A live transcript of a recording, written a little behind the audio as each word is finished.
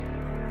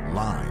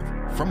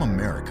Live from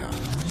America,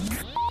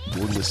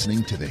 you're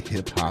listening to the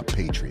Hip Hop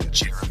Patriot,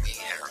 Jeremy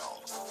Harrell.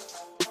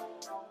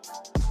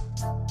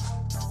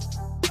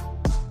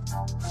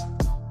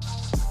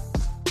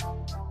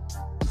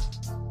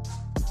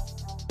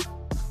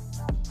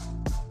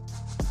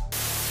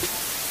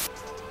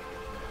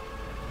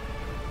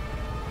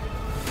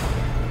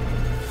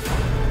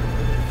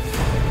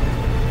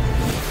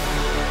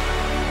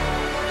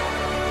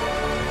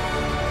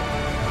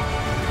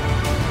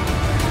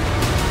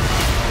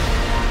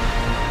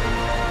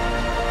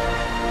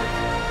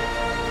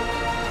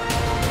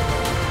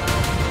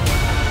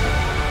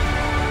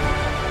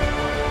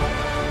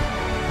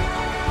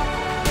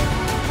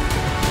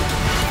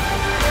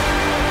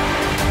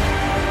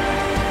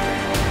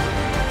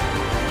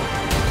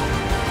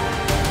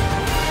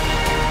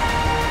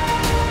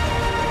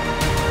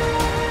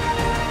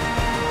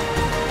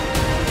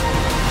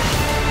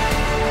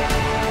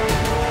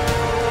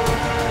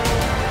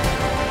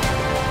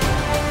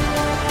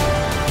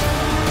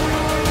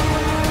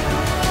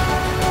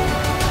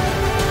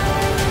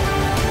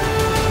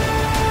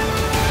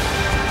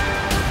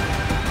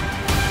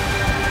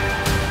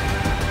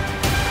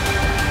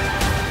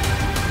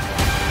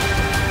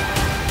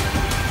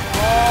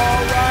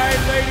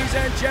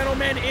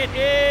 Gentlemen, it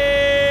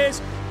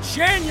is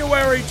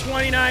January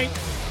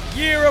 29th,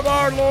 year of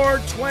our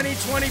Lord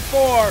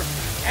 2024,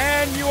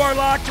 and you are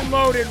locked and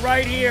loaded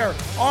right here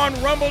on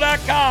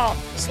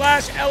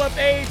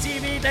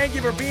rumble.com/LFATV. Thank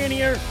you for being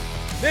here.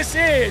 This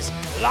is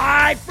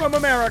Live from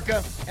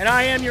America, and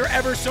I am your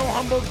ever so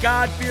humbled,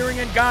 God-fearing,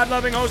 and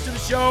God-loving host of the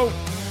show,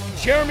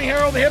 Jeremy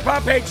Harrell, the Hip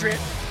Hop Patriot,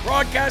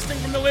 broadcasting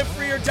from the Live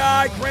Free or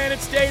Die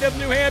Granite State of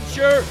New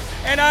Hampshire.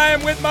 And I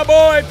am with my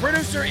boy,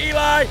 Producer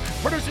Eli.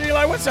 Producer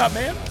Eli, what's up,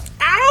 man?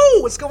 Ow!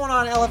 What's going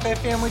on, LFA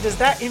family? Does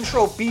that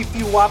intro beef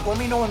you up? Let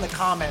me know in the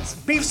comments.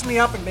 Beefs me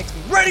up and makes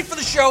me ready for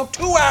the show.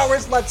 2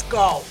 hours, let's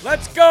go.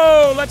 Let's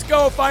go. Let's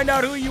go. Find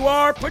out who you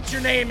are. Put your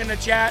name in the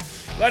chat.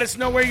 Let us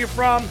know where you're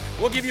from.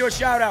 We'll give you a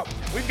shout out.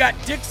 We've got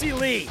Dixie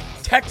Lee.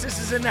 Texas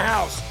is in the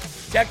house.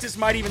 Texas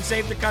might even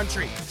save the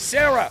country.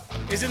 Sarah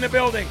is in the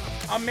building.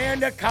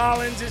 Amanda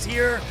Collins is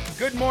here.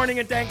 Good morning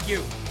and thank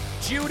you.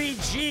 Judy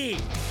G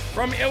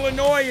from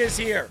Illinois is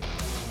here.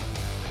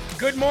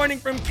 Good morning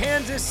from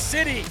Kansas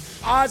City.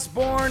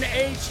 Osborne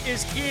H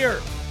is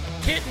here.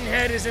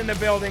 Kittenhead is in the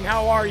building.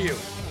 How are you?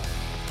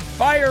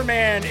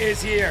 Fireman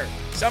is here.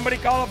 Somebody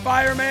call a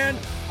fireman?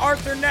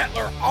 Arthur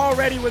Netler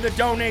already with a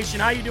donation.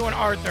 How you doing,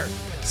 Arthur?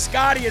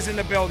 Scotty is in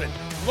the building.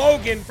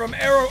 Logan from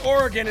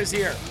Oregon is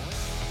here.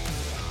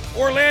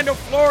 Orlando,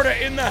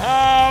 Florida in the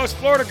house.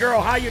 Florida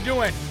girl, how you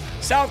doing?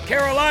 South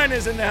Carolina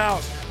is in the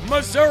house.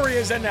 Missouri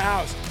is in the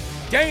house.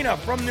 Dana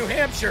from New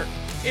Hampshire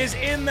is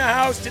in the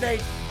house today.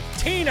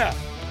 Tina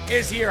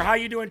is here. How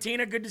you doing,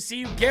 Tina? Good to see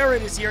you.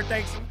 Garrett is here.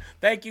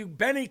 Thank you.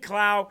 Benny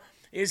Clow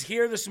is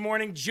here this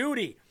morning.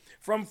 Judy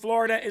from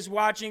Florida is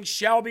watching.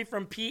 Shelby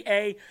from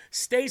PA.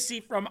 Stacy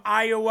from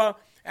Iowa.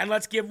 And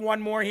let's give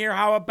one more here.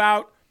 How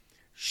about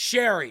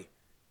Sherry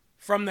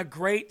from the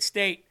great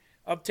state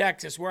of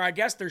Texas, where I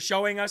guess they're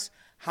showing us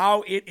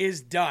how it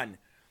is done.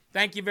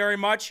 Thank you very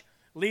much.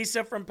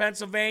 Lisa from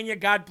Pennsylvania,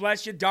 God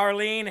bless you.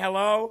 Darlene,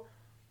 hello.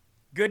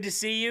 Good to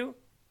see you.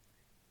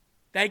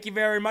 Thank you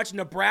very much.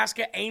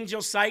 Nebraska,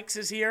 Angel Sykes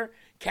is here.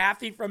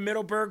 Kathy from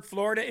Middleburg,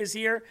 Florida is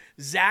here.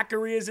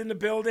 Zachary is in the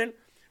building.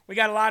 We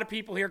got a lot of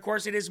people here. Of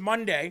course, it is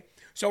Monday,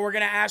 so we're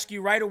going to ask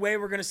you right away.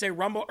 We're going to say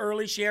rumble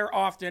early, share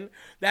often.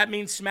 That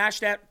means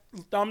smash that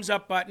thumbs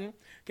up button.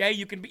 Okay,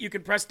 you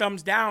can press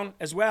thumbs down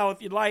as well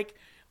if you'd like.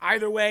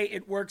 Either way,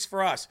 it works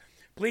for us.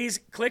 Please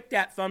click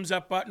that thumbs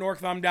up button or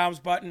thumb downs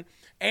button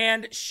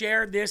and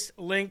share this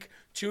link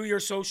to your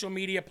social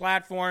media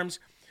platforms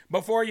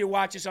before you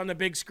watch us on the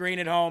big screen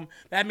at home.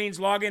 That means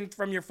log in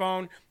from your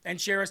phone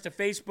and share us to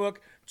Facebook,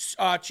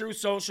 True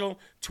Social,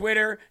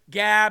 Twitter,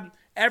 Gab,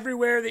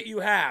 everywhere that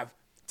you have.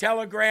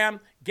 Telegram,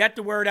 get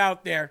the word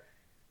out there.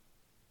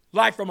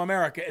 Live from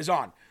America is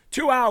on.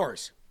 2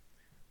 hours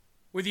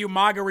with you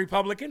MAGA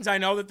Republicans. I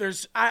know that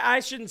there's, I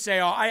shouldn't say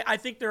all, I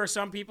think there are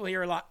some people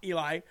here,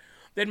 Eli,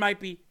 that might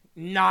be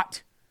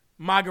not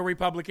MAGA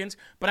Republicans,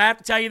 but I have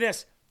to tell you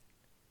this.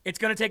 It's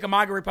going to take a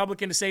MAGA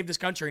Republican to save this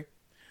country.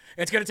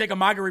 It's going to take a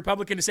MAGA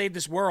Republican to save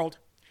this world.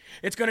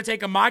 It's going to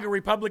take a MAGA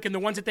Republican, the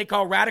ones that they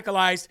call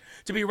radicalized,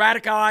 to be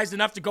radicalized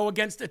enough to go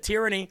against a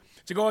tyranny,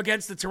 to go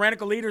against the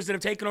tyrannical leaders that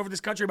have taken over this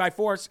country by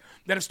force,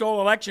 that have stolen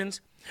elections.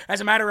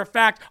 As a matter of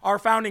fact, our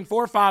founding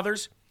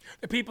forefathers,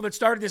 the people that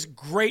started this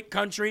great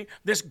country,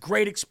 this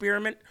great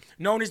experiment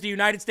known as the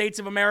United States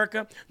of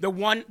America, the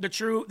one, the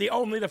true, the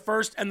only, the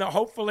first, and the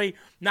hopefully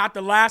not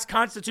the last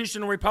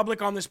constitutional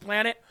republic on this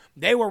planet,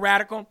 they were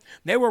radical.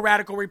 They were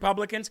radical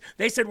Republicans.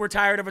 They said we're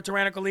tired of a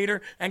tyrannical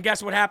leader. And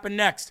guess what happened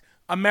next?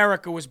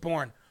 America was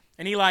born.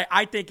 And Eli,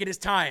 I think it is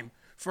time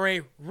for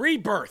a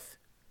rebirth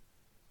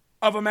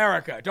of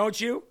America.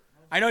 Don't you?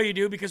 I know you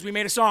do because we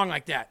made a song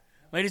like that.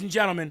 Ladies and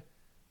gentlemen,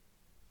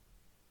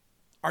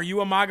 are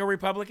you a MAGA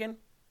Republican?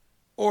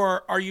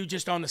 Or are you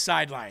just on the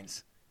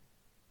sidelines?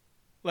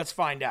 Let's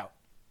find out.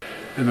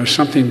 And there's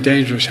something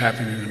dangerous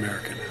happening in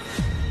America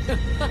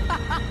now.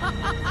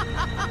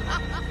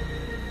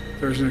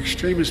 There's an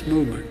extremist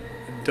movement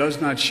that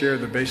does not share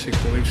the basic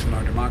beliefs in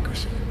our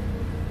democracy.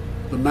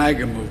 The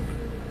MAGA movement.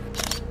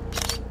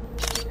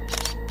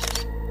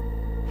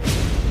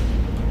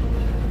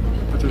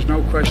 But there's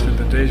no question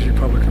that today's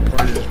Republican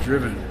Party is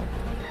driven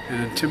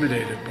and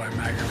intimidated by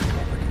MAGA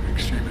Republican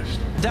extremists.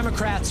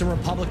 Democrats and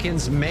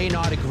Republicans may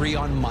not agree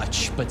on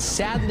much, but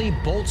sadly,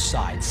 both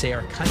sides say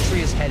our country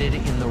is headed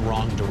in the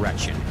wrong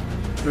direction.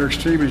 Their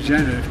extreme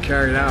agenda, if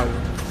carried out,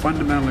 would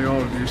fundamentally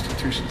alter the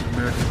institutions of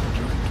American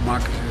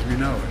democracy as we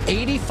know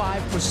it.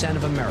 85%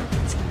 of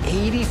Americans,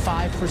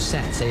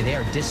 85% say they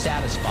are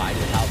dissatisfied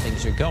with how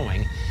things are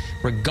going,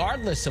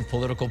 regardless of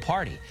political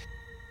party.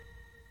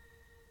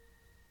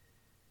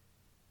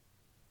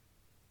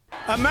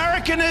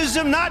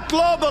 Americanism, not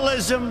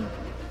globalism,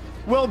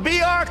 will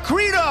be our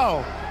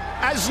credo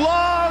as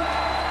long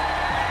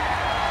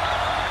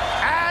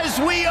as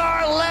we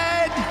are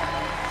led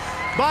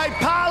by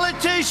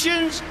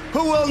politicians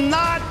who will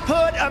not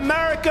put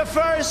America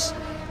first.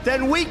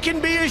 Then we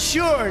can be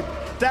assured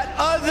that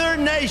other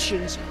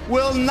nations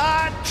will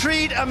not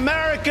treat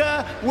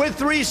America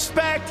with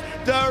respect,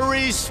 the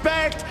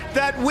respect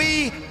that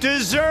we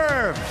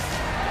deserve.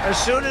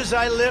 As soon as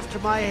I lift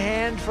my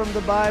hand from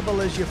the Bible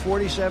as your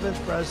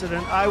 47th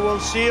president, I will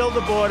seal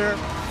the border,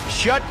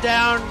 shut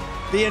down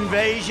the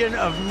invasion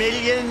of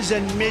millions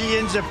and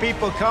millions of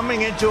people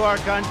coming into our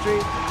country,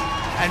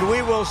 and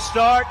we will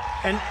start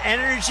an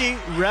energy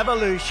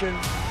revolution.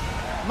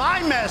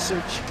 My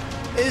message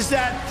is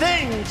that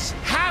things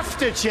have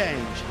to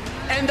change,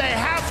 and they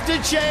have to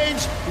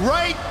change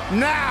right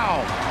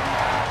now.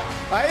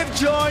 I have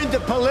joined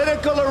the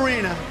political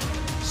arena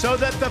so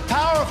that the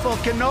powerful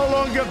can no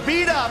longer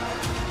beat up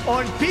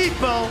on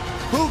people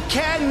who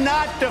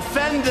cannot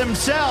defend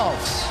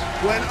themselves.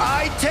 When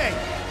I take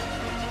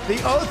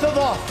the oath of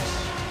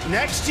office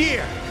next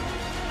year,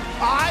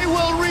 I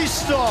will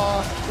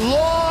restore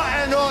law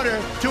and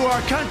order to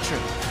our country.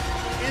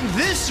 In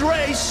this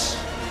race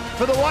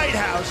for the White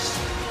House,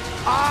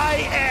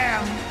 I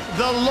am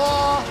the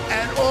law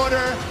and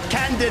order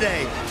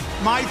candidate.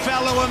 My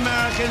fellow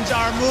Americans,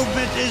 our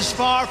movement is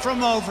far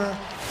from over.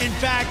 In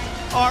fact,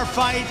 our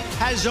fight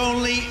has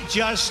only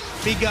just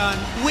begun.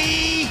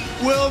 We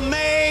will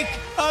make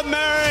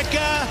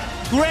America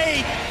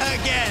great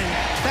again.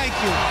 Thank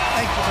you.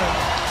 Thank you very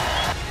much.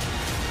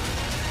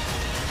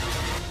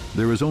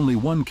 There is only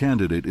one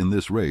candidate in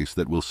this race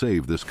that will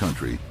save this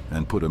country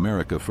and put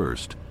America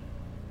first.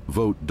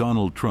 Vote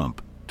Donald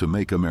Trump to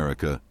make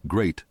America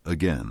great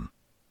again.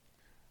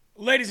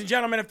 Ladies and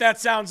gentlemen, if that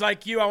sounds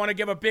like you, I want to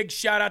give a big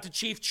shout out to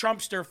Chief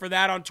Trumpster for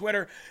that on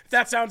Twitter. If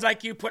that sounds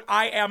like you, put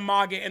I am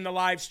MAGA in the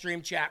live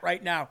stream chat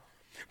right now.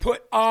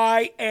 Put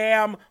I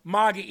am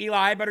MAGA.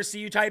 Eli, I better see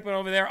you typing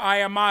over there, I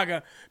am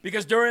MAGA.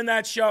 Because during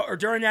that show, or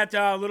during that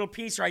little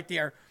piece right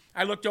there,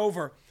 I looked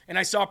over and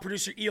I saw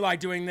producer Eli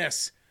doing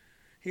this.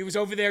 He was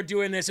over there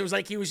doing this. It was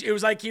like he was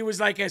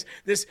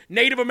this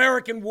Native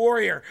American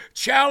warrior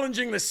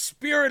challenging the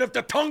spirit of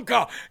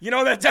Tatanka. You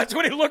know, that's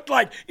what it looked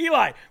like.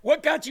 Eli,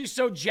 what got you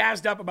so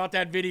jazzed up about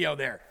that video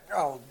there?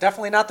 Oh,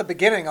 definitely not the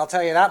beginning, I'll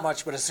tell you that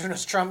much. But as soon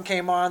as Trump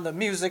came on, the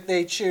music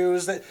they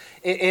choose,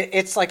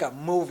 it's like a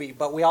movie.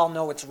 But we all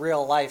know it's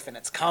real life and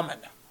it's coming.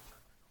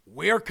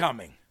 We're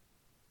coming.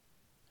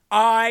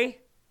 I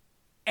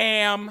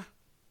am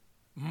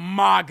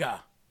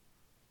MAGA.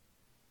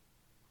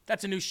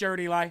 That's a new shirt,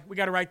 Eli. We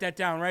got to write that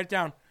down. Write it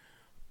down.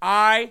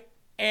 I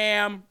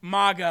am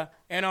MAGA.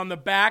 And on the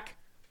back,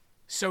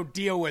 so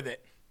deal with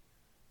it.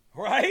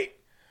 Right?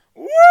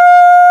 Woo!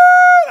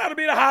 That'll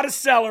be the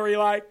hottest seller,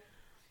 Eli.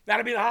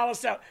 That'll be the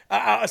hottest seller.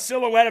 A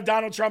silhouette of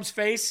Donald Trump's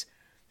face.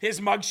 His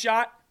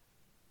mugshot.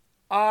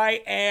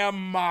 I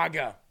am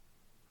MAGA.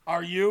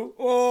 Are you?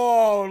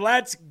 Oh,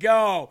 let's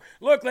go.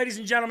 Look, ladies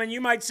and gentlemen, you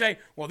might say,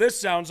 well, this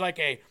sounds like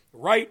a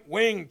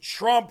right-wing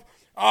Trump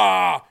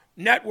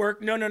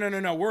network. No.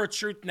 We're a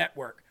truth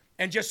network.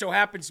 And just so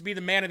happens to be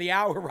the man of the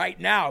hour right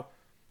now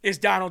is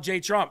Donald J.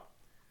 Trump.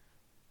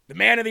 The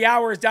man of the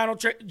hour is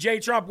Donald J.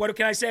 Trump. What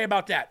can I say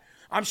about that?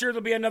 I'm sure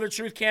there'll be another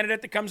truth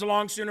candidate that comes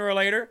along sooner or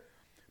later.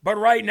 But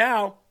right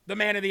now, the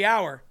man of the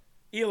hour,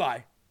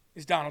 Eli,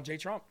 is Donald J.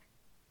 Trump.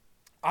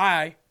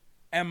 I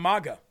am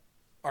MAGA.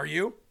 Are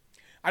you?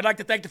 I'd like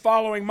to thank the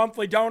following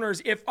monthly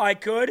donors if I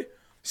could.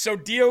 So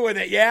deal with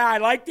it. Yeah, I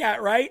like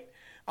that, right?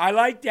 I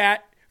like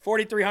that.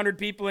 4,300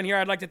 people in here.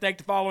 I'd like to thank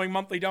the following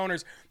monthly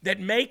donors that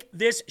make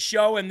this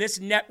show and this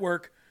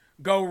network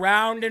go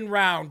round and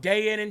round,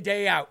 day in and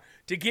day out,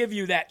 to give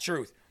you that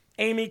truth.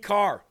 Amy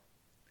Carr,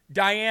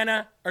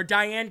 Diane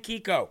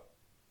Kiko,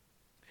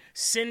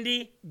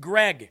 Cindy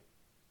Gregg,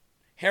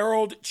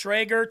 Harold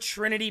Traeger,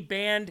 Trinity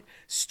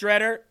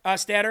Brandstetter,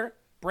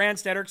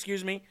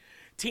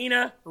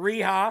 Tina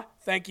Reha,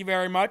 thank you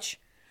very much,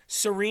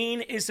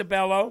 Serene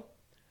Isabello,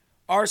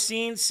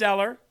 Arsene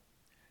Seller,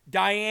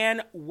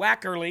 Diane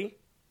Wackerly,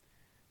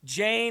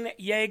 Jane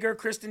Yeager,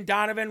 Kristen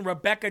Donovan,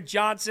 Rebecca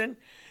Johnson,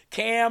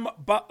 Cam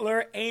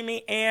Butler,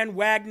 Amy Ann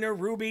Wagner,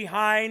 Ruby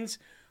Hines,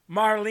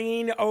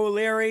 Marlene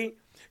O'Leary,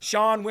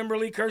 Sean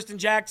Wimberly, Kirsten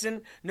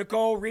Jackson,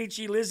 Nicole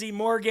Ricci, Lizzie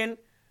Morgan,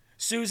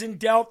 Susan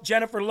Delp,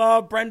 Jennifer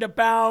Love, Brenda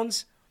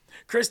Bounds,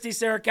 Christy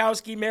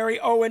Sarakowski, Mary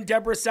Owen,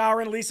 Deborah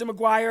Saurin, Lisa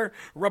McGuire,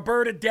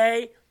 Roberta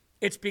Day.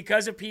 It's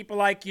because of people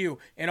like you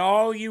and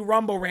all you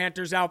Rumble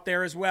ranters out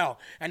there as well,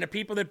 and the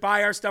people that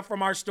buy our stuff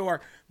from our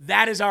store.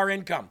 That is our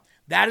income.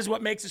 That is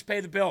what makes us pay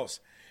the bills.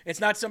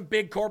 It's not some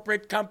big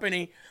corporate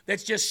company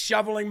that's just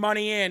shoveling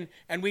money in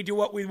and we do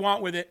what we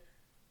want with it.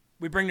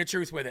 We bring the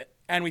truth with it.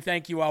 And we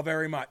thank you all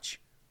very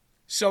much.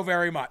 So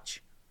very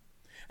much.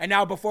 And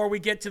now before we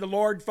get to the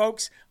Lord,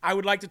 folks, I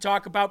would like to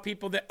talk about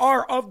people that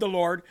are of the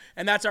Lord,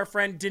 and that's our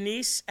friend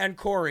Denise and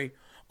Corey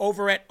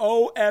over at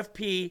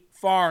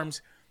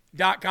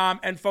OFPfarms.com.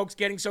 And folks,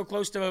 getting so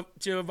close to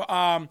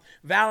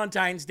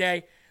Valentine's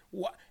Day,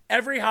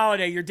 every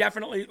holiday, you're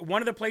definitely,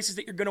 one of the places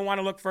that you're going to want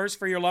to look first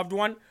for your loved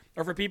one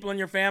or for people in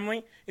your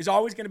family is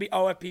always going to be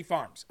OFP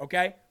Farms,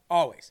 okay?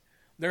 Always.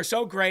 They're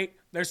so great.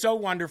 They're so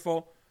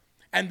wonderful.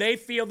 And they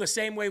feel the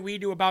same way we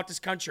do about this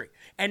country.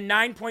 And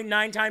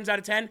 9.9 times out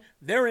of 10,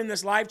 they're in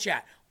this live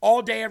chat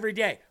all day, every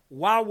day,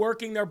 while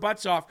working their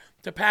butts off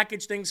to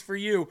package things for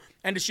you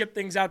and to ship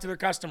things out to their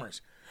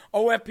customers.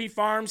 OFP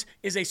Farms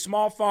is a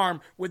small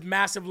farm with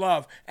massive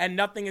love, and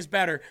nothing is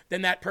better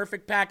than that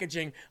perfect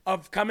packaging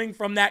of coming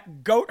from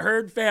that goat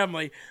herd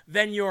family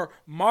than your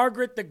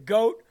Margaret the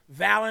Goat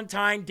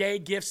Valentine Day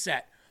gift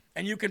set.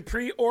 And you can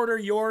pre-order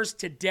yours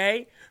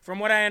today. From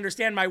what I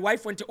understand, my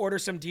wife went to order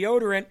some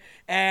deodorant,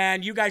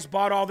 and you guys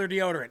bought all their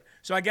deodorant.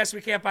 So I guess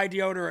we can't buy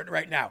deodorant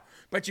right now.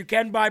 But you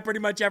can buy pretty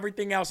much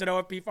everything else at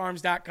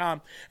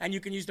OFPfarms.com, and you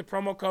can use the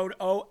promo code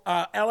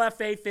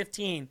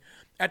LFA15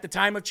 at the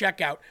time of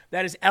checkout.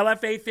 That is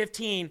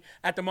LFA15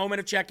 at the moment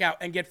of checkout,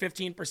 and get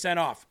 15%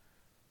 off.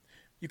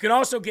 You can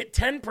also get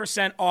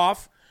 10%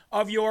 off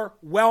of your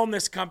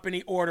wellness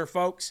company order,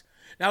 folks.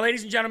 Now,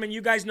 ladies and gentlemen,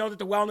 you guys know that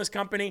the Wellness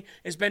Company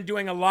has been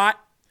doing a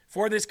lot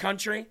for this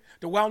country.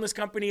 The Wellness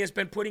Company has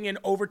been putting in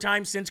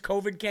overtime since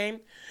COVID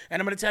came.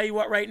 And I'm going to tell you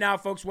what right now,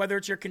 folks, whether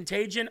it's your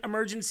contagion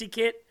emergency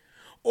kit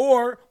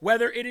or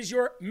whether it is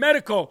your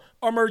medical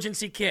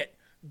emergency kit,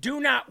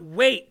 do not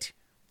wait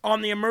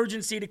on the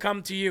emergency to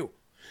come to you.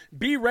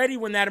 Be ready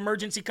when that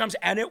emergency comes,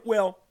 and it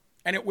will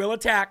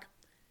attack,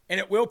 and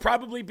it will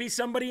probably be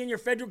somebody in your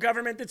federal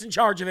government that's in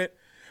charge of it.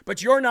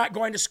 But you're not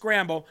going to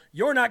scramble.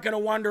 You're not going to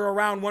wander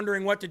around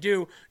wondering what to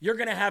do. You're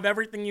going to have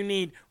everything you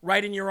need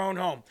right in your own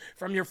home.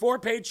 From your 4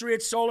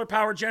 Patriots solar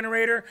power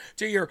generator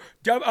to your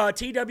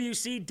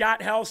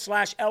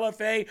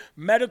twc.health/LFA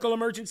medical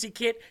emergency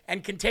kit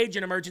and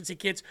contagion emergency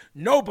kits,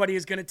 nobody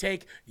is going to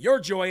take your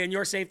joy and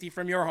your safety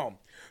from your home.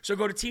 So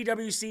go to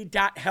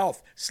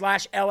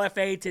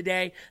twc.health/LFA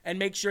today and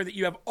make sure that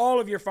you have all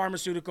of your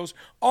pharmaceuticals,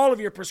 all of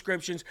your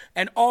prescriptions,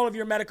 and all of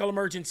your medical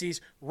emergencies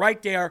right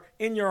there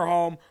in your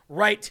home,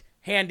 right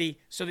handy,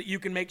 so that you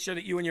can make sure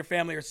that you and your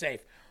family are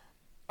safe.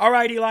 All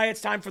right, Eli,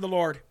 it's time for the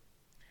Lord.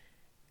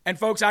 And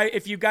folks,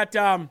 if you got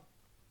your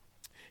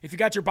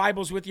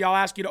Bibles with you, I'll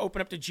ask you to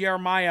open up to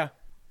Jeremiah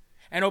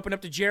and open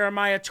up to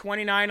Jeremiah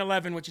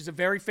 29:11, which is a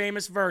very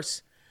famous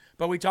verse,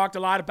 but we talked a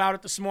lot about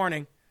it this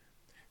morning.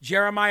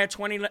 Jeremiah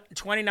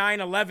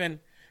 29:11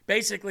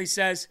 basically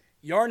says,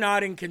 you're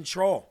not in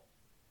control.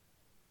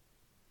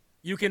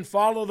 You can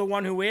follow the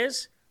one who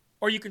is,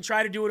 or you can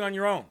try to do it on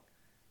your own.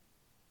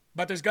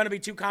 But there's going to be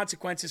 2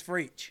 consequences for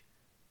each.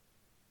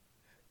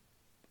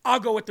 I'll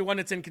go with the one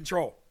that's in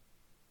control.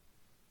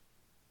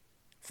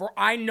 For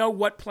I know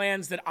what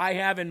plans that I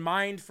have in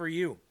mind for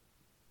you.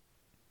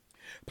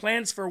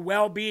 Plans for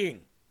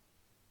well-being,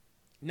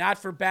 not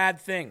for bad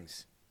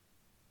things,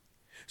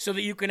 so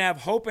that you can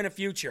have hope in a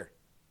future.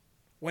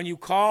 When you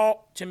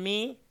call to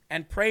me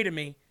and pray to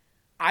me,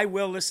 I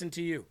will listen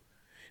to you.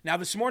 Now,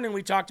 this morning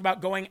we talked about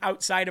going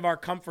outside of our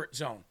comfort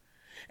zone.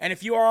 And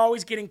if you are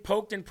always getting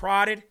poked and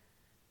prodded,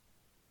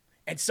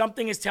 and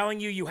something is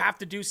telling you you have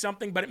to do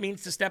something, but it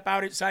means to step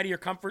outside of your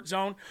comfort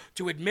zone,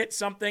 to admit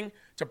something,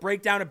 to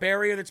break down a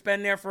barrier that's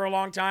been there for a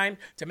long time,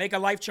 to make a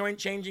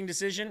life-changing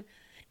decision,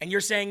 and you're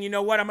saying, you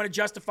know what, I'm going to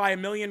justify a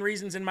million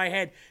reasons in my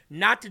head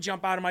not to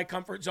jump out of my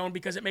comfort zone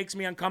because it makes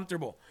me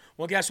uncomfortable.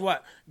 Well, guess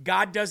what?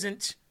 God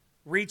doesn't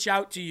reach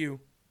out to you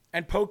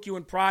and poke you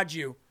and prod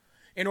you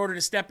in order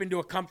to step into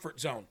a comfort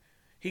zone.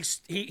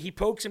 He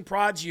pokes and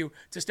prods you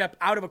to step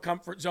out of a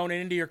comfort zone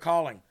and into your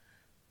calling.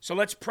 So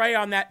let's pray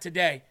on that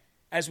today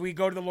as we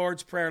go to the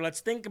Lord's Prayer.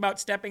 Let's think about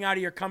stepping out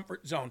of your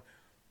comfort zone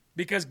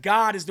because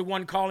God is the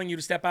one calling you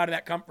to step out of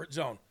that comfort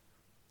zone.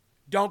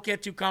 Don't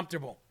get too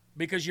comfortable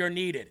because you're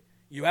needed.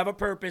 You have a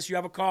purpose. You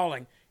have a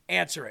calling.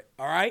 Answer it,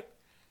 all right?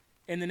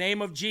 In the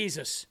name of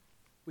Jesus,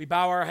 we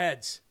bow our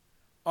heads.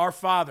 Our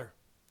Father,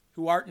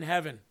 who art in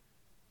heaven,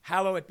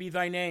 hallowed be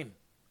thy name.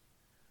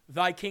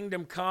 Thy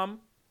kingdom come,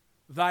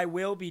 thy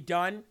will be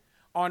done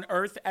on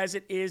earth as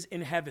it is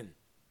in heaven.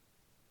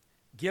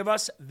 Give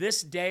us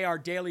this day our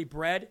daily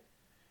bread,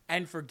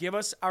 and forgive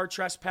us our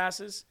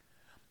trespasses,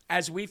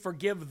 as we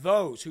forgive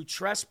those who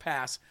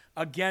trespass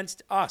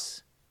against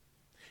us.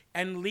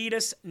 And lead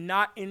us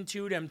not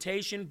into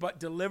temptation, but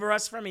deliver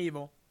us from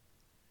evil.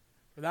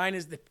 For thine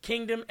is the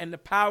kingdom and the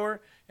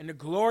power and the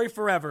glory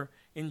forever.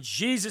 In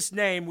Jesus'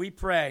 name we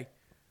pray.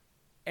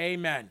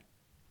 Amen.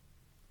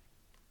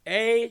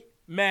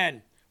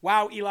 Amen.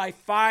 Wow, Eli,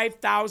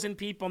 5,000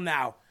 people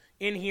now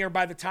in here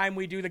by the time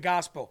we do the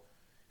gospel.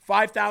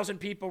 5,000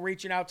 people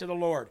reaching out to the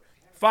Lord.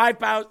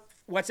 5,000,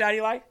 what's that,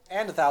 Eli?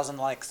 And 1,000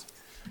 likes.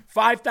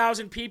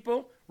 5,000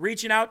 people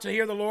reaching out to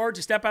hear the Lord,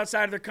 to step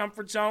outside of their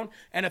comfort zone,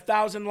 and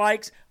 1,000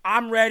 likes.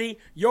 I'm ready.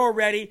 You're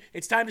ready.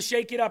 It's time to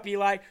shake it up,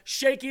 Eli.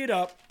 Shake it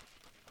up.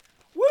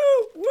 Woo,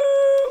 woo.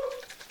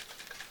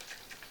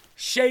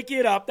 Shake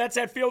it up. That's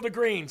that Field of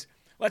Greens.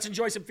 Let's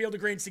enjoy some Field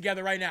of Greens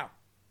together right now.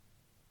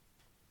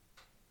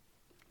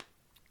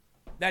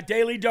 That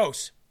daily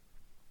dose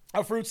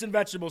of fruits and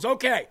vegetables.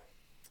 Okay.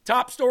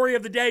 Top story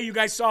of the day. You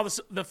guys saw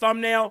the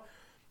thumbnail.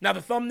 Now,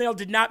 the thumbnail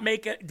did not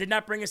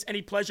bring us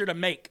any pleasure to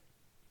make.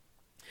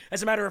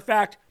 As a matter of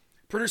fact,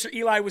 producer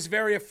Eli was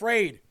very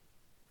afraid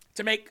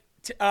to make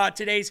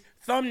today's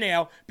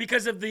thumbnail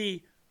because of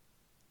the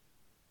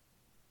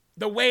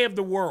way of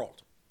the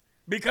world,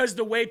 because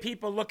the way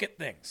people look at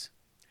things.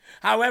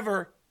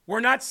 However, we're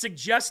not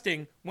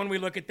suggesting when we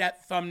look at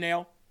that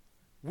thumbnail.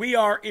 We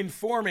are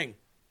informing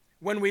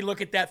when we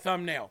look at that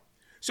thumbnail.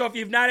 So if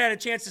you've not had a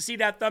chance to see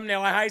that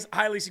thumbnail, I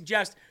highly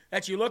suggest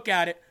that you look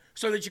at it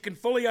so that you can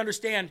fully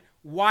understand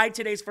why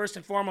today's first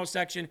and foremost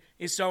section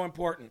is so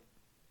important.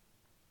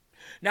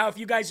 Now, if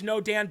you guys know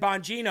Dan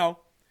Bongino,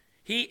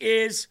 he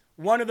is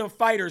one of the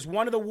fighters,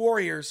 one of the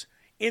warriors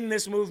in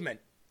this movement.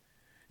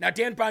 Now,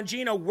 Dan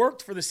Bongino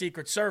worked for the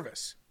Secret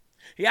Service.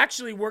 He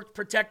actually worked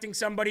protecting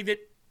somebody that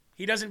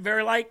he doesn't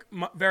very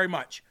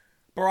much,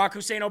 Barack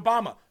Hussein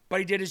Obama, but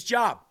he did his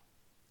job.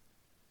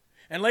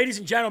 And ladies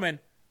and gentlemen,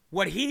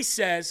 what he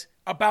says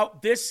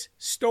about this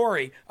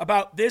story,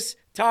 about this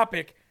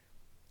topic,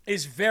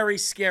 is very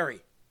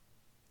scary.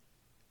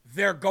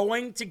 They're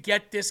going to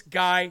get this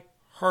guy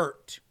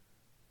hurt.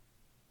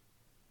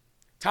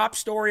 Top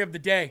story of the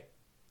day.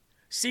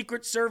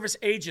 Secret Service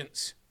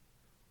agents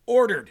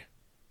ordered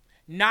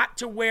not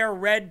to wear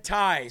red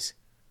ties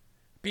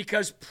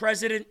because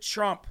President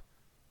Trump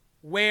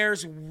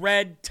wears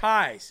red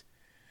ties.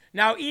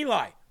 Now,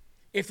 Eli,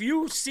 if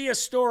you see a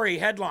story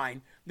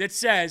headline that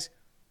says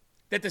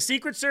that the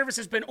Secret Service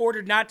has been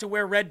ordered not to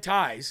wear red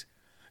ties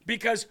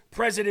because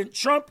President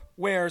Trump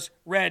wears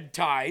red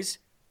ties,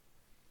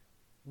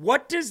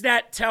 what does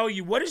that tell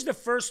you? What is the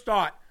first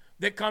thought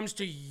that comes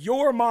to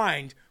your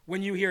mind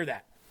when you hear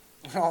that?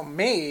 Well,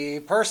 me,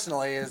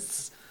 personally,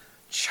 is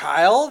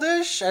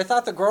childish. I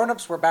thought the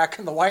grown-ups were back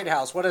in the White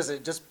House. What is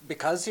it, just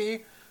because he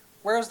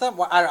wears them?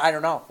 I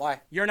don't know.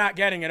 Why? You're not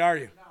getting it, are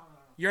you? No.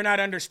 You're not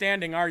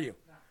understanding, are you?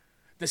 No.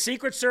 The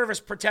Secret Service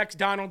protects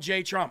Donald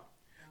J. Trump.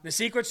 The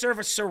Secret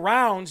Service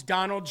surrounds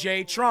Donald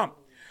J. Trump.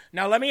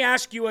 Now, let me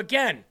ask you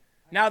again,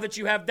 now that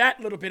you have that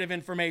little bit of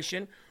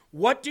information,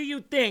 what do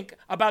you think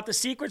about the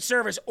Secret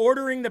Service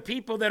ordering the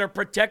people that are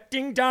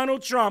protecting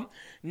Donald Trump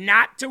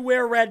not to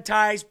wear red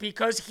ties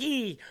because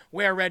he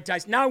wear red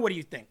ties? Now, what do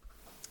you think?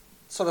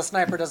 So the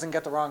sniper doesn't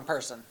get the wrong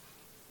person.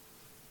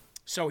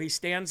 So he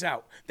stands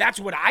out. That's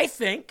what I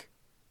think.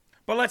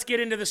 But let's get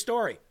into the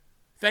story.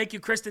 Thank you,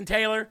 Kristen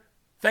Taylor.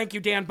 Thank you,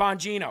 Dan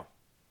Bongino.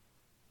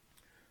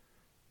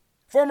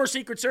 Former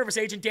Secret Service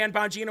agent Dan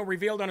Bongino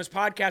revealed on his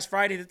podcast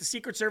Friday that the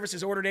Secret Service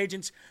has ordered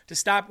agents to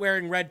stop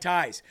wearing red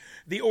ties.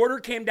 The order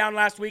came down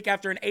last week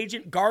after an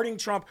agent guarding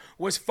Trump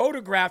was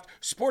photographed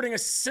sporting a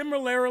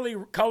similarly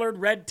colored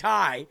red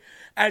tie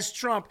as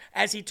Trump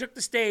as he took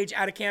the stage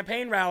at a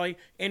campaign rally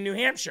in New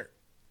Hampshire.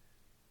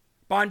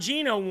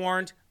 Bongino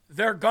warned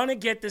they're going to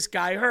get this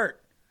guy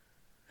hurt.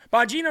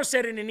 Bongino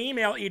said in an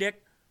email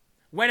edict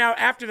went out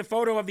after the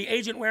photo of the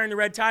agent wearing the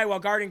red tie while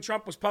guarding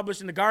Trump was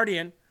published in The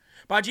Guardian.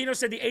 Bongino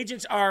said the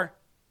agents are,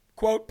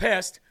 quote,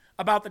 pissed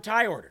about the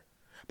tie order.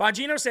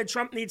 Bongino said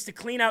Trump needs to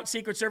clean out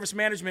Secret Service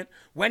management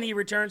when he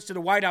returns to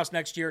the White House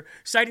next year,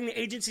 citing the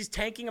agency's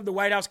tanking of the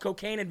White House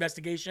cocaine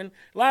investigation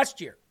last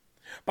year.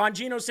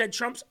 Bongino said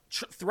Trump's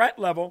threat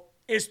level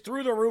is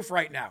through the roof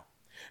right now,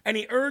 and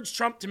he urged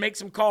Trump to make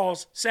some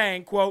calls,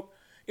 saying, quote,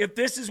 if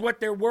this is what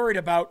they're worried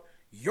about,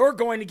 you're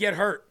going to get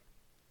hurt.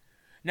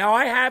 Now,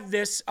 I have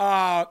this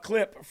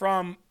clip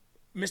from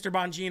Mr.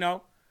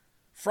 Bongino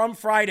from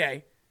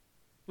Friday.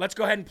 Let's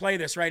go ahead and play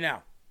this right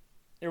now.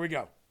 Here we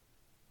go.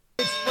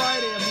 It's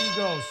Friday,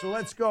 amigos, so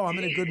let's go. I'm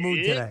in a good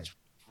mood today. It's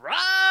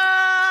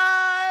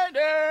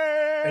Friday!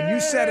 And you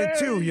said it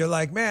too. You're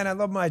like, man, I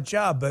love my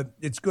job, but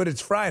it's good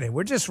it's Friday.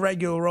 We're just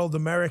regular old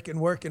American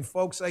working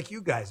folks like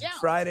you guys. It's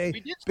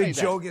Friday. Big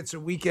Joe gets a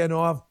weekend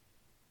off.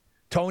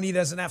 Tony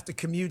doesn't have to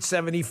commute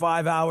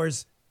 75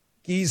 hours.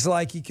 He's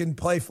like he can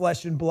play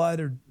Flesh and Blood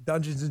or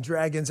Dungeons and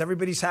Dragons.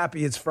 Everybody's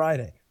happy it's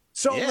Friday.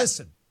 So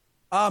listen.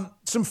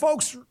 Some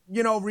folks,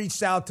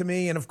 reached out to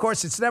me, and of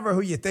course, it's never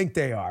who you think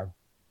they are,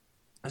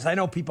 because I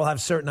know people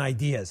have certain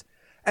ideas.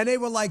 And they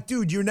were like,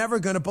 dude, you're never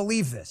going to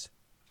believe this.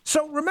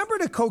 So remember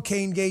the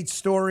Cocaine Gate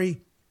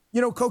story?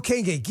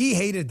 Cocaine Gate, Guy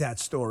hated that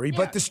story,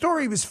 but the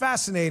story was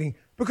fascinating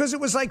because it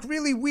was like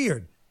really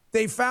weird.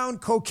 They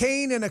found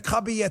cocaine in a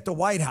cubby at the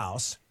White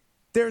House.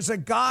 There's a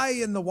guy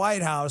in the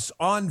White House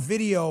on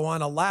video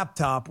on a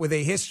laptop with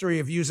a history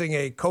of using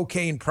a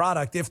cocaine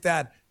product, if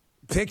that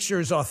picture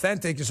is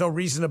authentic. There's no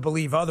reason to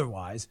believe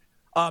otherwise.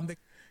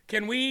 Can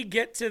Can we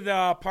get to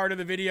the part of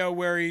the video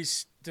where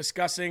he's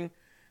discussing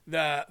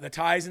the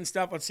ties and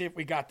stuff? Let's see if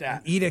we got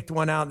that. An edict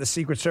went out in the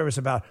Secret Service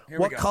about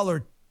what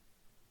color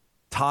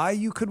tie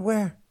you could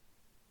wear.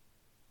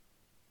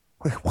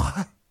 Wait,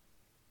 what?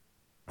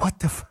 What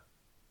the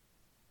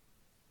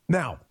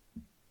Now,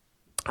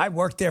 I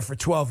worked there for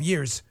 12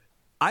 years.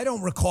 I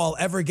don't recall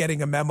ever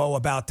getting a memo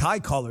about tie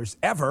colors,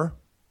 ever.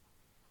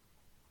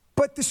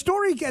 But the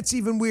story gets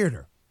even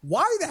weirder.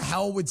 Why the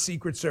hell would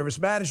Secret Service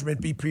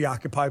management be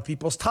preoccupied with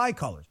people's tie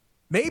colors?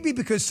 Maybe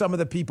because some of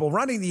the people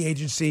running the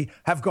agency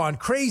have gone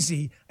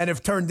crazy and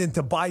have turned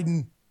into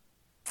Biden.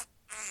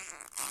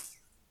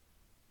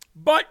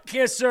 Butt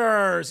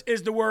kissers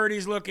is the word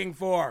he's looking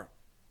for.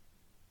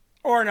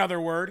 Or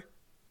another word.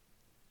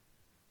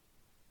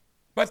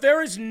 But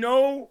there is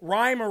no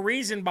rhyme or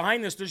reason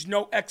behind this. There's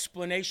no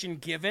explanation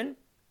given.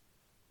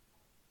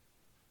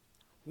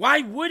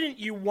 Why wouldn't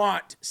you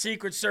want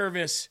Secret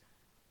Service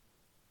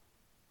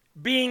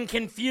being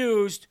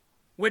confused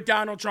with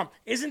Donald Trump?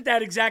 Isn't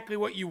that exactly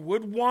what you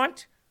would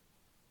want?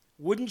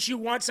 Wouldn't you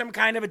want some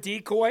kind of a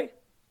decoy?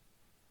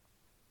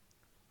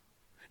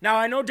 Now,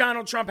 I know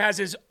Donald Trump has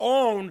his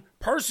own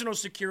personal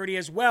security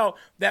as well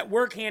that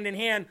work hand in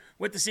hand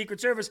with the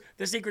Secret Service.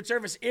 The Secret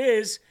Service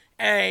is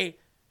an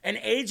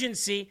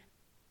agency,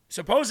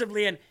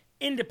 supposedly an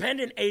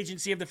independent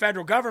agency of the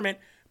federal government,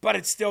 but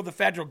it's still the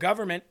federal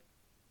government.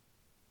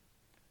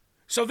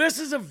 So this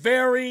is a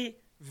very,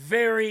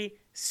 very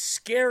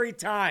scary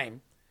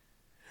time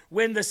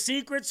when the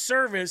Secret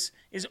Service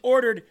is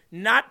ordered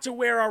not to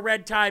wear a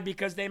red tie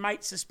because they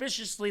might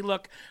suspiciously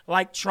look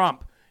like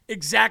Trump.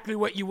 Exactly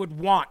what you would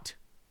want.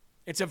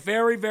 It's a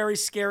very, very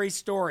scary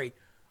story.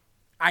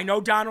 I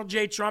know Donald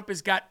J. Trump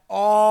has got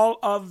all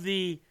of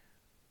the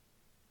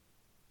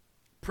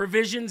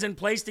provisions in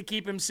place to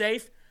keep him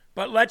safe,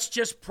 but let's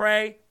just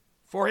pray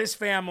for his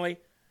family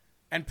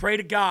and pray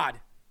to God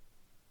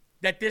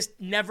that this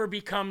never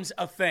becomes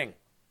a thing.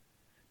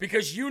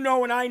 Because you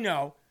know and I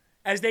know,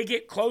 as they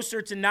get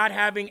closer to not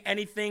having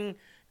anything,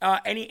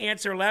 any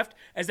answer left,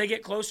 as they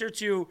get closer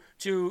to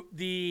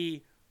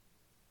the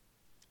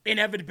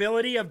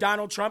inevitability of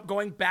Donald Trump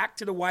going back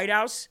to the White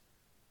House.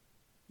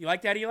 You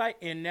like that, Eli?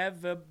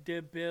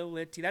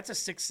 Inevitability. That's a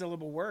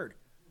 6-syllable word.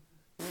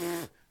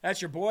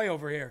 That's your boy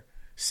over here.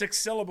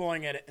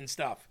 6-syllabling it and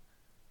stuff.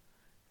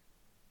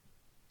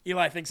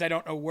 Eli thinks I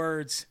don't know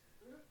words.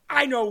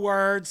 I know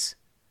words.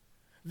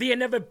 The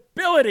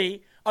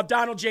inevitability of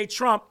Donald J.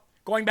 Trump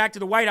going back to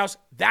the White House,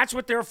 that's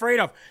what they're afraid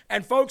of.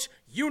 And folks,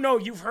 you know,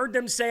 you've heard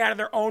them say out of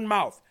their own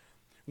mouth,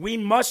 we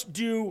must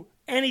do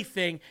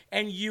anything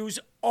and use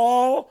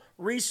all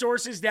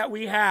resources that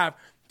we have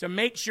to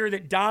make sure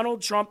that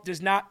Donald Trump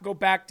does not go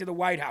back to the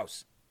White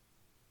House.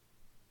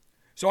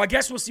 So I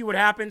guess we'll see what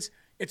happens.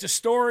 It's a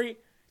story.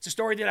 It's a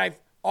story that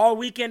all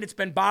weekend it's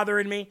been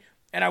bothering me,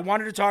 and I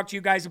wanted to talk to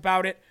you guys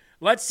about it.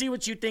 Let's see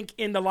what you think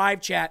in the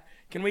live chat.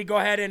 Can we go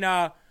ahead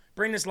and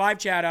bring this live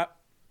chat up?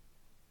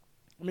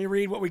 Let me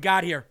read what we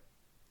got here.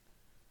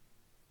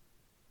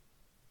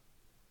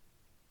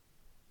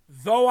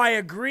 Though I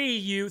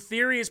agree,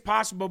 theory is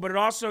possible, but it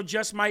also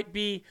just might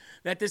be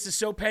that this is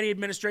so petty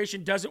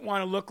administration doesn't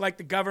want to look like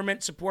the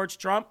government supports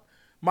Trump.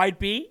 Might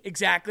be,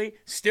 exactly.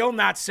 Still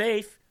not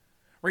safe.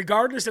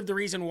 Regardless of the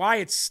reason why,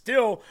 it's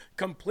still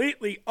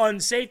completely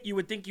unsafe. You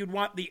would think you'd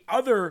want the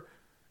other,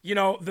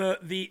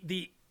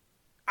 the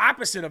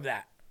opposite of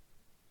that.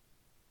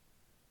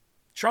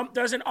 Trump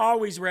doesn't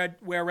always wear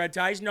red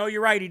ties. No,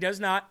 you're right. He does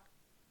not.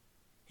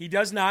 He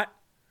does not.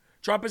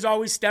 Trump is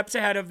always steps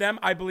ahead of them.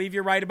 I believe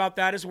you're right about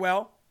that as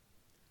well.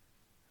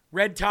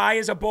 Red tie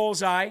is a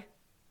bullseye.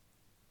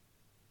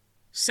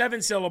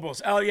 7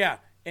 syllables. Oh, yeah.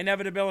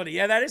 Inevitability.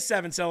 Yeah, that is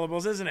 7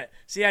 syllables, isn't it?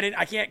 See,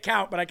 I can't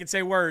count, but I can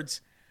say words.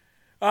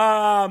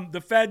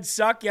 The feds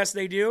suck. Yes,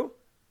 they do.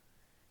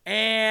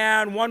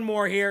 And one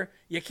more here.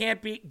 You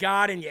can't beat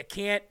God and you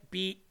can't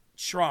beat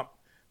Trump.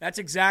 That's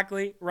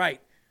exactly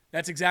right.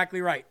 That's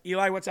exactly right.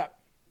 Eli, what's up?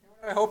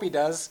 I hope he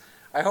does.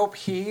 I hope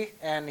he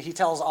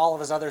tells all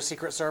of his other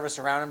Secret Service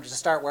around him to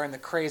start wearing the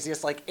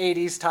craziest,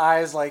 80s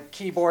ties, like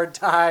keyboard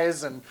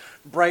ties and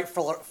bright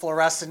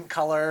fluorescent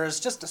colors,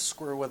 just to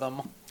screw with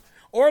them.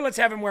 Or let's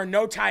have him wear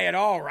no tie at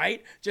all,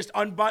 right? Just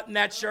unbutton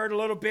that shirt a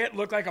little bit,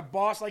 look like a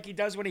boss like he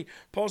does when he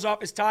pulls off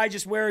his tie,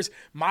 just wear his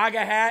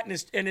MAGA hat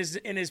and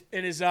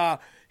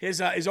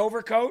his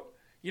overcoat.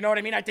 You know what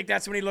I mean? I think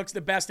that's when he looks the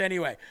best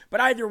anyway.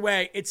 But either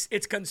way,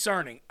 it's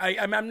concerning.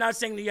 I'm not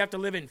saying that you have to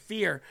live in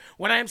fear.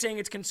 What I am saying,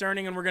 it's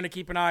concerning, and we're going to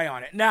keep an eye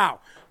on it. Now,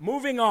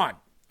 moving on,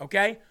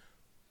 okay?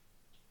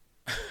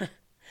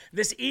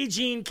 This E.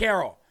 Jean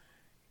Carroll.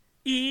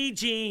 E.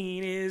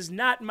 Jean is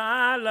not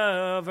my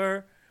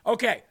lover.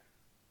 Okay.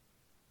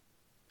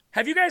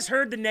 Have you guys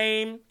heard the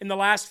name in the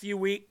last few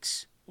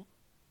weeks?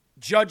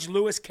 Judge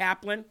Lewis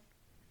Kaplan?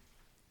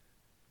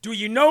 Do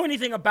you know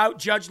anything about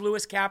Judge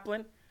Lewis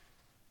Kaplan?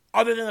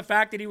 Other than the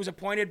fact that he was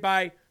appointed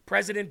by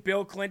President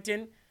Bill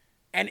Clinton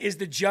and is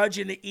the judge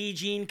in the E.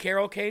 Jean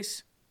Carroll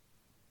case?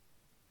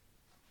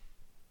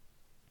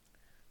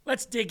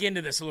 Let's dig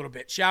into this a little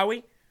bit, shall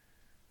we?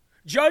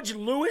 Judge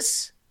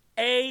Lewis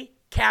A.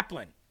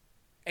 Kaplan,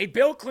 a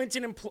Bill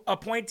Clinton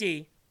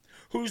appointee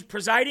who's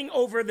presiding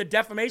over the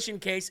defamation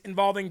case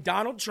involving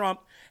Donald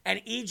Trump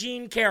and E.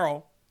 Jean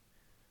Carroll,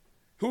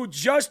 who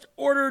just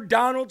ordered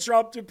Donald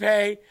Trump to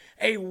pay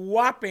a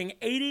whopping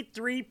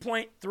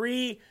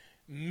 $83.3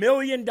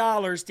 million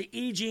to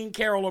E. Jean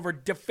Carroll over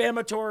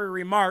defamatory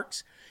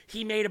remarks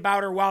he made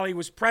about her while he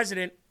was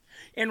president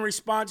in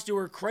response to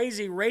her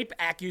crazy rape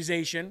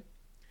accusation.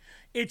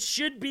 It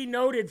should be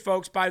noted,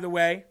 folks, by the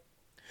way,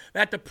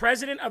 that the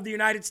President of the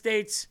United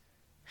States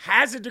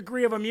has a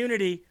degree of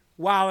immunity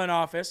while in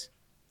office,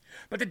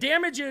 but the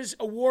damages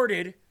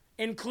awarded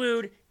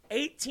include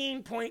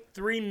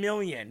 $18.3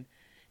 million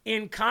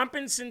in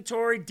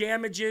compensatory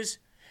damages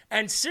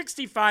and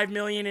 $65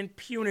 million in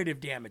punitive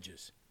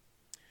damages.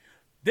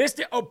 This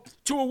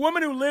to a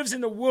woman who lives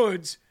in the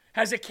woods,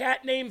 has a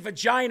cat named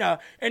Vagina,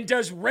 and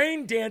does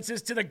rain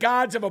dances to the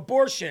gods of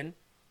abortion,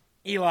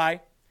 Eli.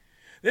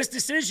 This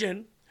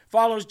decision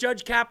follows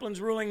Judge Kaplan's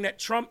ruling that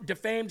Trump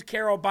defamed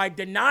Carroll by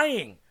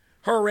denying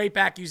her rape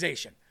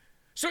accusation.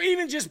 So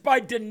even just by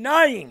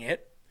denying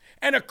it,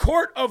 and a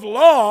court of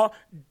law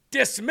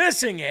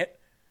dismissing it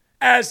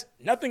as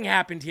nothing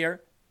happened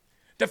here,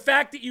 the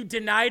fact that you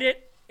denied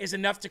it is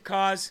enough to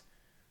cause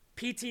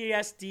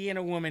PTSD in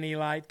a woman,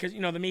 Eli, because,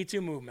 the Me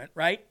Too movement,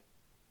 right?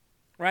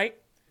 Right?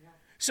 Yeah.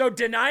 So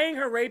denying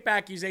her rape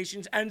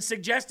accusations and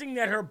suggesting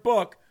that her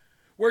book,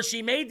 where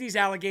she made these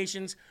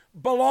allegations,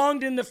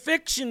 belonged in the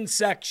fiction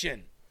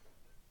section.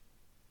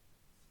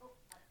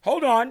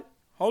 Hold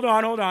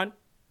on.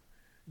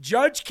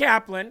 Judge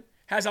Kaplan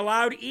has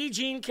allowed E.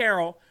 Jean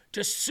Carroll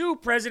to sue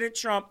President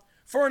Trump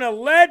for an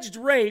alleged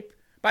rape.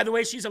 By the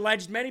way, she's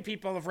alleged many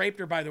people have raped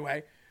her, by the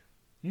way.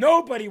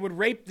 Nobody would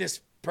rape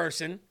this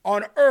person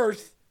on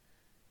earth.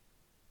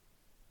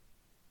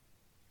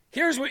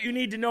 Here's what you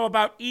need to know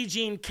about E.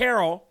 Jean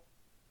Carroll.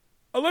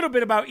 A little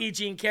bit about E.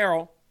 Jean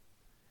Carroll.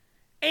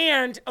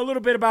 And a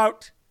little bit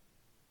about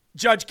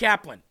Judge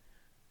Kaplan.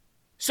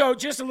 So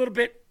just a little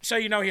bit so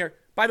you know here.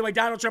 By the way,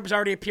 Donald Trump has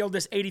already appealed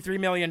this $83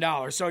 million,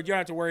 so you don't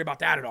have to worry about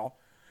that at all.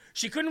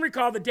 She couldn't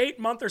recall the date,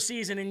 month, or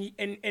season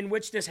in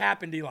which this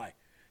happened, Eli.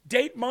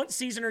 Date, month,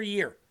 season, or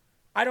year.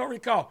 I don't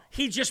recall.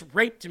 He just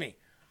raped me.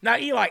 Now,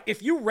 Eli,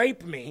 if you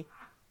rape me,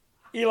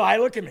 Eli,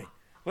 look at me.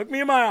 Look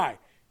me in my eye.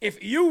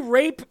 If you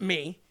rape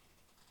me,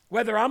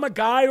 whether I'm a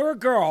guy or a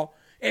girl,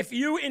 if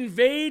you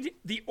invade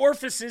the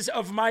orifices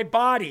of my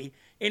body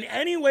in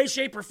any way,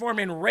 shape, or form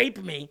and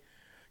rape me,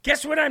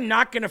 guess what I'm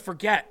not going to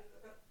forget?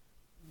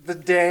 The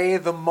day,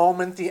 the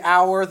moment, the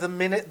hour, the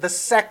minute, the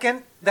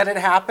second that it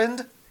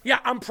happened. Yeah,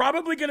 I'm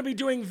probably going to be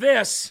doing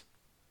this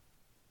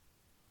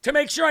to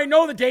make sure I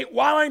know the date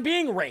while I'm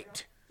being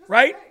raped,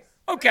 right?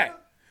 Okay.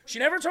 She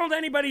never told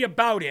anybody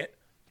about it,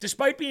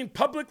 despite being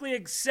publicly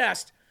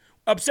obsessed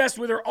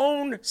with her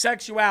own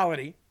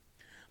sexuality.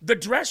 The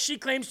dress she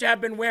claims to have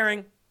been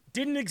wearing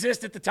didn't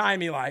exist at the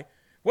time, Eli.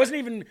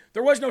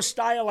 There was no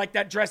style like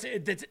that dress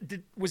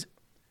that was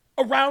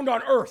around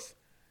on Earth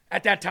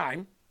at that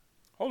time.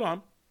 Hold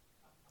on.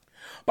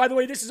 By the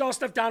way, this is all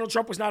stuff Donald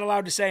Trump was not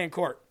allowed to say in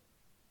court,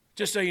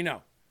 just so you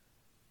know.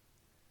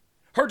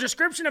 Her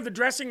description of the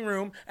dressing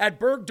room at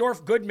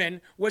Bergdorf Goodman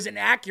was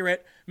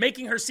inaccurate,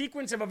 making her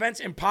sequence of events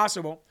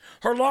impossible.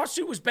 Her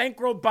lawsuit was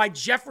bankrolled by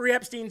Jeffrey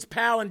Epstein's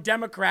pal and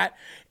Democrat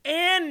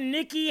and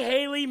Nikki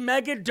Haley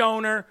mega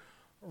donor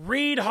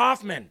Reid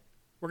Hoffman.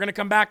 We're going to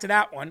come back to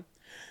that one.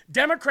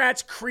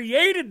 Democrats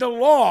created the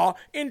law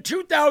in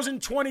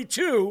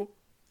 2022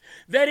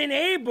 that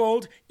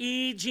enabled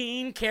E.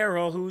 Jean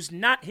Carroll, who's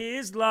not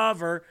his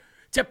lover,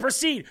 to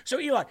proceed. So,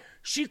 Eli,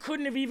 she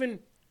couldn't have even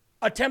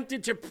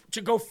attempted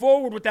to go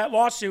forward with that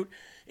lawsuit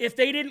if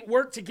they didn't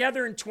work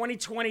together in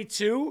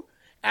 2022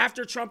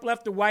 after Trump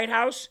left the White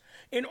House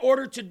in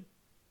order to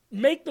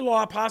make the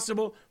law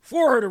possible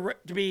for her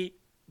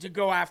to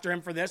go after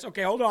him for this.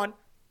 Okay, hold on.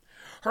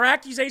 Her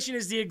accusation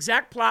is the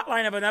exact plot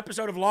line of an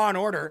episode of Law &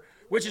 Order,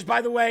 which is,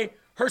 by the way,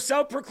 her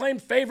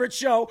self-proclaimed favorite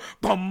show.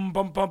 Bum,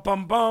 bum, bum,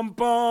 bum, bum,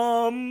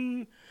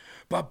 bum.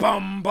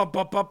 Ba-bum, bum,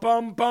 bum, bum,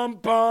 bum, bum,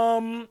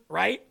 bum.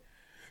 Right?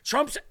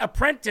 Trump's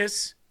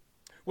Apprentice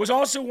was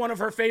also one of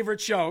her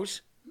favorite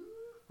shows.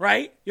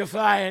 Right? You're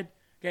fired.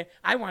 Okay.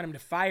 I want him to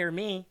fire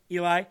me,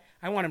 Eli.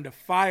 I want him to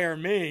fire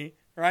me.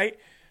 Right?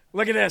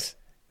 Look at this.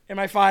 Am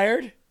I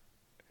fired?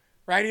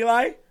 Right,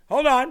 Eli?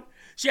 Hold on.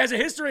 She has a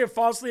history of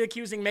falsely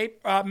accusing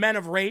men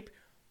of rape,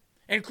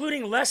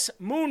 including Les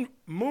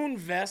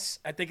Moonves,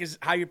 I think is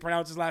how you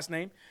pronounce his last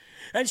name.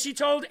 And she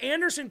told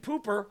Anderson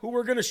Cooper, who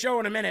we're going to show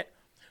in a minute,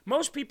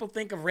 most people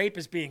think of rape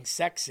as being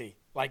sexy,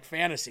 like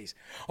fantasies.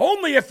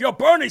 Only if you're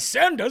Bernie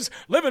Sanders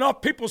living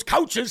off people's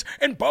couches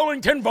in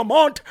Burlington,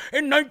 Vermont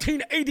in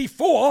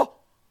 1984.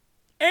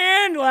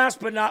 And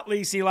last but not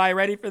least, Eli,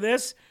 ready for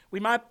this?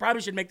 We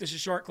probably should make this a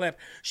short clip.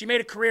 She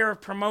made a career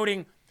of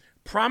promoting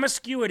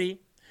promiscuity,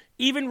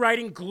 even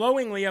writing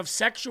glowingly of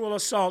sexual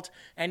assault,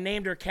 and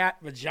named her cat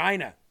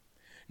Vagina.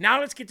 Now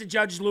let's get to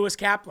Judge Lewis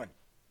Kaplan.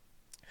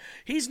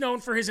 He's known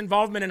for his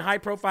involvement in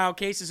high-profile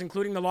cases,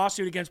 including the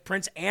lawsuit against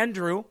Prince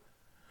Andrew,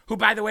 who,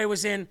 by the way,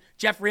 was in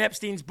Jeffrey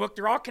Epstein's book.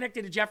 They're all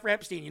connected to Jeffrey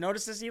Epstein. You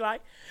notice this, Eli?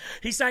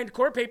 He signed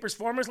court papers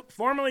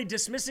formally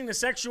dismissing the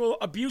sexual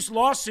abuse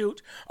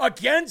lawsuit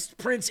against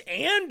Prince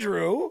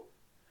Andrew,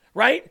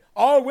 right?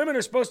 All women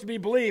are supposed to be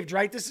believed,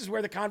 right? This is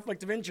where the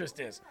conflict of interest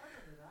is,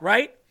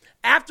 right?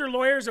 After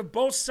lawyers of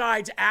both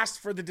sides asked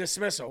for the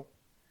dismissal,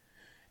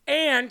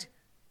 and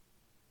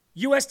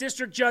U.S.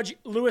 District Judge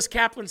Lewis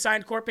Kaplan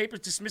signed court papers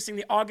dismissing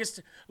the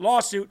August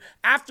lawsuit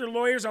after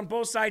lawyers on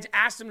both sides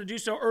asked him to do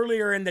so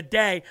earlier in the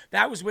day.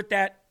 That was with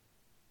that,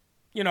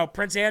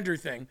 Prince Andrew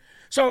thing.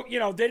 So, they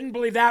didn't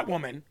believe that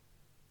woman,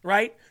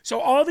 right? So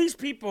all these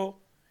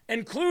people,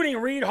 including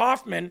Reid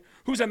Hoffman,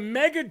 who's a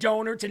mega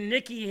donor to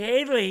Nikki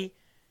Haley,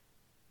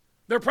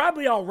 they're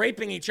probably all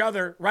raping each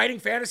other, writing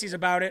fantasies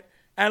about it,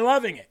 and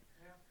loving it.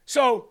 Yeah.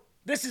 So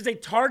this is a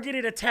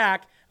targeted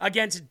attack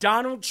against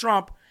Donald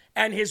Trump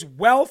and his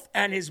wealth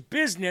and his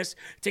business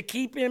to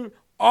keep him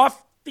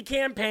off the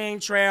campaign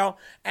trail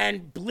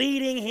and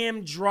bleeding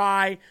him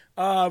dry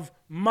of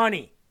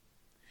money.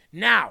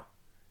 Now,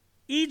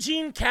 E.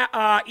 Jean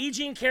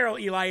Carroll,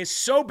 Eli, is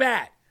so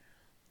bad,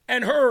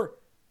 and her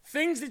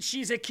things that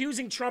she's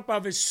accusing Trump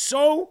of is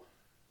so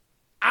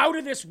out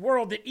of this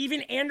world that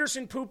even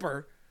Anderson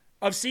Cooper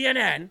of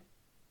CNN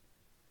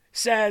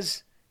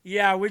says,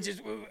 yeah,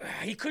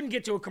 he couldn't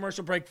get to a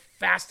commercial break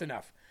fast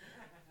enough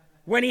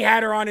when he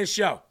had her on his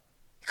show.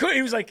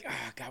 He was like,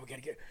 oh, God, we got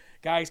to get,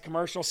 guys,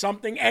 commercial,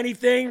 something,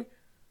 anything.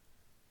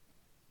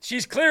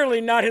 She's clearly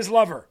not his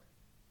lover.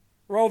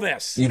 Roll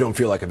this. You don't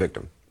feel like a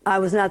victim. I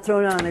was not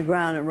thrown on the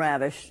ground and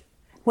ravished.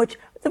 Which,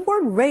 the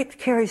word rape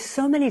carries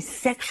so many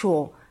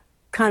sexual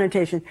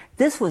connotations.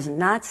 This was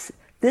not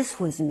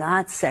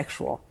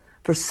sexual.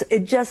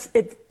 It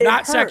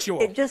not hurt.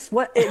 Sexual. It just,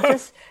 Well,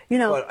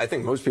 I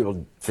think most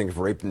people think of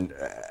rape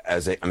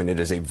as it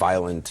is a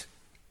violent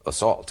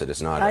assault. It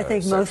is not. I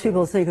think most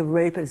people think of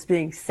rape as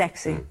being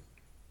sexy.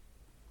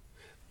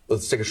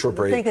 Let's take a short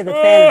break. Think of the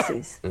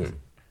fantasies.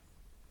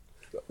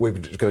 We're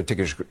going to take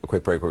a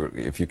quick break.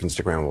 If you can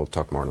stick around, we'll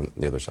talk more on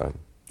the other side.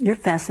 You're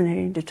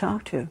fascinating to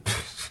talk to.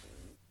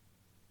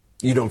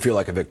 You don't feel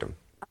like a victim.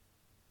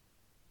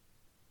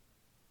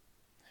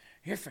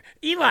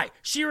 Eli,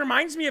 she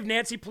reminds me of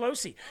Nancy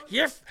Pelosi.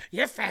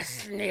 You're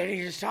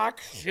fascinating to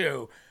talk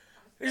to.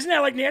 Isn't that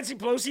like Nancy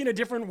Pelosi in a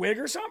different wig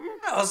or something?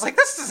 I was like,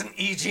 this isn't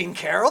E. Jean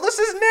Carroll. This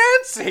is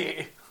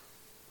Nancy.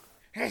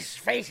 His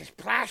face is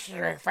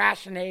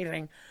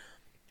fascinating.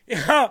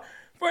 Yeah.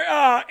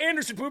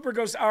 Anderson Cooper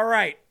goes, all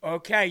right,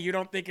 okay, you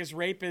don't think his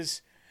rape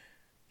is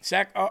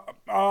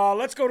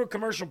let's go to a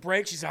commercial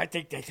break. She said, I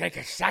think they think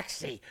it's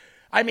sexy.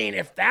 I mean,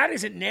 if that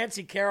isn't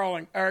Nancy Carroll,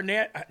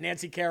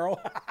 Nancy Carroll,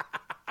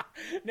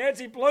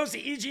 Nancy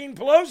Pelosi, E. Jean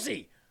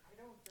Pelosi.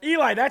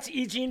 Eli, that's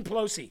E. Jean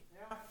Pelosi.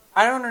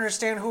 I don't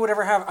understand who would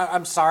ever have,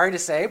 I'm sorry to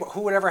say, but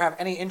who would ever have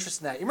any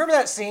interest in that? You remember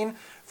that scene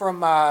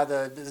from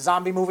the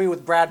zombie movie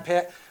with Brad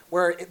Pitt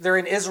where they're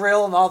in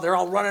Israel and they're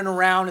all running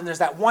around and there's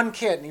that one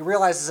kid and he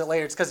realizes it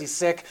later, it's because he's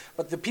sick,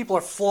 but the people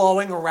are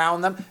flowing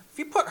around them. If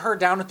you put her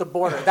down at the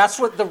border, that's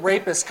what the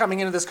rapists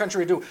coming into this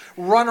country do,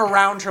 run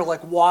around her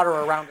like water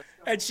around her.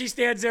 And she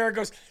stands there and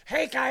goes,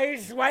 hey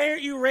guys, why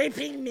aren't you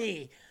raping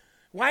me?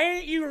 Why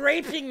aren't you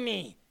raping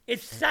me?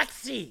 It's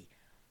sexy.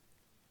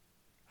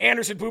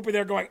 Anderson Cooper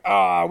there going,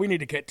 we need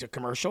to get to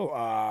commercial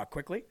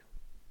quickly.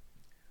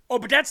 Oh,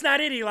 but that's not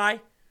it, Eli.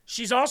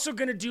 She's also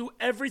going to do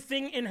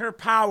everything in her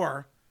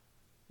power,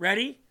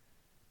 ready,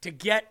 to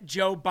get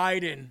Joe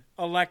Biden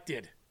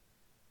elected.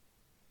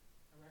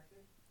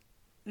 Elected?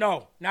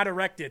 No, not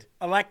erected.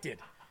 Elected,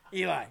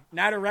 Eli.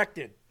 Not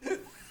erected.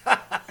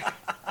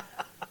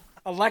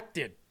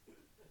 Elected.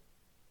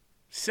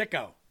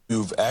 Sicko.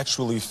 You've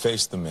actually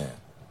faced the man.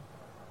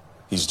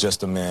 He's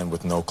just a man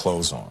with no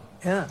clothes on.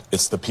 Yeah.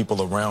 It's the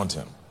people around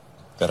him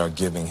that are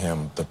giving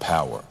him the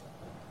power.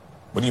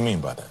 What do you mean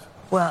by that?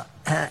 Well,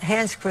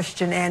 Hans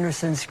Christian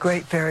Andersen's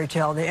great fairy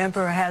tale, The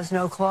Emperor Has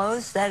No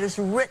Clothes, that is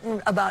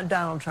written about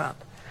Donald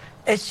Trump.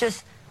 It's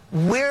just,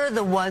 we're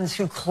the ones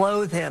who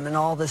clothe him in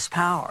all this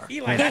power.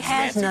 Eli, he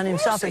has none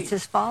himself. Pelosi. It's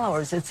his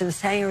followers. It's his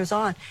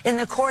hangers-on. In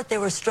the court, they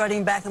were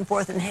strutting back and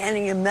forth and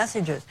handing him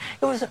messages.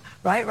 It was,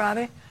 right,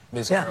 Robbie?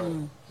 Ms.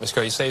 Carroll,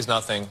 you say he's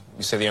nothing.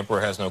 You say the emperor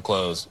has no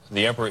clothes.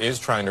 The emperor is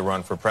trying to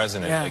run for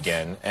president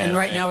again. And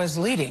right now is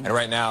leading. And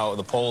right now,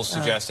 the polls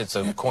suggest it's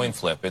a coin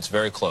flip. It's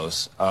very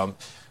close.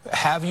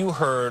 Have you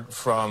heard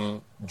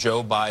from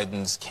Joe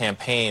Biden's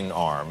campaign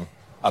arm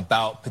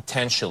about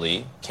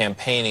potentially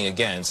campaigning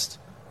against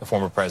the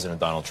former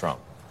president, Donald Trump?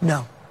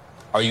 No.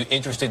 Are you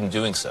interested in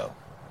doing so?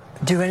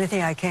 Do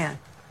anything I can.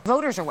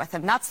 Voters are with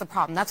him. That's the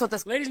problem. That's what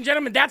this... Ladies and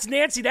gentlemen, that's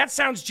Nancy. That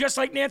sounds just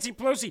like Nancy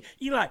Pelosi.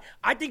 Eli,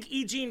 I think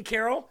E. Jean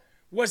Carroll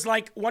was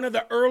like one of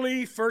the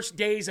early first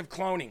days of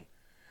cloning,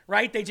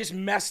 right? They just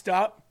messed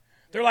up.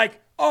 They're like,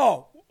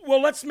 oh,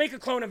 well, let's make a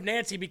clone of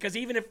Nancy because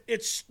even if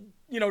it's,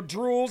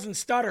 drools and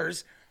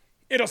stutters,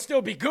 it'll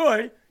still be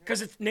good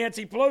because it's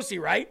Nancy Pelosi,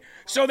 right?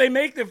 So they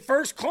make the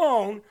first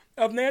clone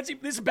of Nancy.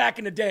 This is back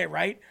in the day,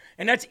 right?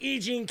 And that's E.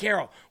 Jean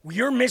Carroll.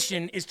 Your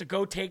mission is to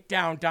go take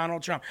down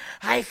Donald Trump.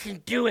 I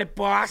can do it,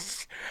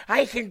 boss.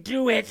 I can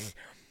do it.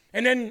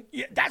 And then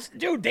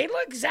they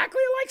look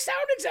exactly alike,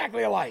 sound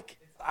exactly alike.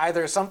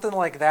 Either something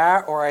like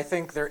that, or I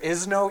think there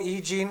is no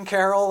E. Jean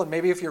Carroll, and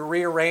maybe if you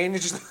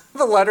rearrange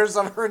the letters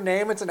of her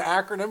name, it's an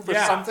acronym for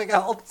something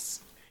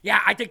else. Yeah,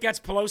 I think that's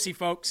Pelosi,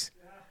 folks.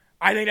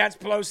 I think that's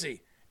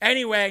Pelosi.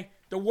 Anyway,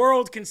 the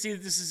world can see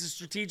that this is a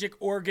strategic,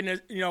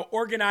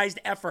 organized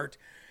effort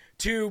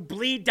to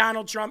bleed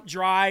Donald Trump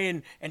dry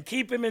and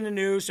keep him in the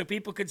news so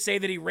people could say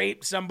that he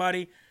raped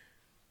somebody.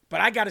 But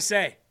I got to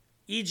say,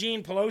 E.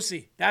 Jean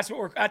Pelosi, that's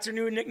her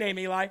new nickname,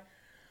 Eli.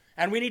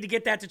 And we need to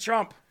get that to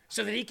Trump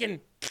so that he can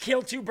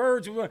kill two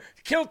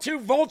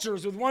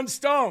vultures with one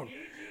stone.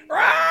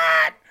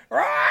 Right?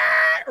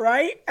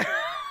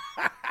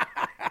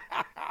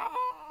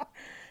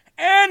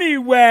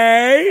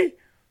 Anyway,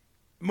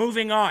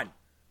 moving on.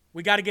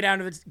 We got to get out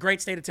of the great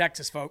state of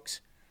Texas,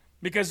 folks,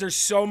 because there's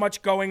so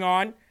much going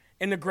on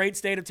in the great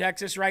state of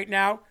Texas right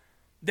now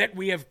that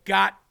we have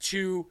got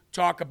to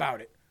talk about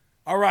it.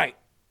 All right.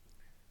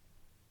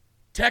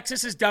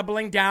 Texas is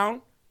doubling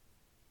down,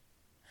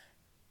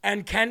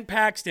 and Ken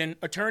Paxton,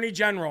 Attorney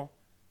General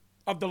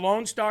of the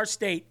Lone Star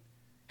State,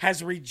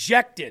 has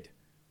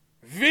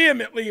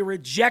vehemently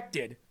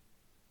rejected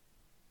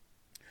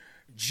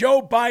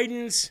Joe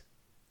Biden's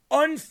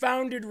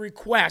unfounded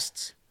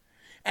requests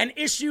and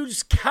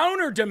issues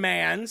counter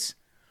demands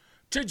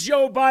to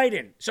Joe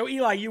Biden. So,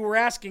 Eli, you were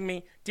asking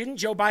me, didn't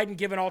Joe Biden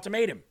give an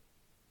ultimatum?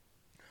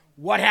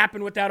 What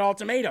happened with that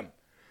ultimatum?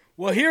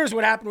 Well, here's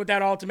what happened with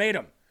that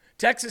ultimatum.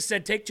 Texas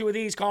said, take 2 of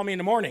these, call me in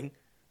the morning,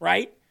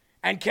 right?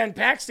 And Ken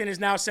Paxton is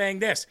now saying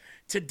this.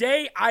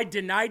 Today, I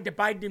denied the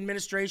Biden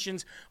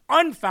administration's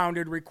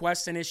unfounded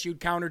requests and issued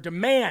counter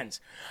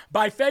demands.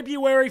 By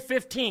February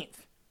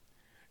 15th,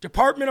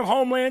 Department of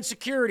Homeland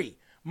Security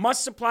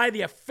must supply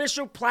the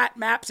official plat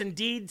maps and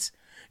deeds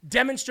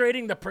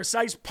demonstrating the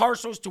precise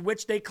parcels to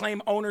which they claim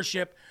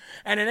ownership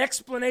and an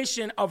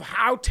explanation of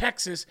how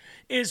Texas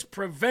is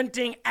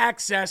preventing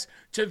access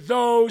to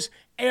those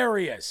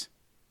areas.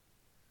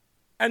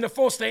 And the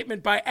full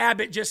statement by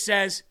Abbott just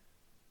says,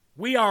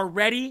 we are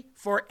ready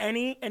for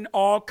any and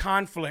all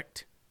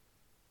conflict.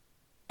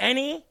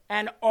 Any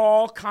and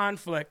all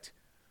conflict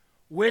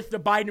with the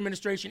Biden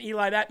administration.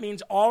 Eli, that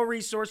means all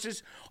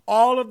resources,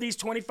 all of these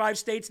 25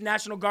 states,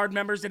 National Guard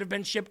members that have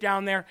been shipped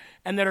down there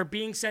and that are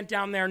being sent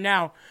down there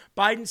now.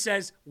 Biden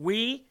says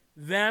we,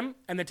 them,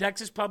 and the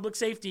Texas public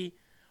safety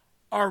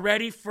are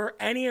ready for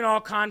any and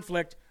all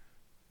conflict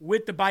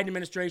with the Biden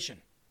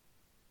administration.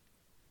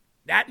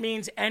 That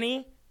means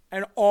any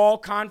and all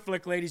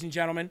conflict, ladies and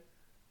gentlemen.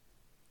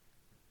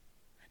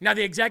 Now,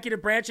 the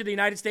executive branch of the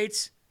United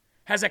States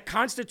has a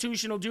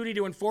constitutional duty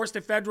to enforce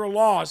the federal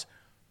laws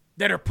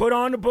that are put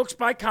on the books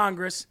by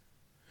Congress,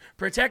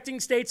 protecting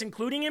states,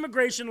 including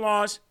immigration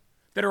laws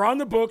that are on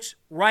the books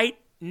right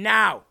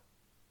now.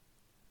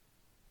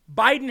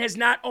 Biden is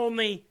not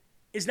only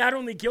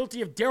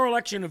guilty of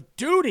dereliction of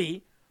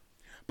duty,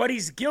 but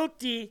he's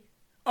guilty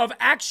of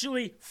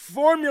actually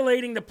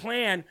formulating the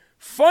plan,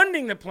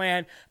 funding the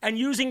plan, and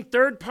using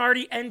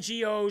third-party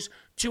NGOs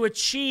to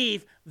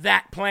achieve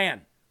that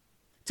plan,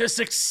 to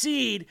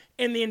succeed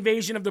in the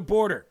invasion of the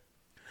border.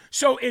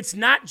 So it's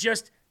not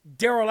just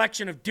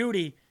dereliction of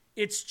duty,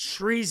 it's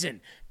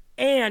treason.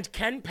 And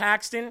Ken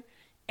Paxton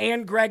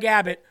and Greg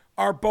Abbott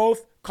are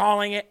both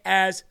calling it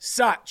as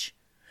such.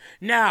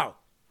 Now,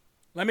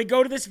 let me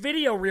go to this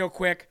video real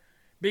quick,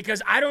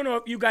 because I don't know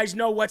if you guys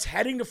know what's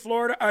heading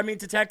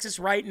to Texas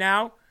right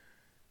now.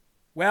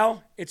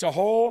 Well, it's a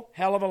whole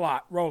hell of a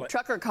lot. Roll it.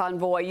 Trucker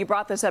convoy, you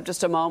brought this up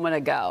just a moment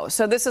ago.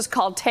 So this is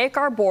called Take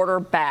Our Border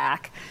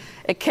Back.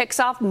 It kicks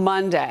off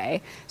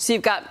Monday. So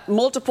you've got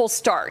multiple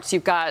starts.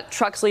 You've got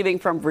trucks leaving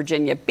from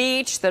Virginia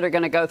Beach that are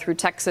going to go through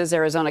Texas,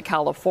 Arizona,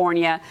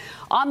 California.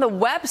 On the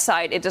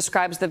website, it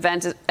describes the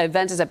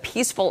event as a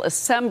peaceful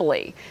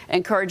assembly,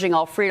 encouraging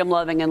all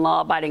freedom-loving and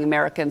law-abiding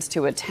Americans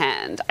to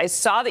attend. I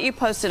saw that you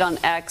posted on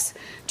X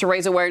to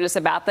raise awareness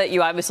about that.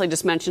 You obviously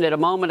just mentioned it a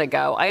moment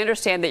ago. I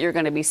understand that you're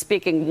going to be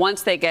speaking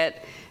once they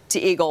get to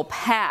Eagle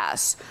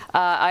Pass.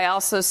 I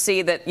also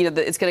see that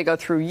it's going to go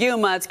through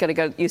Yuma. It's going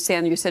to go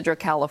San Ysidro,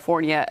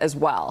 California as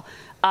well.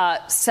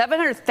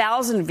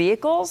 700,000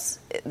 vehicles.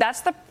 That's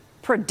the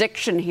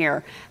prediction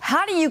here.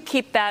 How do you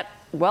keep that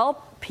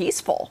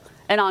peaceful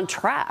and on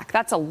track?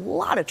 That's a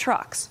lot of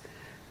trucks.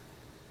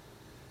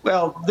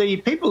 Well, the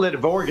people that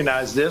have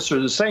organized this are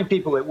the same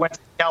people that went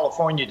from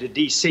California to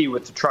D.C.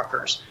 with the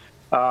truckers.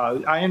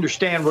 I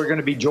understand we're going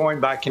to be joined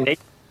by Canadian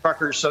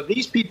truckers. So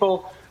these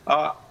people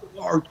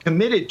are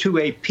committed to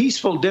a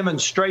peaceful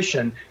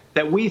demonstration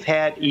that we've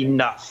had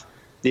enough.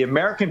 The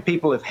American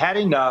people have had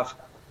enough.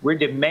 We're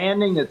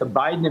demanding that the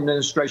Biden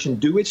administration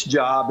do its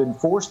job,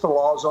 enforce the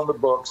laws on the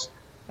books,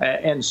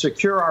 and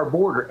secure our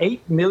border.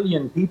 8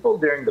 million people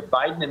during the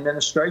Biden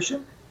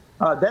administration.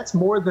 That's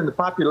more than the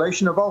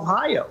population of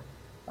Ohio.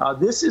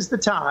 This is the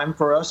time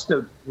for us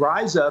to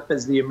rise up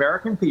as the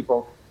American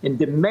people and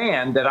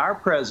demand that our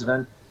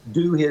president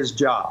do his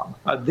job.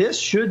 This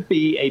should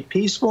be a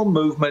peaceful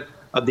movement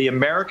of the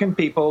American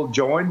people,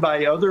 joined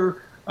by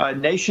other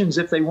nations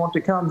if they want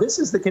to come. This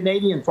is the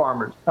Canadian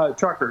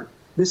truckers.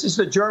 This is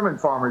the German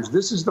farmers.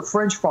 This is the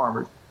French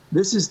farmers.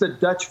 This is the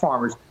Dutch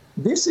farmers.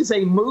 This is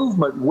a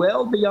movement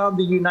well beyond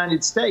the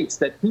United States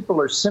that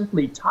people are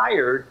simply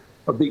tired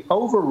of the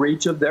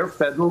overreach of their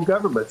federal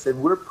governments,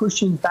 and we're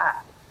pushing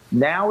back.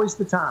 Now is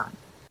the time.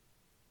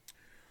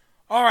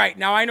 All right.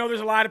 Now, I know there's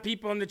a lot of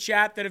people in the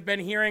chat that have been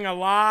hearing a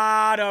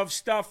lot of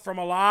stuff from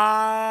a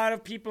lot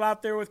of people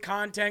out there with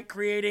content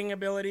creating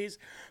abilities,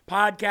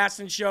 podcasts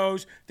and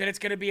shows, that it's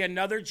going to be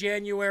another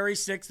January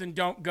 6th and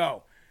don't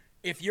go.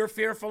 If you're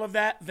fearful of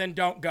that, then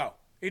don't go.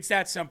 It's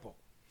that simple.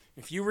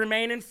 If you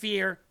remain in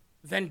fear,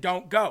 then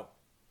don't go.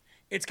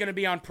 It's going to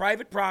be on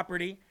private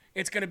property.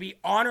 It's going to be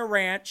on a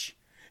ranch.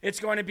 It's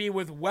going to be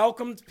with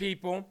welcomed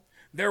people.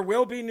 There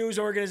will be news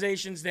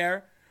organizations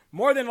there.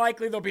 More than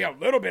likely, there'll be a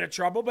little bit of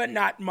trouble, but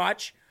not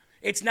much.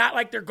 It's not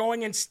like they're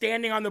going and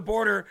standing on the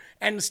border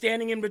and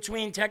standing in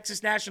between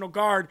Texas National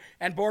Guard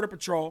and Border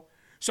Patrol.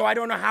 So I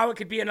don't know how it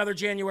could be another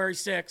January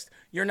 6th.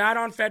 You're not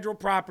on federal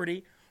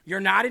property. You're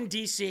not in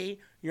D.C.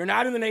 You're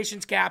not in the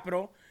nation's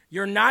capital.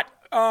 You're not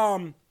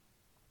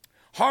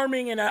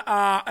harming an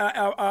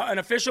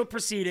official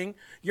proceeding.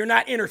 You're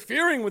not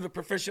interfering with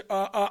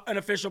an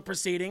official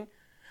proceeding.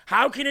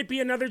 How can it be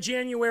another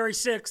January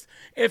 6th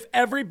if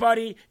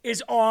everybody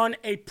is on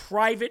a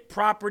private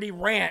property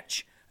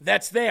ranch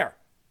that's there?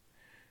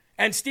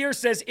 And Steer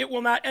says it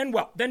will not end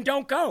well. Then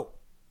don't go.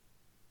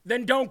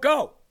 Then don't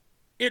go.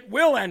 It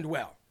will end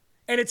well.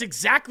 And it's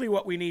exactly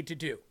what we need to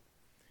do.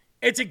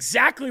 It's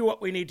exactly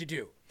what we need to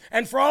do.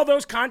 And for all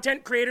those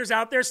content creators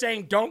out there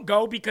saying don't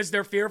go because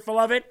they're fearful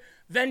of it,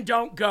 then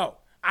don't go.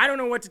 I don't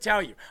know what to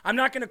tell you. I'm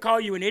not going to call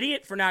you an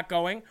idiot for not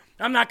going.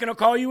 I'm not going to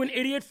call you an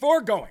idiot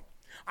for going.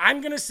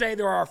 I'm going to say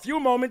there are a few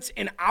moments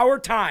in our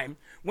time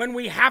when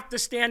we have to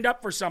stand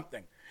up for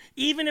something,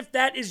 even if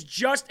that is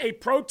just a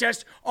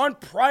protest on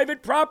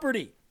private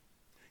property.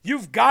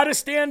 You've got to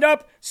stand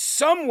up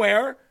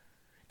somewhere,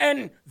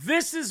 and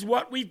this is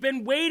what we've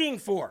been waiting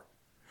for.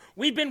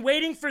 We've been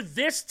waiting for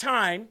this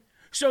time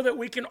so that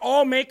we can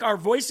all make our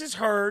voices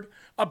heard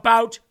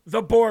about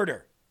the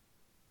border.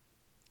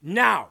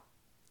 Now,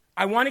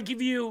 I want to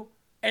give you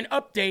an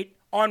update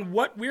on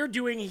what we're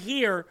doing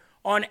here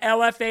on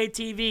LFA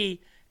TV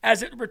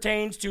as it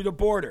pertains to the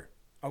border,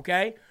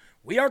 okay?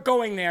 We are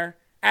going there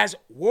as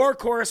war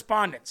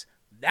correspondents.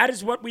 That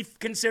is what we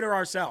consider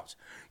ourselves.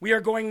 We are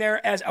going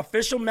there as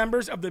official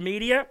members of the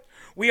media.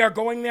 We are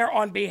going there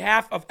on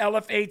behalf of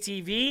LFA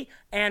TV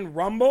and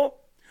Rumble.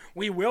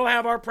 We will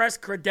have our press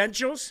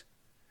credentials.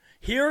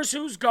 Here's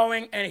who's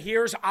going, and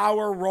here's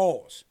our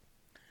roles.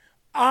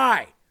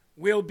 I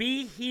will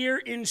be here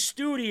in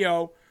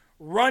studio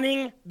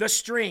running the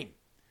stream,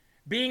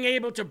 being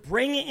able to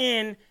bring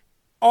in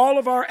all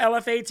of our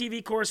LFA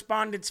TV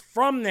correspondents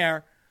from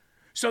there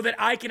so that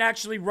I can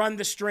actually run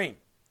the stream.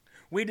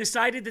 We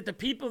decided that the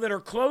people that are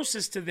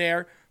closest to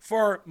there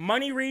for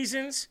money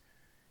reasons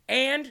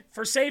and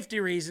for safety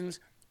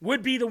reasons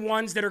would be the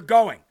ones that are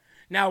going.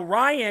 Now,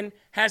 Ryan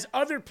has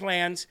other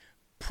plans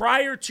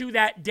prior to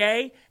that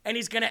day, and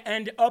he's going to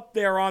end up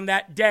there on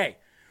that day.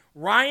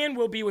 Ryan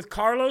will be with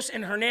Carlos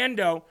and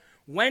Hernando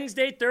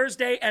Wednesday,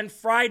 Thursday, and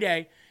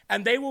Friday,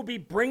 and they will be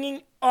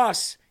bringing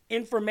us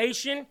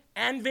information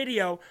and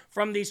video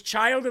from these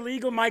child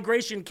illegal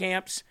migration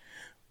camps.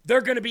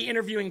 They're going to be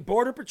interviewing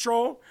Border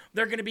Patrol.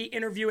 They're going to be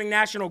interviewing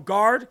National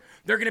Guard.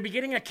 They're going to be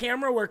getting a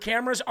camera where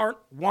cameras aren't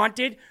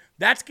wanted.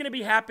 That's going to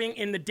be happening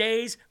in the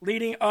days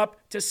leading up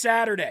to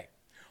Saturday.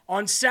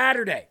 On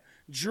Saturday,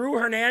 Drew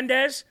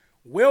Hernandez,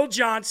 Will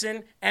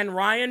Johnson, and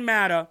Ryan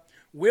Matta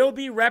will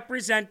be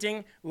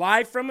representing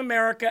Live from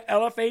America,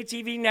 LFA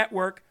TV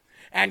Network,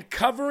 and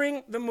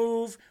covering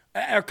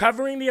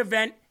the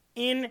event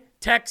in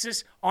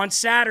Texas on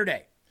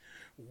Saturday.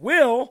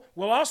 Will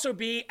also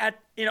be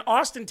in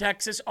Austin,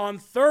 Texas on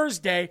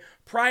Thursday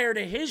prior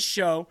to his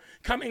show,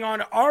 coming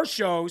on our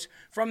shows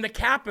from the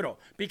Capitol,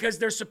 because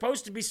they're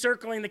supposed to be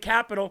circling the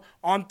Capitol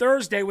on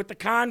Thursday with the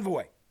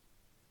convoy.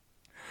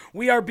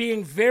 We are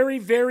being very,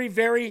 very,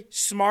 very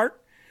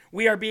smart.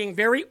 We are being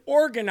very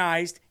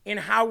organized in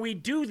how we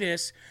do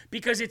this,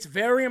 because it's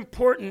very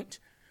important,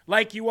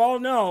 like you all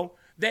know,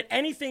 that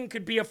anything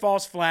could be a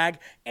false flag,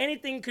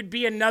 anything could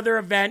be another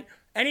event,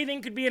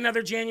 anything could be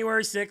another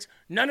January 6th.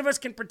 None of us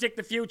can predict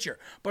the future,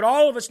 but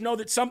all of us know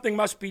that something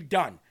must be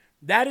done.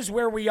 That is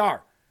where we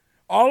are.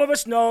 All of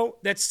us know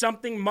that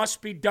something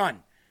must be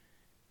done.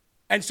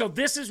 And so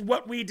this is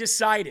what we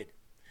decided.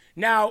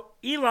 Now,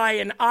 Eli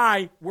and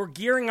I were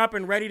gearing up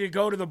and ready to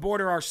go to the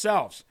border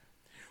ourselves.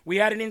 We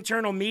had an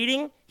internal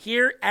meeting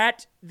here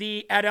at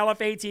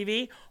LFA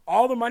TV.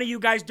 All the money you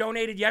guys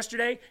donated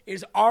yesterday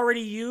is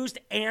already used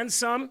and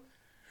some.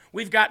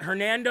 We've got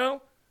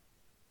Hernando,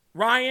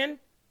 Ryan,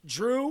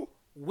 Drew,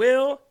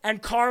 Will,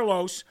 and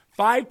Carlos,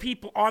 5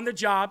 people on the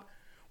job.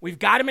 We've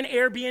got them in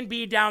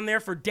Airbnb down there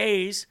for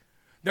days.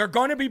 They're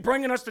going to be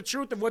bringing us the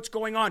truth of what's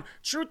going on.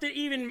 Truth that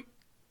even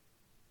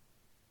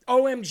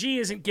OMG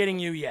isn't getting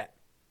you yet.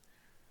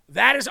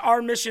 That is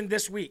our mission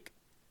this week.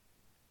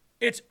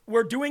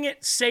 We're doing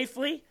it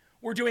safely,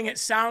 we're doing it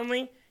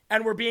soundly,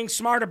 and we're being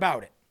smart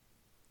about it.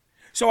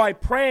 So I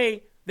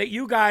pray that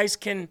you guys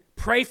can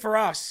pray for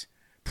us,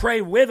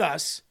 pray with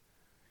us,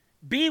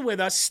 be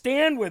with us,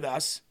 stand with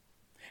us,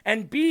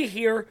 and be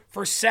here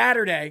for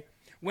Saturday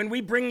when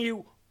we bring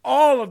you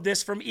all of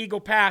this from Eagle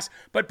Pass.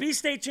 But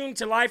stay tuned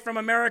to Live from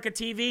America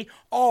TV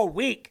all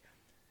week,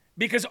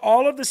 because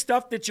all of the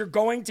stuff that you're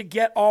going to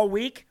get all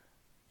week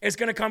is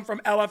going to come from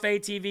LFA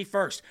TV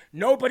first.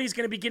 Nobody's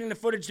going to be getting the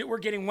footage that we're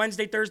getting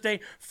Wednesday, Thursday,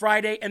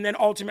 Friday, and then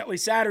ultimately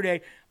Saturday.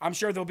 I'm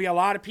sure there'll be a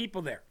lot of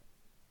people there.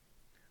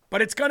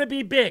 But it's going to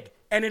be big,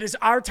 and it is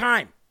our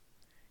time.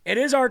 It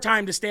is our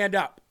time to stand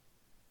up.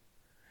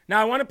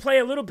 Now, I want to play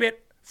a little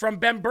bit from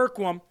Ben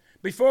Bergquam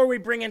before we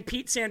bring in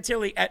Pete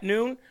Santilli at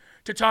noon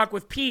to talk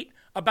with Pete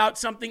about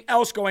something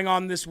else going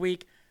on this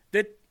week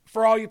that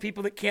for all you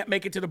people that can't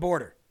make it to the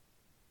border.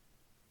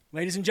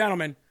 Ladies and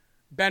gentlemen,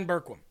 Ben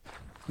Bergquam.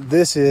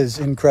 This is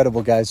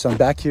incredible, guys. So I'm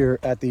back here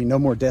at the No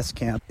More Deaths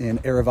camp in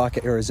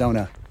Arivaca,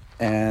 Arizona,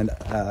 and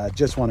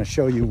just want to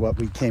show you what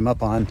we came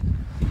up on.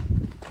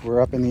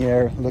 We're up in the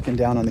air looking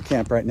down on the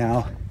camp right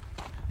now,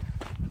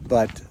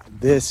 but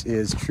this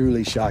is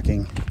truly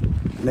shocking.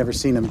 I've never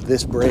seen them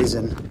this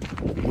brazen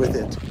with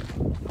it.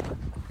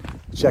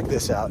 Check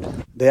this out.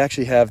 They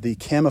actually have the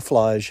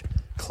camouflage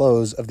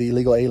clothes of the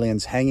illegal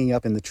aliens hanging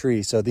up in the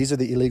tree. So these are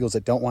the illegals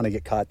that don't want to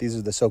get caught. These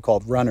are the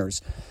so-called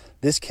runners.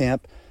 This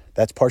camp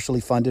that's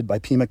partially funded by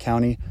Pima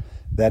County,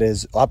 that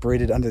is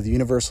operated under the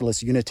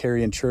Universalist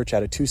Unitarian Church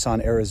out of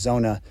Tucson,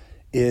 Arizona,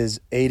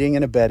 is aiding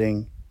and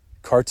abetting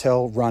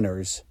cartel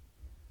runners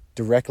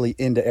directly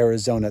into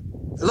Arizona.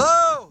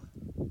 Hello!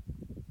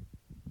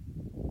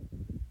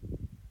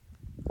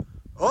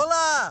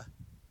 Hola!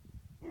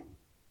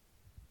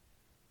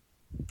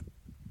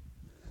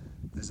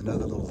 There's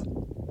another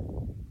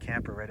little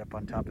camper right up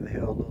on top of the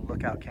hill, a little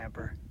lookout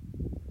camper.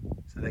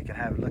 So they can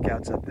have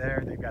lookouts up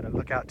there. They've got a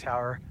lookout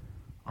tower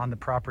on the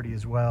property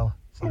as well,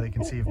 so they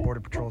can see if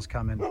Border Patrol's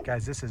coming.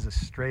 Guys, this is a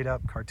straight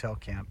up cartel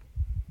camp.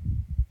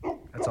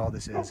 That's all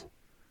this is.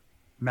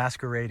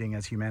 Masquerading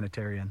as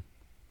humanitarian.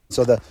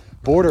 So the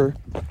border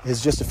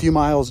is just a few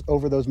miles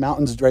over those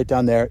mountains right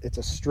down there. It's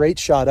a straight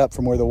shot up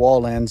from where the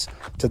wall ends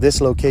to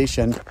this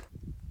location.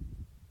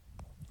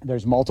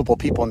 There's multiple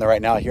people in there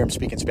right now. I hear them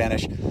speaking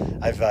Spanish.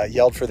 I've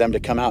yelled for them to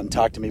come out and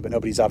talk to me, but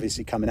nobody's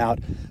obviously coming out.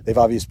 They've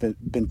obviously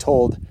been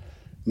told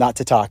not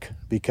to talk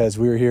because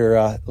we were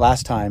here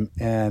last time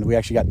and we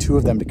actually got two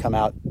of them to come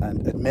out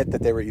and admit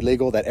that they were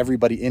illegal, that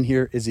everybody in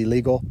here is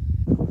illegal.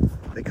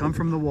 They come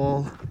from the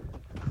wall.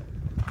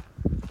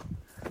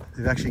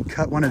 They've actually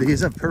cut one of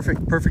these. A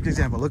perfect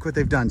example. Look what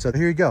they've done. So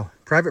here you go.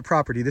 Private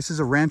property. This is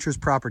a rancher's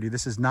property.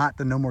 This is not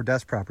the No More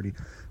Deaths property.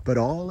 But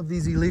all of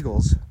these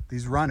illegals,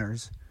 these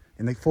runners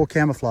in the full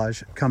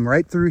camouflage, come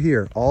right through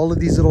here. All of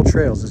these little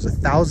trails. There's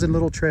 1,000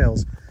 little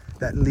trails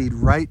that lead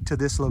right to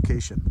this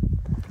location.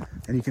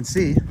 And you can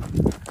see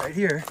right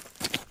here,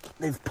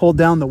 they've pulled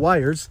down the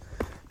wires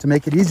to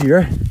make it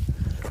easier.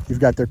 You've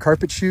got their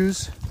carpet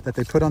shoes that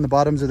they put on the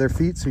bottoms of their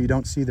feet so you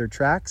don't see their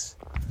tracks.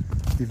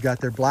 You've got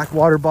their black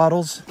water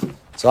bottles.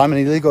 So I'm an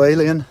illegal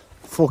alien,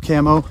 full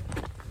camo,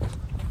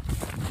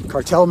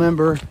 cartel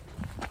member,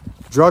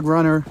 drug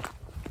runner,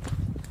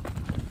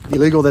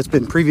 illegal that's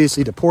been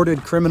previously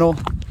deported, criminal,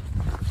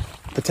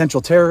 potential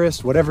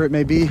terrorist, whatever it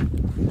may be.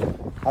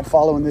 I'm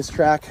following this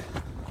track.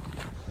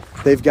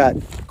 They've got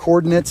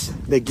coordinates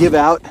they give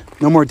out.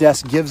 No More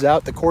Deaths gives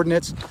out the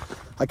coordinates.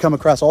 I come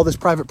across all this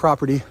private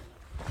property,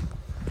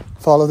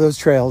 follow those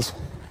trails,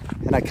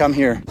 and I come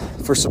here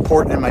for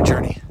support in my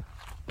journey.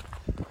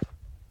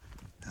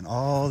 And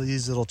all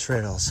these little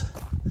trails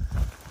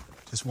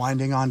just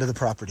winding onto the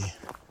property.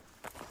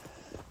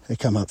 They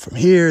come up from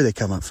here, they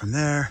come up from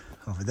there,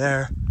 over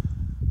there,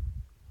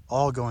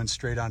 all going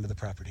straight onto the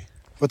property.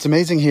 What's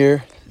amazing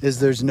here is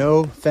there's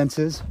no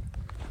fences.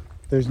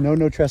 There's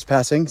no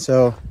trespassing,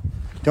 so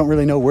don't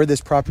really know where this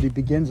property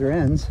begins or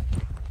ends.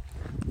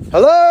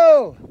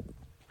 Hello?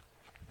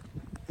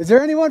 Is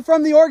there anyone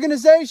from the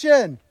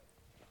organization?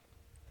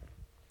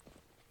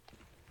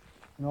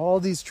 And all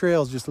these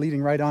trails just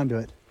leading right onto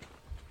it.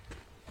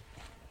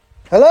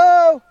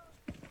 Hello?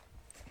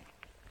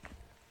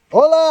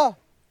 Hola?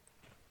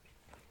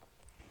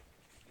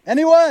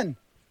 Anyone?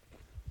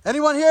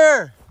 Anyone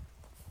here?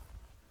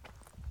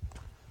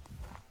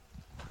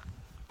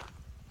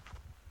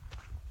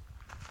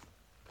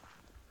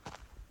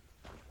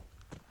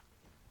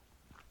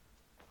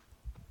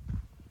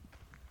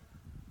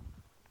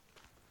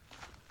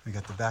 We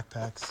got the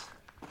backpacks.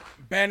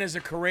 Ben is a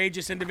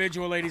courageous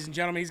individual, ladies and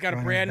gentlemen. He's got a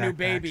brand new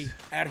baby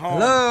at home.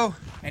 Hello?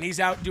 And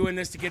he's out doing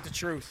this to get the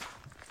truth.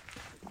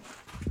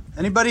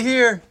 Anybody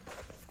here?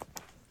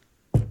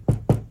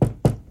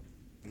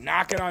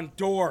 Knocking on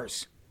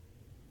doors.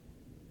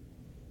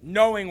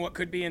 Knowing what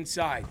could be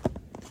inside.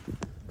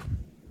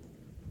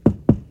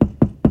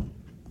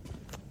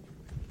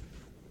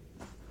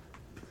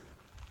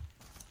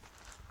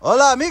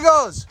 Hola,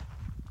 amigos.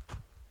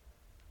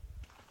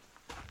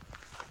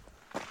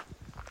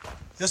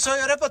 Yo soy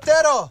el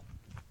reportero.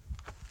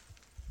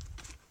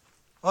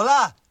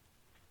 Hola.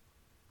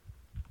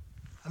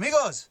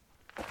 Amigos.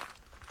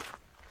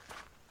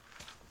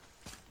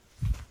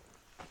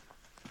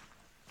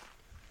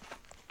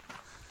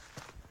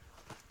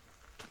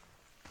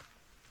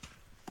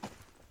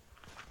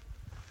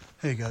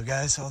 There you go,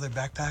 guys. All their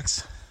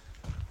backpacks.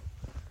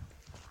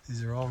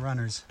 These are all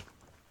runners.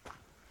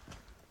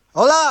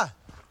 Hola!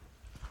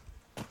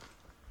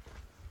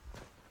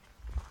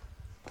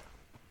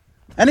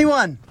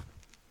 Anyone?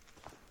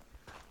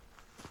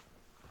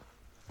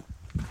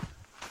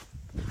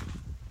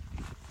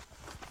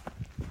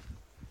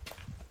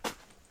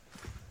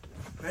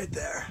 Right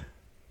there.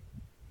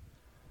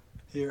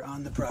 Here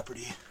on the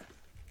property.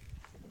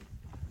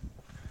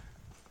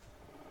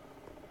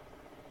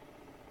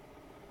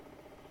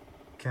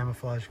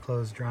 Camouflage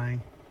clothes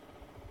drying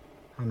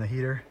on the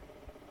heater.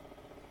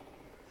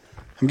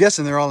 I'm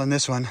guessing they're all in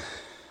this one.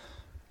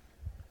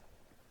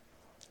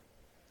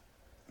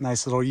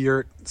 Nice little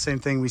yurt. Same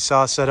thing we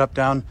saw set up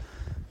down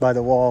by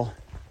the wall.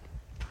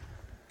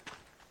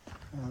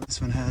 This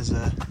one has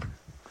a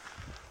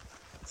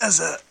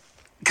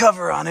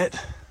cover on it.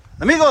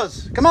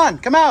 Amigos, come on,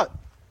 come out.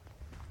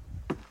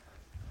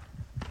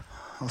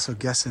 Also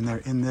guessing they're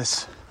in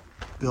this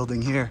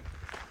building here.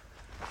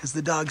 Is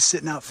the dog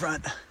sitting out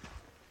front?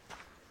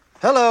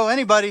 Hello,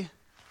 anybody?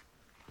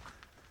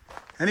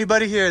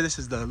 Anybody here? This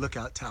is the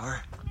lookout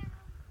tower.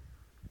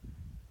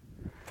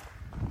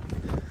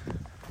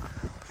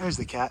 There's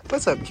the cat.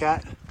 What's up,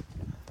 cat?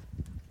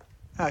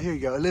 Oh, here you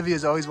go.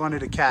 Olivia's always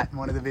wanted a cat in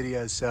one of the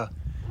videos, so.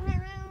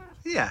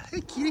 Yeah,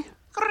 hey, kitty.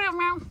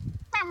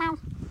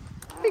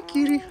 Hey,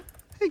 kitty.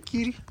 Hey,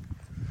 kitty.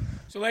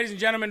 So, ladies and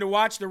gentlemen, to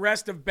watch the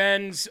rest of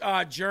Ben's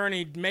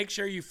journey, make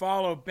sure you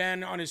follow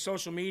Ben on his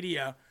social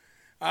media.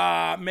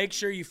 Make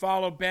sure you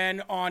follow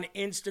Ben on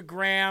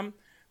Instagram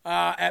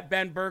at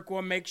Ben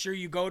Berkwam. Make sure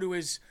you go to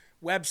his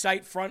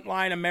website,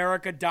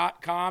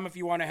 frontlineamerica.com. If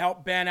you want to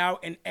help Ben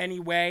out in any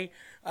way,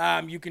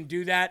 you can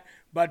do that.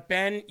 But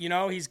Ben, you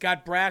know, he's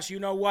got brass.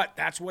 You know what?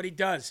 That's what he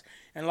does.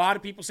 And a lot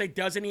of people say,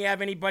 doesn't he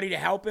have anybody to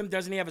help him?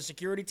 Doesn't he have a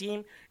security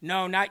team?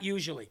 No, not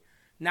usually.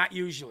 Not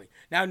usually.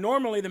 Now,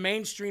 normally the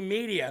mainstream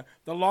media,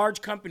 the large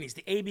companies,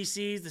 the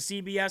ABCs, the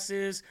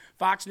CBSs,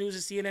 Fox News,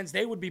 the CNNs,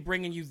 they would be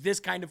bringing you this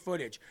kind of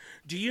footage.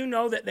 Do you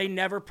know that they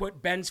never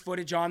put Ben's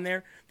footage on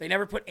there? They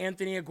never put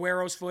Anthony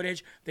Aguero's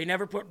footage. They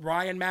never put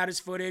Ryan Matta's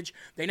footage.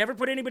 They never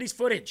put anybody's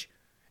footage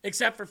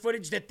except for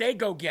footage that they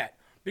go get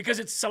because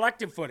it's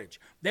selective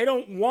footage. They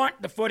don't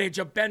want the footage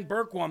of Ben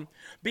Berkwam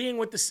being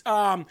with the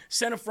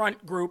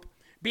Centerfront group,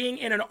 being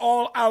in an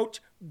all-out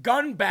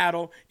gun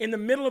battle in the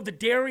middle of the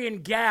Darien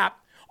Gap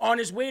on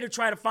his way to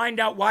try to find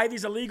out why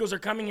these illegals are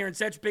coming here in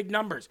such big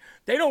numbers.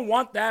 They don't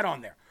want that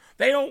on there.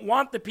 They don't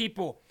want the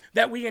people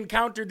that we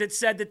encountered that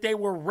said that they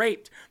were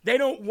raped. They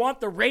don't want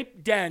the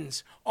rape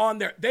dens on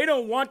there. They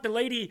don't want the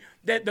lady,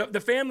 that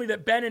the family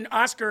that Ben and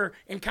Oscar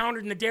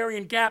encountered in the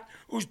Darien Gap,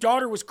 whose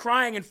daughter was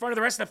crying in front of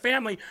the rest of the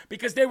family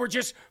because they were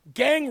just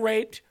gang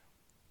raped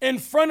in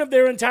front of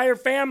their entire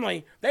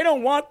family. They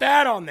don't want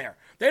that on there.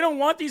 They don't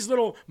want these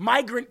little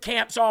migrant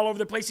camps all over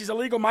the place, these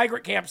illegal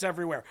migrant camps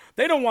everywhere.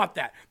 They don't want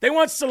that. They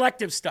want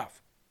selective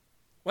stuff.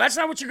 Well, that's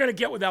not what you're going to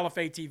get with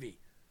LFA TV.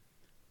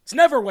 It's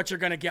never what you're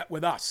going to get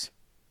with us.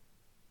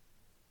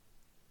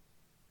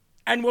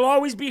 And we'll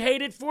always be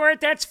hated for it.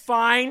 That's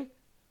fine.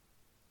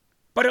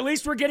 But at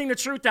least we're getting the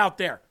truth out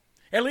there.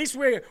 At least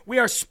we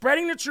are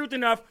spreading the truth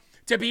enough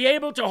to be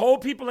able to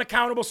hold people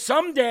accountable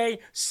someday,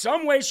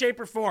 some way, shape,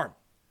 or form.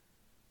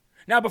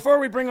 Now, before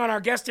we bring on our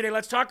guest today,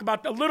 let's talk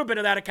about a little bit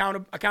of that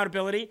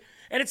accountability.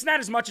 And it's not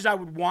as much as I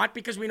would want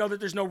because we know that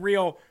there's no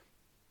real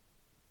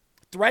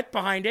threat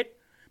behind it.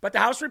 But the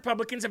House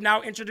Republicans have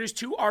now introduced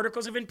 2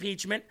 articles of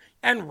impeachment,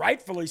 and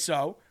rightfully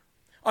so,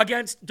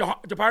 against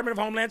Department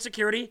of Homeland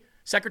Security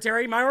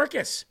Secretary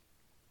Mayorkis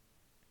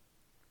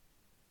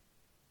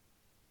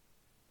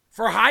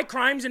for high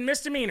crimes and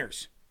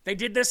misdemeanors. They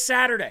did this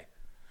Saturday.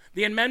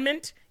 The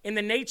amendment, in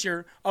the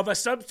nature of a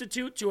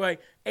substitute to a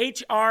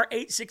H.R.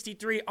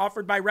 863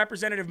 offered by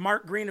Representative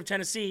Mark Green of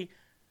Tennessee,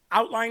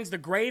 outlines the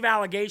grave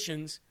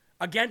allegations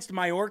against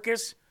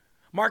Mayorkis,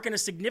 marking a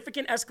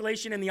significant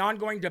escalation in the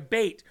ongoing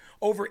debate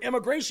over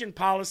immigration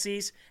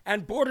policies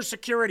and border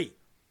security.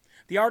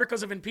 The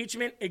articles of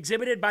impeachment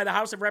exhibited by the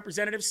House of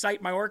Representatives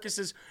cite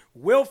Mayorkis'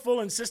 willful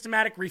and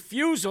systematic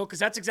refusal, because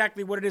that's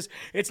exactly what it is.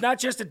 It's not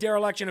just a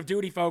dereliction of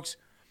duty, folks.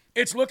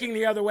 It's looking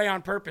the other way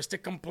on purpose, to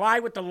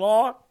comply with the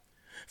law,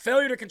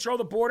 failure to control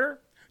the border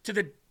to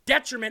the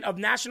detriment of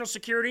national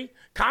security,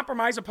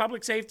 compromise of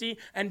public safety,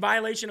 and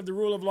violation of the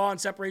rule of law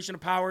and separation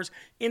of powers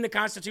in the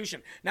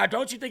Constitution. Now,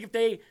 don't you think if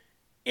they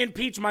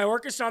impeach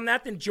Mayorkis on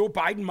that, then Joe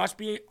Biden must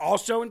be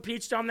also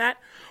impeached on that?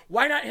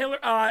 Why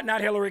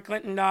not Hillary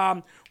Clinton?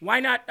 Why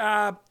not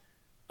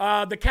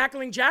the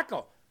cackling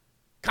jackal,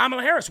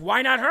 Kamala Harris?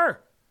 Why not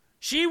her?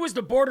 She was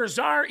the border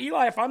czar.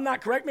 Eli, if I'm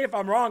not, correct me if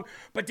I'm wrong,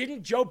 but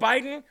didn't Joe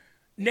Biden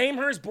name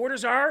her as border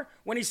czar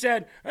when he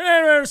said,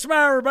 border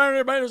czar,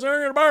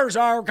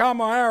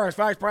 Kamala Harris,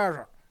 vice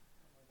president?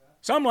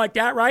 Something like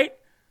that, right?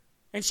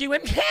 And she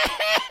went,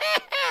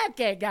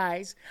 okay,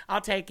 guys, I'll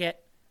take it.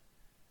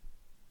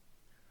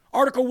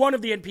 Article 1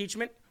 of the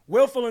impeachment,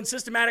 willful and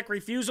systematic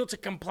refusal to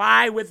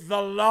comply with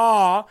the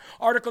law.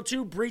 Article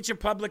 2, breach of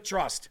public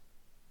trust.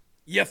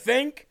 You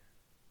think?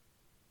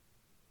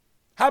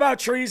 How about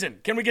treason?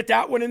 Can we get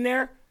that one in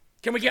there?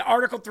 Can we get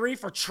Article 3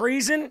 for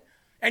treason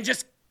and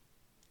just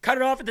cut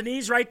it off at the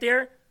knees right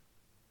there?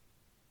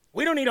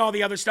 We don't need all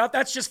the other stuff.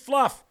 That's just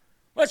fluff.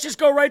 Let's just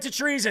go right to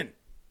treason.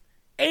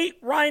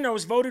 8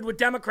 RINOs voted with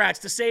Democrats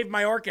to save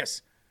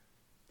Mayorkis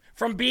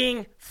from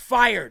being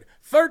fired.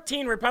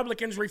 13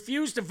 Republicans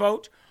refused to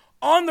vote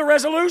on the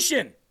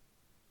resolution.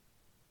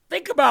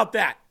 Think about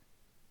that.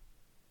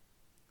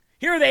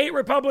 Here are the 8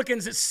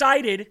 Republicans that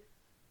sided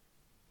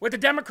with the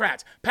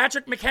Democrats.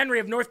 Patrick McHenry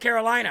of North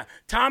Carolina,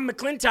 Tom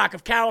McClintock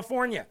of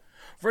California,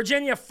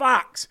 Virginia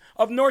Fox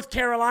of North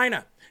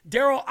Carolina,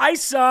 Darrell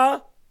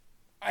Issa,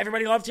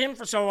 everybody loved him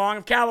for so long,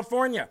 of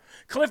California,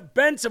 Cliff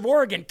Bentz of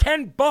Oregon,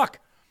 Ken Buck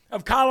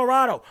of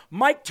Colorado,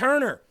 Mike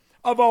Turner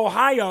of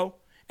Ohio,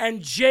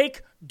 and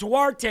Jake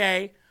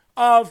Duarte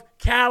of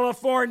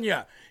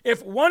California.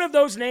 If one of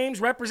those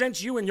names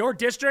represents you in your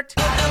district,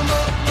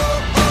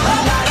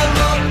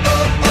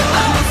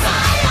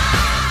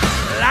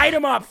 light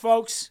them up,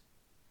 folks.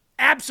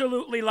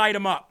 Absolutely light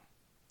them up.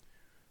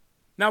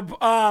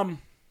 Now,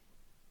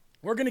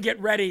 we're going to get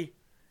ready.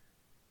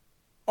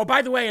 Oh,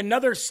 by the way,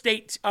 another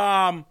state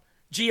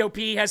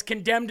GOP has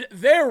condemned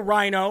their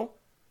RINO.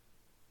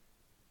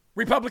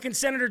 Republican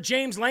Senator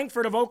James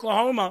Lankford of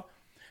Oklahoma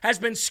has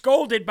been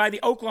scolded by the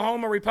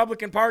Oklahoma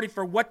Republican Party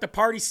for what the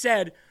party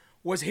said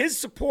was his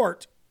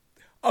support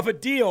of a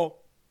deal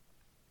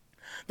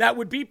that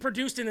would be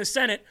produced in the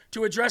Senate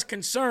to address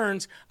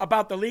concerns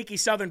about the leaky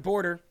southern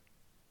border.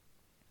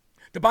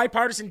 The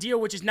bipartisan deal,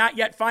 which is not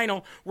yet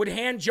final, would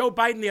hand Joe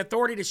Biden the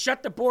authority to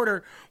shut the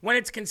border when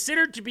it's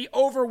considered to be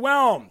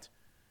overwhelmed.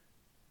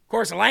 Of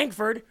course,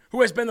 Lankford,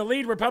 who has been the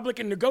lead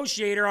Republican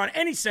negotiator on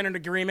any Senate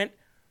agreement,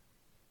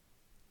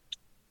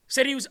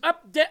 said he was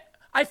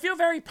I feel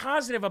very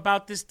positive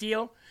about this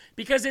deal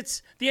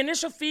because the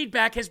initial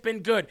feedback has been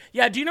good.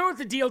 Yeah, do you know what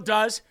the deal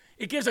does?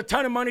 It gives a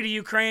ton of money to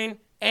Ukraine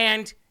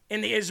and in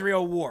the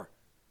Israel war.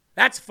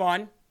 That's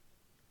fun.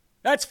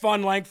 That's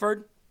fun,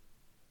 Lankford.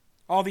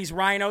 All these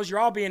RINOs, you're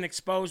all being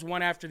exposed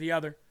one after the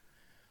other.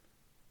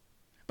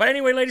 But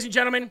anyway, ladies and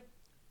gentlemen,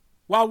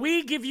 while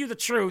we give you the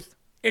truth,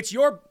 it's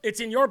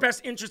in your best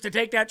interest to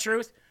take that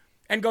truth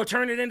and go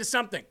turn it into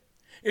something.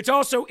 It's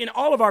also in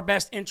all of our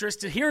best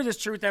interest to hear this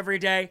truth every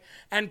day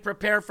and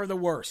prepare for the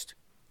worst.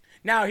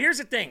 Now, here's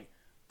the thing.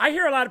 I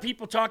hear a lot of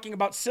people talking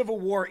about civil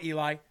war,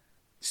 Eli.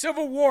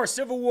 Civil war,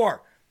 civil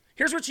war.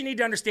 Here's what you need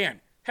to understand.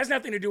 It has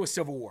nothing to do with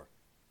civil war.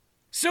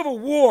 Civil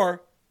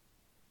war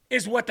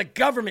is what the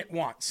government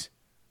wants.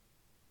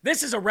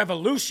 This is a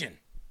revolution.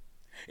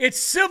 It's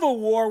civil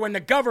war when the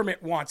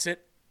government wants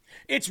it.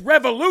 It's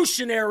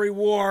revolutionary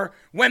war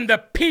when the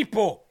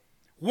people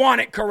want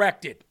it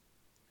corrected.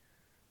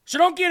 So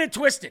don't get it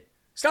twisted.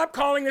 Stop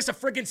calling this a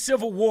friggin'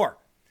 civil war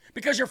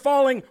because you're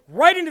falling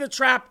right into the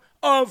trap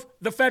of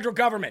the federal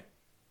government.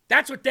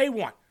 That's what they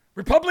want.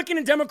 Republican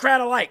and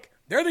Democrat alike.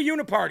 They're the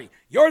uniparty.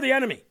 You're the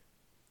enemy.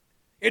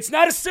 It's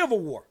not a civil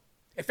war.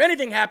 If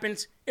anything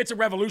happens, it's a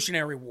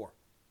revolutionary war.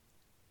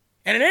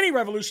 And in any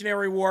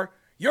revolutionary war,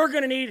 you're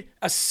going to need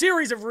a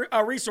series of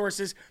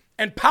resources,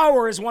 and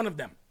power is one of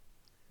them.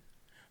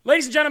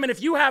 Ladies and gentlemen,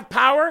 if you have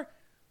power,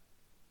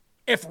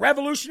 if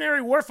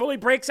revolutionary war fully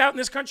breaks out and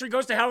this country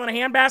goes to hell in a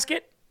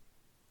handbasket,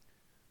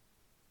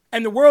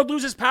 and the world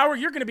loses power,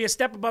 you're going to be a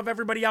step above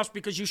everybody else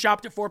because you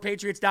shopped at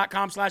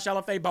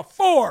 4patriots.com/LFA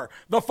before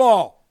the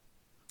fall.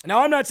 Now,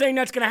 I'm not saying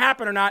that's going to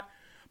happen or not,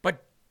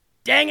 but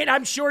dang it,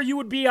 I'm sure you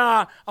would be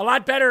a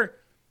lot better.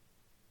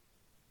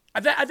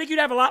 I think you'd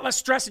have a lot less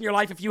stress in your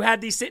life if you had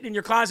these sitting in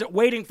your closet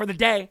waiting for the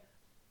day.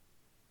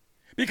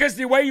 Because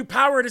the way you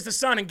power it is the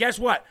sun. And guess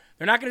what?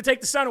 They're not going to take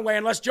the sun away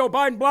unless Joe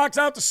Biden blocks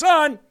out the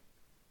sun.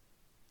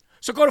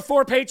 So go to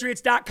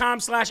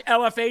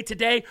 4patriots.com/LFA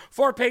today.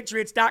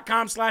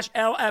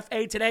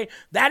 4patriots.com/LFA today.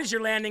 That is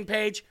your landing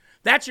page.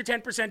 That's your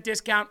 10%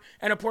 discount.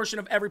 And a portion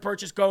of every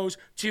purchase goes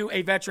to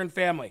a veteran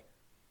family.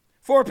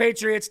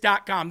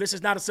 4patriots.com. This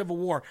is not a civil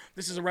war.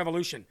 This is a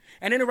revolution.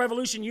 And in a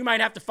revolution, you might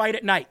have to fight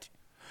at night.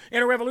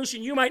 In a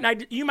revolution, you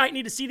might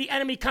need to see the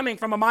enemy coming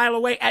from a mile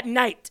away at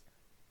night.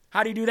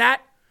 How do you do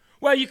that?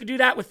 Well, you can do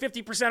that with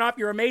 50% off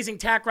your amazing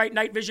TAC-Right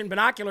night vision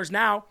binoculars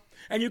now,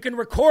 and you can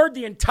record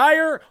the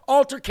entire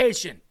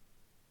altercation.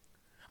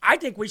 I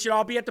think we should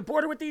all be at the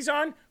border with these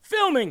on,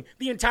 filming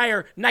the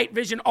entire night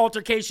vision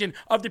altercation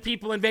of the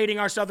people invading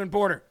our southern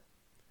border.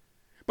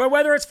 But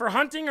whether it's for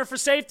hunting or for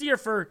safety or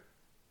for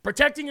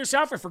protecting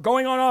yourself or for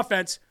going on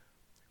offense,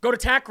 go to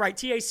TAC-Right,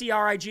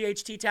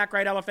 TACRIGHT,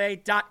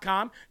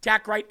 TACRightLFA.com,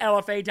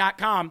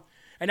 TACRightLFA.com,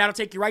 and that'll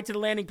take you right to the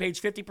landing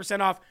page,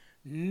 50% off,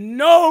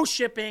 no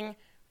shipping,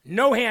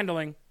 no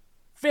handling,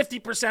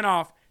 50%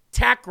 off,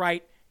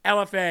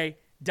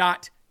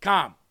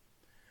 TACRightLFA.com.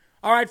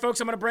 All right, folks,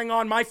 I'm going to bring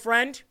on my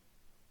friend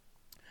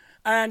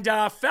and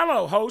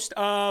fellow host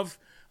of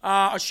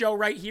a show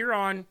right here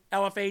on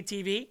LFA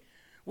TV,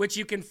 which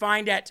you can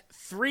find at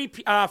 4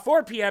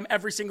 p.m.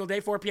 every single day,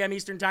 4 p.m.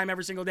 Eastern time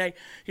every single day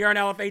here on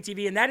LFA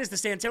TV, and that is the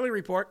Santilli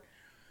Report.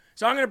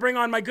 So I'm going to bring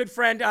on my good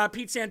friend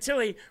Pete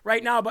Santilli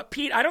right now. But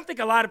Pete, I don't think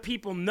a lot of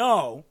people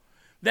know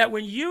that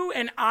when you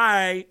and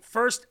I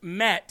first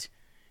met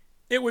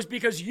It was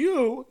because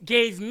you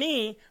gave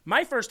me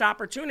my first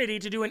opportunity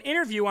to do an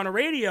interview on a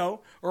radio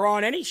or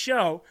on any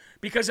show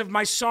because of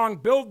my song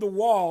Build the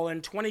Wall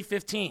in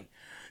 2015.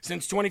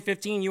 Since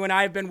 2015, you and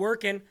I have been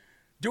working,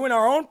 doing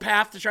our own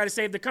path to try to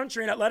save the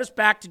country, and it led us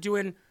back to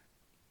doing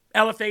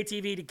LFA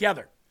TV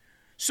together.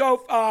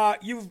 So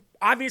you've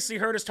obviously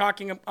heard us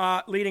talking,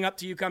 leading up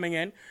to you coming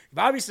in. You've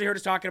obviously heard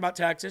us talking about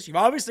Texas. You've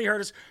obviously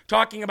heard us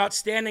talking about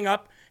standing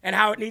up and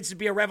how it needs to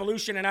be a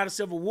revolution and not a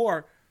civil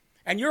war.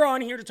 And you're on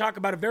here to talk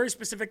about a very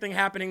specific thing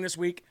happening this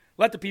week.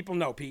 Let the people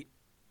know, Pete.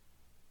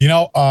 You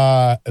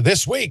know,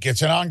 this week,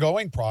 it's an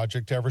ongoing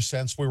project ever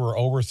since we were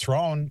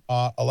overthrown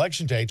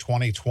Election Day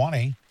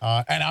 2020.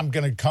 And I'm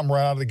going to come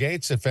right out of the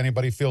gates if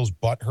anybody feels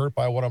butthurt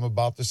by what I'm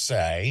about to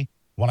say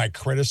when I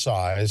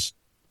criticize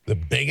the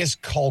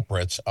biggest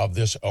culprits of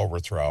this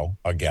overthrow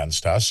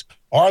against us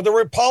are the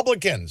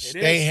Republicans.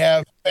 They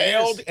have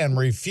failed and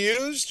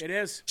refused. It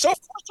is. So, of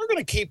course, they're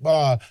going to keep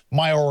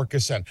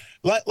Mayorkis in.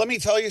 Let me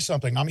tell you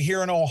something. I'm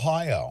here in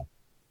Ohio.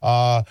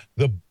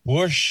 The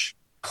Bush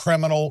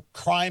criminal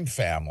crime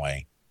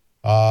family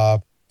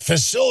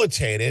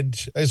facilitated,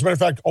 as a matter of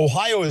fact,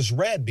 Ohio is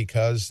red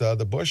because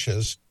the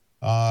Bushes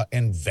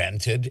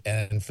invented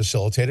and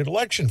facilitated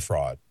election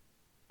fraud.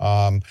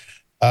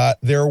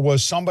 There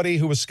was somebody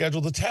who was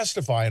scheduled to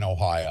testify in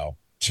Ohio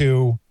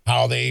to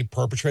how they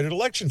perpetrated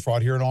election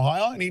fraud here in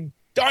Ohio, and he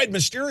died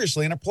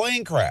mysteriously in a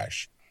plane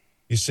crash.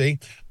 You see,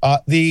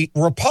 the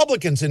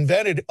Republicans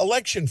invented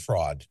election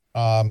fraud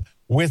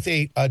with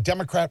a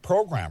Democrat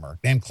programmer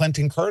named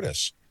Clinton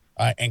Curtis.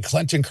 And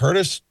Clinton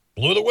Curtis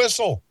blew the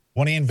whistle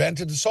when he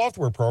invented the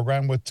software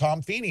program with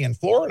Tom Feeney in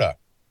Florida.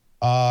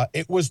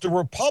 It was the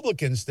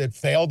Republicans that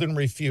failed and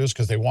refused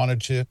because they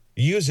wanted to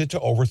use it to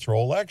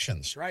overthrow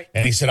elections. Right.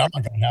 And he said, I'm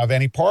not going to have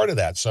any part of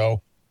that.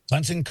 So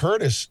Clinton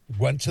Curtis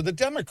went to the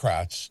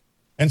Democrats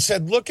and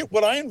said, look at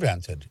what I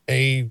invented,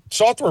 a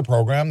software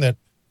program that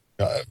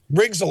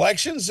rigs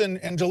elections and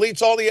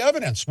deletes all the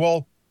evidence.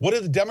 Well, what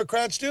did the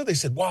Democrats do? They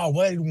said, wow,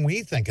 why didn't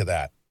we think of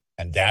that?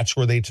 And that's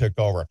where they took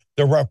over.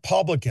 The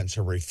Republicans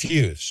have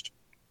refused.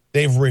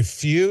 They've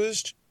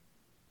refused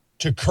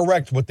to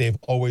correct what they've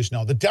always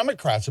known. The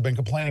Democrats have been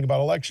complaining about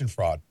election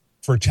fraud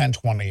for 10,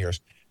 20 years.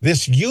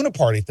 This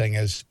uniparty thing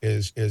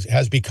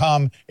has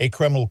become a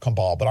criminal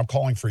cabal, but I'm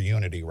calling for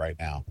unity right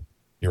now.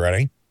 You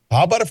ready?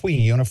 How about if we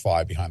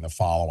unify behind the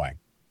following?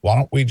 Why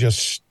don't we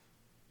just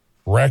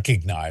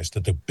recognize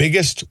that the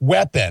biggest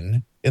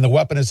weapon in the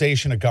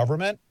weaponization of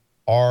government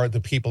are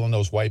the people in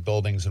those white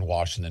buildings in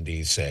Washington,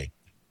 D.C.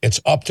 It's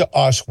up to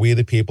us, we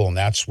the people, and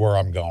that's where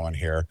I'm going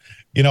here.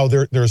 You know,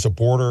 there's a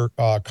border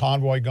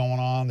convoy going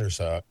on. There's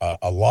a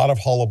lot of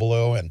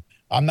hullabaloo, and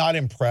I'm not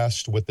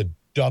impressed with the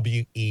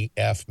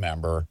WEF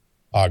member,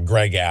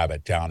 Greg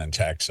Abbott, down in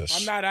Texas.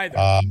 I'm not either.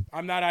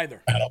 I'm not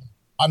either.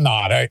 I'm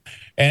not.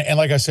 And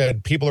like I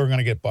said, people are going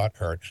to get butt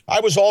hurt. I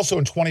was also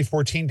in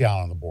 2014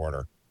 down on the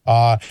border.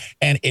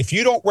 And if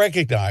you don't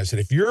recognize that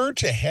if you're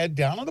to head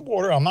down on the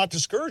border, I'm not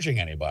discouraging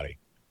anybody,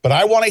 but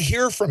I want to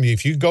hear from you.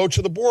 If you go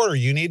to the border,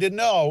 you need to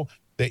know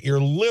that you're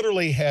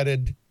literally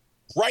headed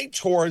right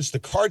towards the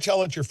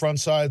cartel at your front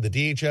side, the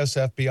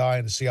DHS, FBI,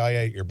 and the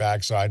CIA at your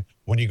backside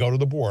when you go to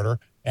the border,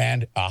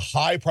 and a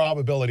high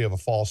probability of a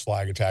false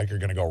flag attack. You're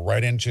going to go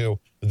right into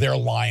their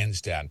lion's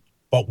den.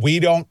 But we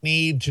don't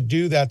need to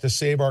do that to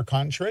save our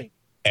country,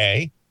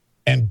 A.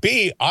 And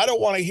B, I don't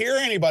want to hear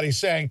anybody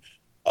saying,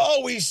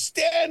 oh, we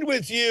stand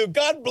with you.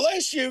 God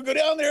bless you. Go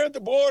down there at the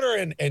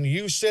border and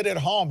you sit at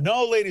home.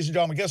 No, ladies and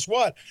gentlemen, guess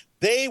what?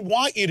 They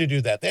want you to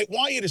do that. They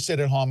want you to sit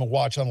at home and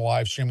watch on the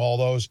live stream all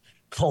those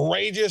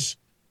courageous,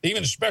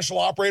 even special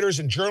operators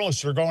and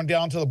journalists that are going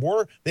down to the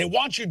border. They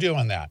want you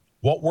doing that.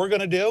 What we're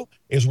going to do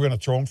is we're going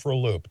to throw them for a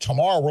loop.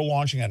 Tomorrow, we're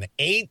launching an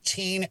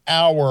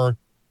 18-hour,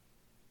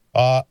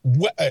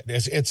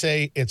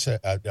 it's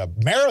a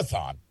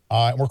marathon.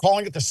 And we're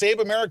calling it the Save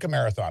America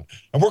Marathon.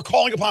 And we're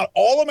calling upon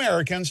all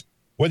Americans,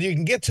 whether you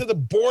can get to the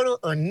border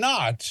or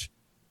not,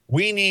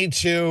 we need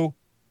to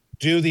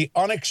do the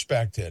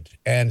unexpected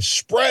and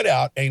spread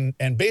out and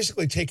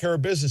basically take care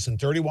of business in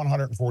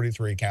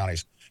 3,143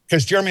 counties.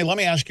 Because, Jeremy, let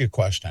me ask you a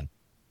question.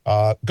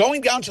 Going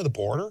down to the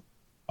border,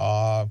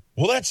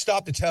 will that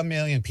stop the 10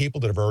 million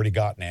people that have already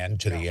gotten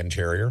into the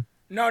interior?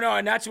 No,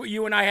 and that's what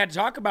you and I had to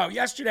talk about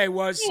yesterday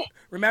was,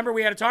 remember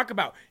we had to talk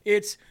about,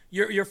 it's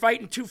you're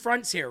fighting two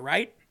fronts here,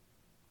 right?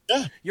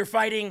 Yeah. You're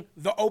fighting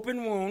the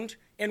open wound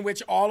in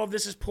which all of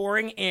this is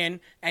pouring in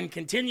and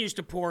continues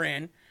to pour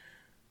in.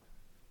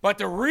 But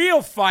the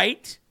real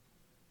fight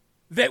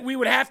that we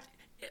would have,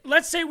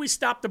 let's say we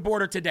stop the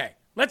border today.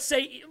 Let's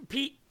say,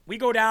 Pete, we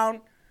go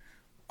down,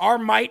 our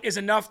might is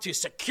enough to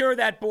secure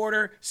that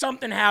border.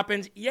 Something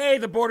happens, yay,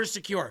 the border's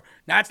secure.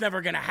 Now, that's never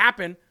going to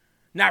happen.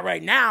 Not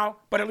right now,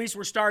 but at least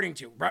we're starting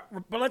to. But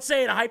let's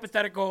say in a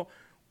hypothetical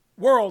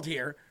world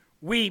here,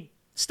 we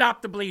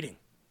stop the bleeding.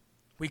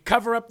 We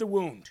cover up the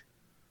wound.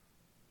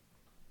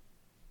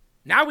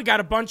 Now we got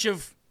a bunch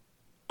of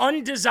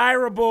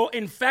undesirable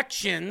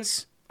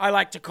infections, I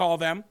like to call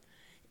them,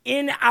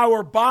 in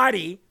our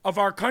body of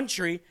our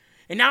country.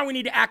 And now we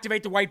need to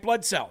activate the white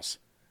blood cells.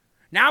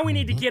 Now we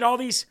need to get all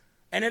these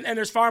And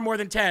there's far more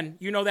than 10.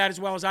 You know that as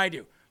well as I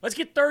do. Let's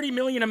get 30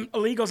 million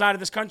illegals out of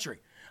this country.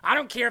 I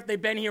don't care if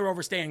they've been here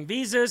overstaying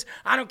visas.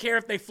 I don't care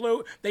if they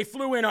flew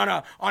in on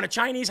a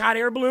Chinese hot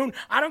air balloon.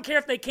 I don't care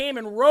if they came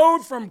and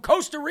rode from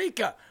Costa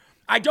Rica.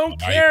 I don't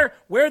care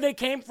where they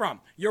came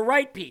from. You're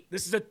right, Pete.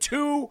 This is a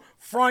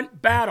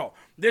two-front battle.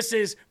 This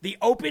is the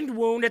opened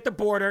wound at the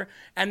border,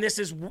 and this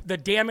is the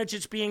damage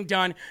that's being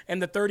done in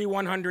the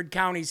 3,100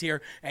 counties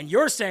here. And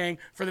you're saying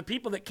for the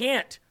people that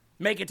can't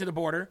make it to the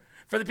border,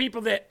 for the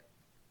people that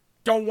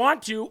don't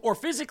want to or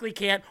physically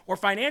can't or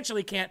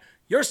financially can't,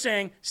 you're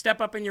saying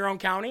step up in your own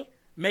county,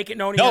 make it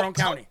known in your own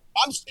county.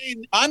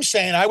 I'm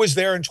saying I was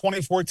there in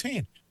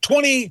 2014.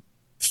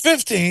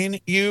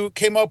 2015, you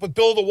came up with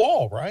Build a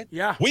Wall, right?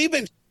 Yeah. We've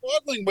been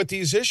struggling with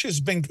these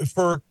issues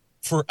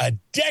for a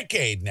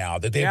decade now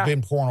that they've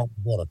been pouring over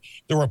the border.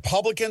 The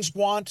Republicans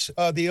want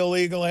the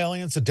illegal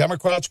aliens. The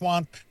Democrats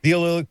want the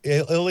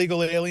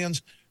illegal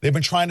aliens. They've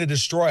been trying to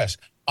destroy us.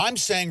 I'm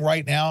saying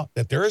right now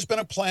that there has been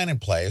a plan in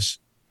place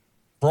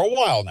for a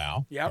while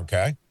now. Yep.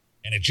 Okay.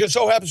 And it just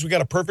so happens we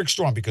got a perfect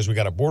storm because we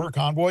got a border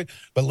convoy.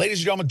 But ladies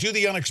and gentlemen, do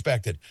the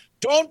unexpected.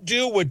 Don't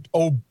do what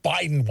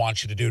Biden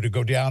wants you to do, to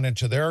go down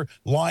into their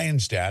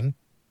lion's den.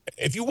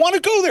 If you want to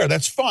go there,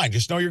 that's fine.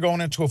 Just know you're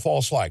going into a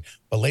false flag.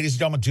 But ladies and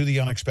gentlemen, do the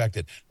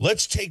unexpected.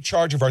 Let's take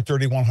charge of our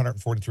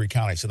 3,143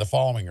 counties in the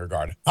following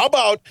regard. How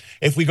about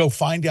if we go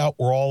find out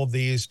where all of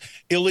these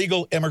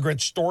illegal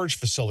immigrant storage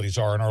facilities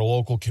are in our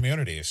local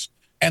communities,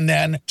 and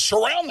then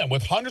surround them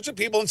with hundreds of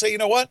people and say, you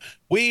know what?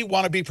 We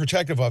want to be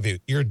protective of you.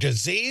 You're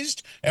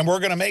diseased, and we're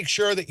going to make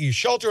sure that you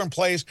shelter in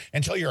place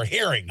until you're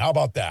hearing. How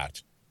about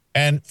that?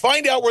 And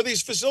find out where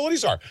these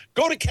facilities are.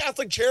 Go to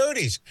Catholic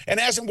Charities and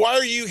ask them, why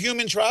are you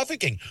human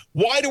trafficking?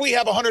 Why do we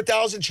have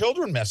 100,000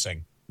 children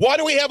missing? Why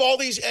do we have all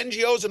these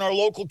NGOs in our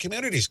local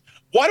communities?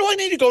 Why do I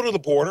need to go to the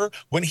border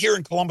when here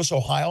in Columbus,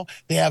 Ohio,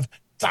 they have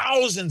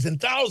thousands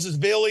and thousands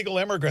of illegal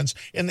immigrants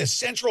in the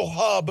central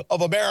hub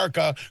of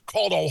America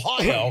called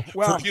Ohio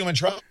for human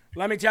trafficking?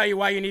 Let me tell you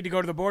why you need to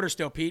go to the border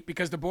still, Pete,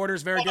 because the border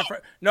is very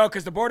different. No,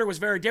 because the border was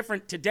very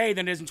different today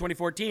than it is in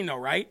 2014, though,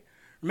 right?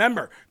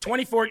 Remember,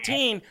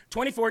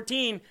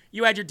 2014,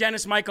 you had your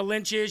Dennis Michael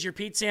Lynch's, your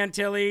Pete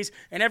Santilli's,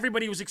 and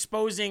everybody was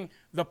exposing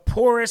the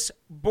porous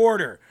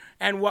border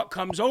and what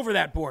comes over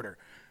that border.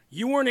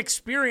 You weren't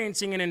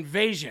experiencing an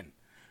invasion.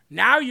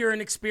 Now you're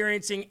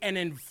experiencing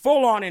an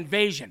full-on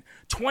invasion,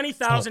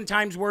 20,000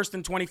 times worse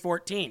than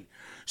 2014.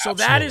 So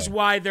Absolutely. That is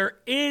why there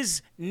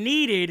is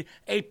needed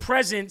a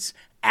presence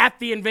at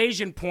the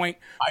invasion point.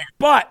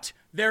 But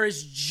there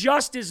is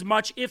just as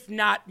much, if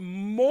not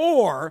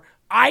more,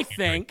 I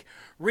think,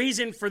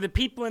 reason for the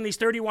people in these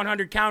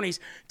 3,100 counties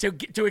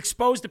to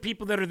expose the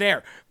people that are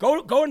there.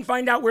 Go and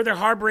find out where they're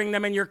harboring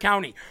them in your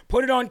county.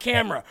 Put it on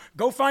camera.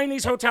 Go find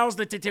these hotels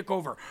that they took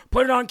over.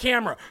 Put it on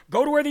camera.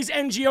 Go to where these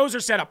NGOs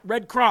are set up,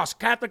 Red Cross,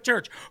 Catholic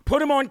Church. Put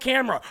them on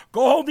camera.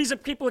 Go hold these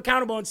people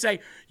accountable and say,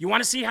 you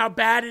want to see how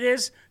bad it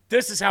is?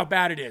 This is how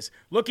bad it is.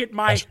 Look at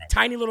my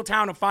tiny little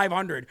town of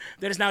 500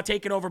 that is now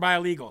taken over by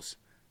illegals.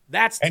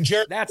 That's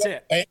it.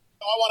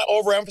 I want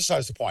to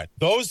overemphasize the point.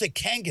 Those that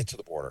can get to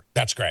the border,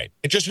 that's great.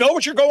 And just know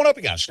what you're going up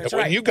against. That's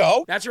when right. you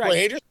go, that's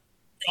right.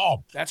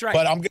 That's right.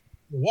 But I'm going to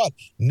what?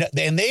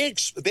 And they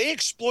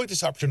exploit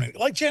this opportunity.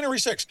 Like January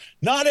 6th,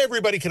 not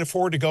everybody can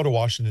afford to go to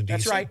Washington, D.C.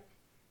 That's right.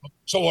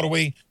 So what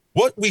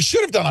we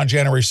should have done on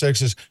January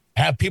 6th is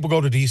have people go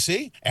to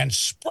D.C. and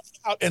spread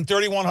out in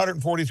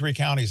 3,143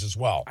 counties as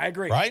well. I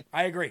agree. Right?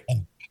 I agree.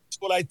 And that's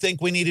what I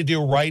think we need to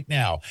do right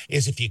now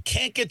is if you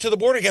can't get to the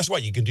border, guess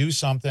what? You can do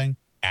something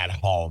at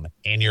home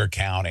in your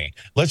county.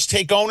 Let's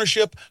take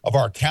ownership of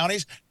our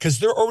counties because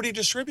they're already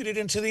distributed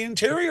into the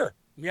interior.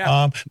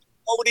 Yeah.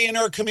 Already in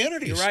our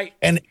communities. You're right.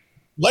 And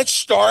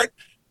let's go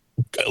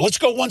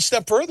one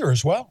step further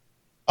as well.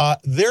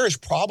 There is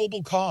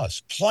probable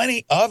cause,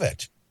 plenty of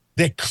it,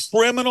 that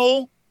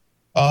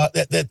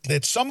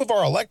that some of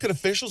our elected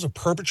officials have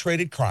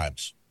perpetrated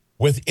crimes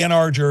within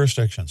our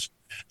jurisdictions.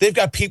 They've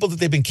got people that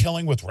they've been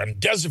killing with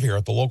remdesivir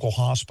at the local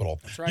hospital.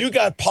 That's right. You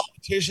got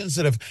politicians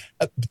that have,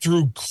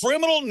 through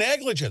criminal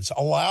negligence,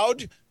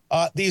 allowed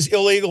these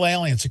illegal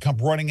aliens to come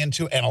running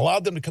into and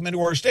allowed them to come into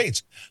our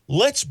states.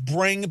 Let's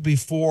bring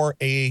before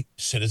a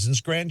citizens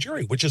grand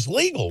jury, which is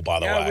legal, by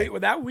the way.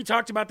 We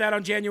talked about that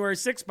on January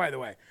 6th, by the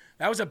way.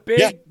 That was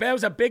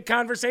a big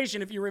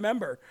conversation, if you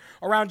remember,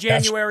 around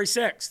January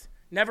 6th.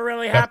 Never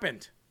really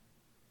happened.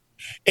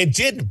 It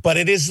didn't, but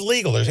it is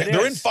legal.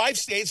 They're in 5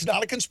 states,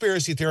 not a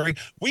conspiracy theory.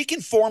 We can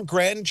form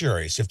grand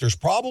juries if there's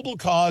probable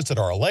cause that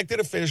our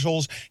elected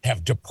officials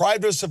have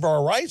deprived us of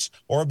our rights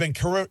or have been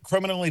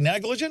criminally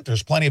negligent.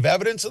 There's plenty of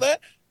evidence of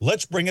that.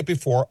 Let's bring it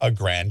before a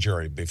grand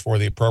jury, before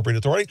the appropriate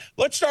authority.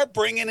 Let's start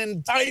bringing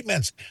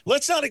indictments.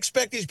 Let's not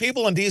expect these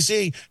people in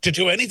D.C. to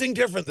do anything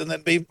different than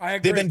they've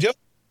been doing.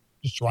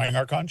 Destroying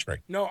our country.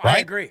 No,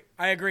 right?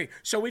 I agree.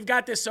 So we've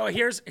got this. So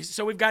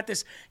we've got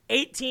this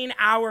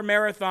 18-hour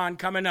marathon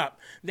coming up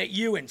that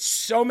you and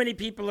so many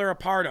people are a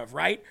part of,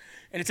 right?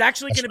 And it's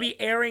actually going to be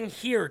airing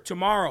here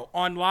tomorrow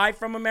on Live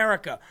from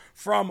America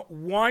from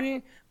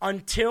 1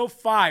 until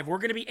 5. We're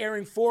going to be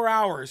airing 4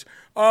 hours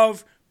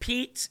of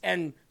Pete's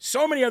and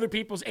so many other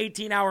people's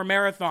 18-hour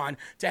marathon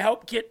to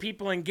help get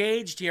people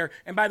engaged here.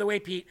 And by the way,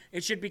 Pete,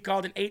 it should be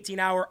called an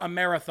 18-hour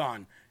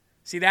marathon.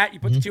 See that? You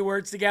put the two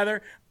words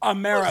together? A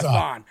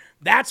marathon.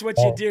 That's what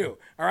you do,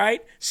 all right?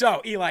 So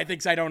Eli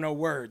thinks I don't know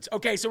words.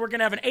 Okay, so we're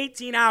going to have an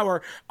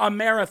 18-hour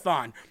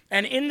marathon.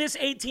 And in this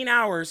 18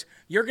 hours,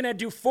 you're going to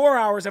do 4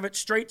 hours of it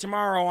straight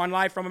tomorrow on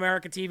Live from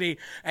America TV.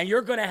 And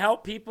you're going to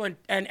help people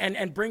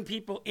and bring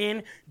people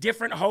in,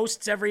 different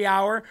hosts every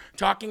hour,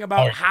 talking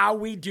about how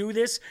we do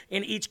this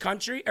in each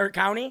country or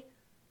county.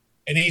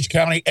 In each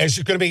county, it's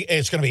going to be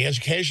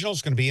educational,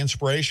 it's going to be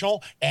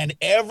inspirational, and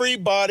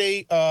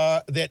everybody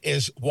that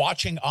is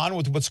watching on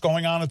with what's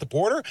going on at the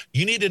border,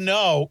 you need to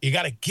know you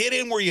got to get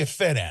in where you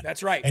fit in.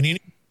 That's right. And you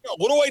need to know,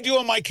 what do I do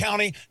in my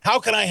county? How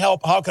can I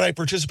help? How can I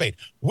participate?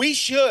 We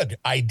should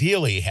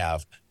ideally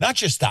have not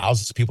just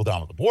thousands of people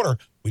down at the border.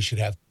 We should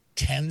have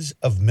tens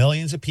of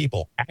millions of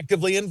people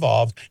actively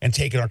involved and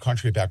taking our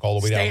country back all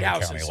the way down to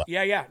the county level.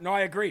 Yeah. No,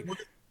 I agree.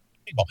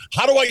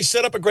 How do I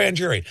set up a grand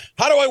jury?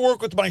 How do I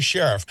work with my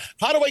sheriff?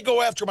 How do I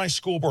go after my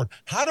school board?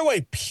 How do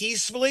I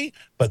peacefully,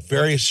 but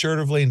very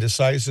assertively and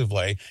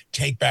decisively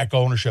take back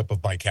ownership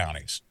of my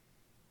counties?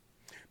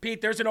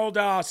 Pete, there's an old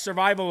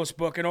survivalist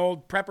book, an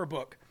old prepper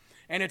book,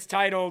 and it's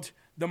titled,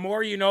 The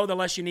More You Know, the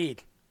Less You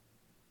Need,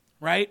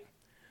 right?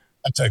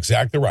 That's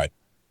exactly right.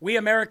 We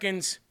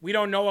Americans, we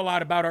don't know a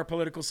lot about our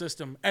political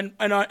system,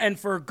 and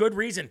for good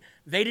reason.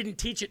 They didn't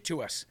teach it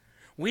to us.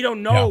 We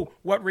don't know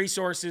what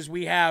resources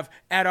we have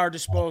at our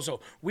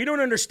disposal. We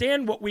don't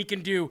understand what we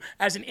can do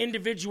as an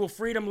individual,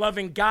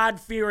 freedom-loving,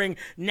 God-fearing,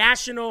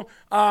 national,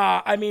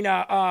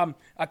 a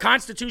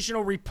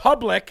constitutional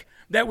republic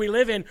that we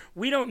live in.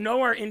 We don't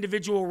know our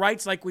individual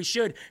rights like we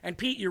should. And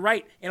Pete, you're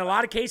right. In a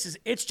lot of cases,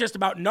 it's just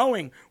about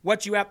knowing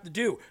what you have to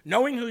do,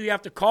 knowing who you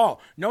have to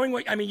call, knowing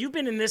what. I mean, you've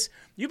been in this.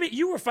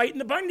 You were fighting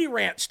the Bundy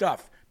Ranch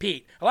stuff,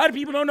 Pete. A lot of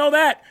people don't know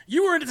that.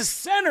 You were at the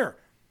center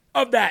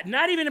of that,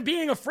 not even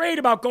being afraid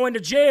about going to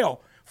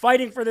jail,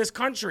 fighting for this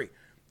country.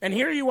 And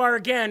here you are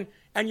again,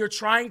 and you're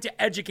trying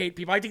to educate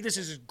people. I think this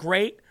is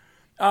great.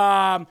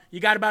 You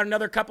got about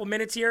another couple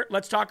minutes here.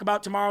 Let's talk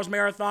about tomorrow's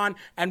marathon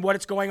and what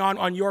it's going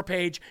on your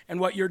page and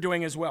what you're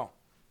doing as well.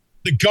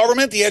 The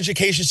government, the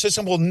education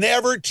system will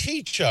never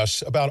teach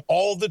us about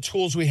all the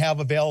tools we have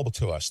available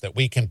to us that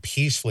we can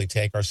peacefully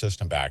take our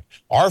system back.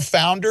 Our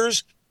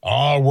founders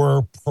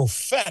were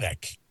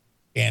prophetic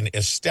in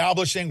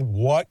establishing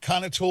what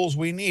kind of tools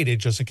we needed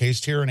just in case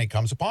tyranny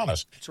comes upon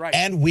us. That's right.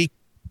 And we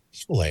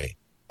peacefully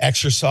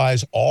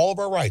exercise all of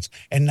our rights.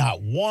 And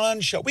not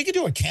one show. We could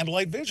do a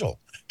candlelight vigil,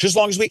 just as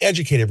long as we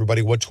educate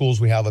everybody what tools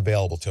we have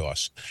available to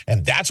us.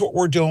 And that's what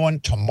we're doing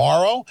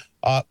tomorrow.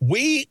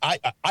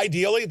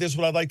 Ideally, this is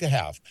what I'd like to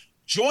have.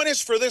 Join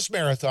us for this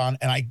marathon.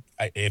 And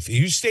if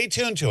you stay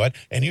tuned to it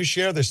and you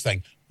share this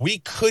thing, we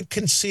could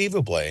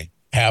conceivably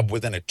have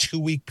within a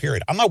 2-week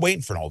period. I'm not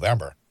waiting for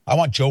November. I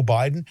want Joe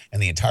Biden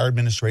and the entire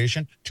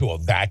administration to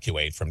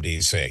evacuate from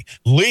D.C.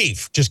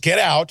 Leave. Just get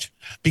out,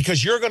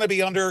 because you're going to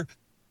be under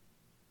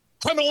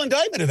criminal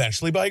indictment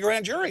eventually by a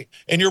grand jury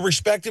in your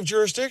respective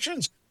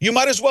jurisdictions. You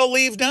might as well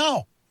leave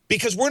now,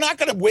 because we're not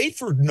going to wait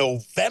for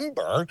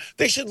November.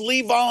 They should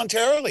leave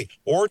voluntarily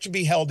or to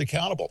be held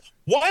accountable.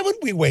 Why would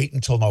we wait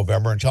until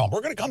November and tell them,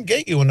 we're going to come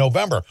get you in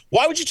November?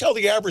 Why would you tell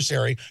the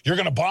adversary you're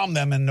going to bomb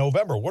them in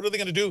November? What are they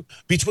going to do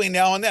between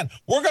now and then?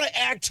 We're going to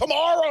act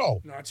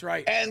tomorrow. That's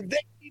right. And they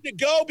need to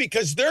go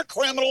because they're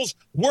criminals.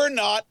 We're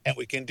not, and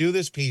we can do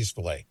this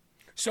peacefully.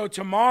 So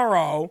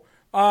tomorrow,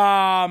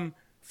 from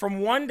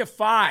 1 to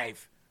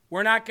 5,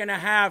 we're not going to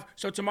have.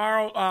 So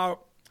tomorrow,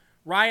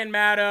 Ryan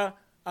Matta,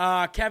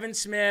 Kevin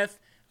Smith,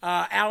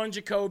 Alan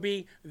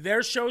Jacoby,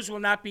 their shows will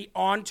not be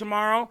on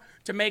tomorrow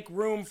to make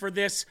room for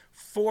this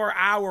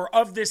 4-hour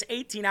of this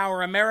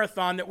 18-hour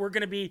marathon that we're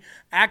going to be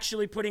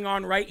actually putting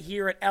on right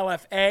here at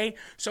LFA.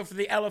 So for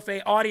the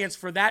LFA audience,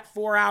 for that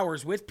 4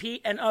 hours with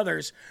Pete and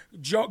others,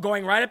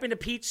 going right up into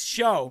Pete's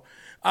show,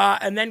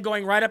 and then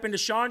going right up into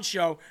Sean's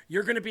show,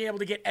 you're going to be able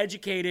to get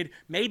educated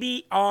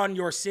maybe on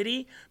your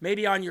city,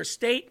 maybe on your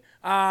state,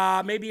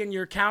 maybe in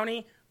your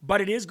county. But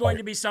it is going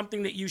to be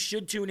something that you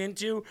should tune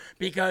into,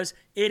 because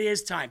it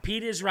is time.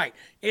 Pete is right.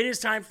 It is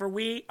time for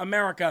we,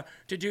 America,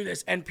 to do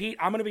this. And Pete,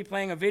 I'm going to be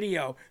playing a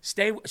video.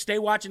 Stay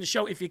watching the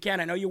show if you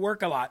can. I know you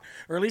work a lot.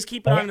 Or at least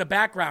keep it on in the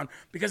background,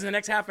 because in the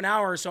next half an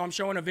hour or so, I'm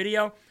showing a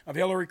video of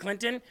Hillary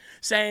Clinton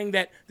saying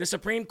that the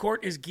Supreme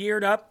Court is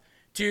geared up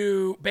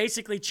to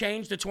basically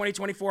change the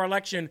 2024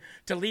 election,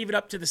 to leave it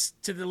up to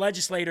the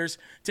legislators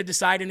to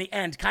decide in the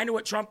end. Kind of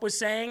what Trump was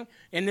saying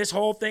in this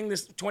whole thing,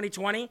 this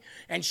 2020.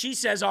 And she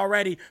says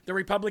already the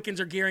Republicans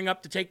are gearing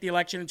up to take the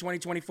election in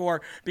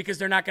 2024 because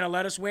they're not going to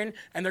let us win,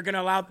 and they're going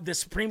to allow the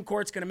Supreme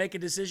Court's going to make a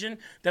decision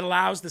that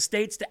allows the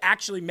states to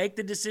actually make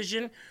the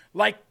decision,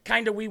 like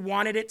kind of we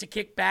wanted it to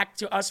kick back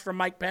to us from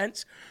Mike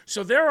Pence.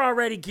 So they're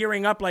already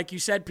gearing up, like you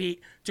said,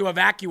 Pete, to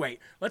evacuate.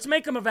 Let's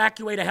make them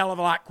evacuate a hell of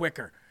a lot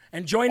quicker.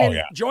 And join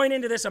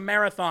into this a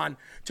marathon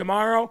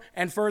tomorrow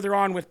and further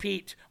on with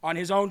Pete on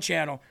his own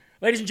channel.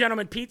 Ladies and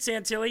gentlemen, Pete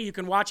Santilli, you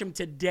can watch him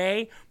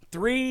today,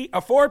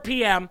 4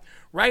 p.m.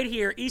 right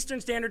here, Eastern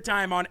Standard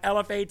Time on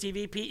LFA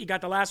TV. Pete, you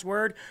got the last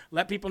word.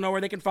 Let people know where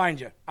they can find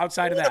you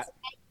outside of that.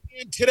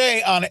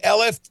 Today on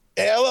LFA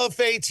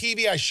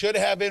TV, I should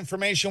have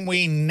information.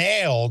 We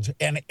nailed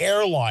an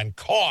airline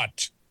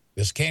caught.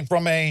 This came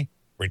from a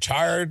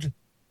retired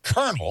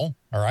colonel,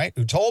 all right,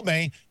 who told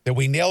me that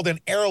we nailed an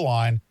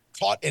airline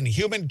caught in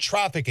human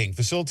trafficking,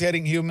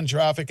 facilitating human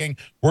trafficking.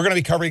 We're going to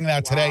be covering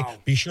that today.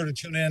 Be sure to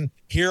tune in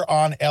here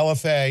on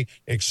LFA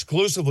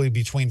exclusively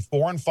between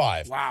 4 and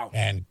 5. Wow.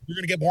 And you're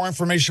going to get more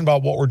information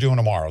about what we're doing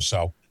tomorrow.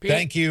 So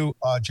thank you,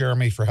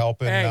 Jeremy, for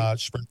helping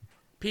spread.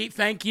 Pete,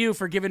 thank you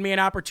for giving me an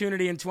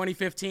opportunity in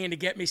 2015 to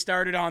get me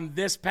started on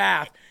this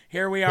path.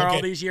 Here we are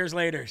all these years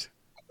later. It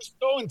was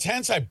so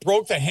intense, I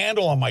broke the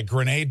handle on my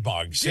grenade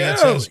bug. See,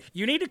 Dude,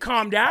 you need to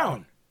calm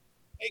down.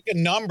 Take a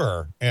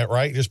number,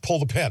 right? Just pull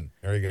the pin.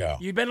 There you go.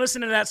 You've been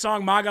listening to that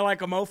song MAGA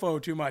Like a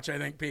Mofo too much, I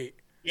think, Pete.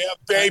 Yeah,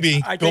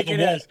 baby. I think it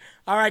is.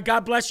 All right,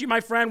 God bless you,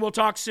 my friend. We'll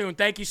talk soon.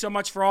 Thank you so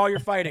much for all your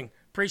fighting.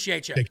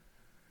 Appreciate you.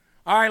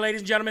 All right, ladies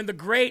and gentlemen, the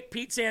great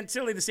Pete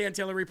Santilli, the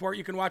Santilli Report,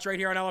 you can watch right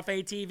here on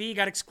LFA TV.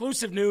 Got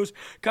exclusive news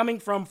coming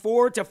from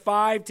 4 to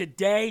 5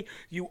 today.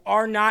 You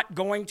are not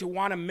going to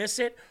want to miss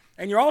it.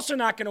 And you're also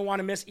not going to want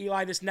to miss,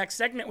 Eli, this next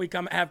segment we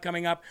have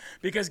coming up.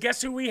 Because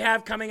guess who we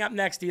have coming up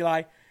next,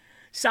 Eli?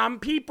 Some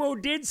people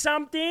did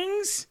some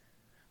things.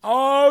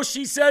 Oh,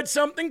 she said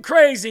something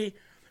crazy.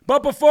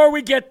 But before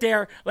we get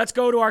there, let's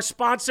go to our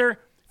sponsor,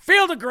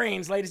 Field of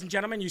Greens. Ladies and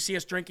gentlemen, you see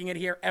us drinking it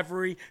here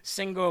every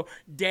single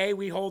day.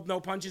 We hold no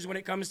punches when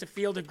it comes to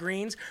Field of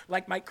Greens.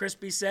 Like Mike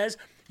Crispy says,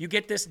 you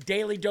get this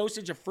daily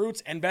dosage of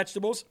fruits and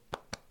vegetables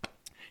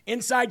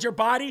inside your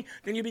body,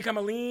 then you become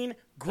a lean,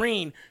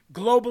 green,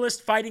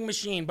 globalist fighting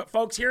machine. But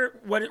folks, here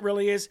what it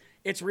really is,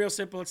 it's real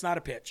simple. It's not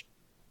a pitch.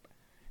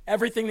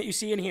 Everything that you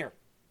see in here.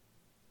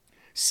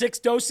 6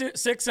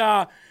 doses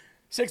of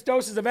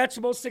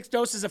vegetables, 6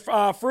 doses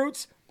of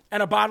fruits,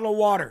 and a bottle of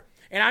water.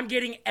 And I'm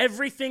getting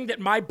everything that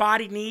my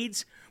body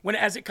needs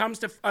as it comes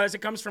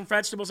from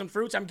vegetables and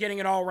fruits. I'm getting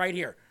it all right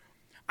here.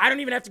 I don't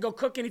even have to go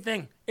cook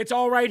anything. It's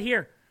all right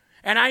here.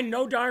 And I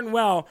know darn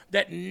well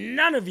that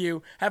none of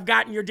you have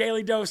gotten your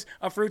daily dose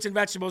of fruits and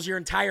vegetables your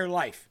entire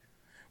life.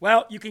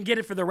 Well, you can get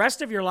it for the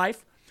rest of your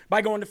life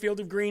by going to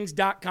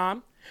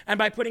fieldofgreens.com. And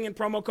by putting in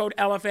promo code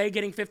LFA,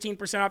 getting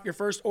 15% off your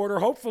first order,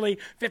 hopefully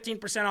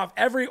 15% off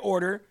every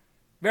order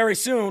very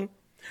soon.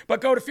 But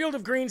go to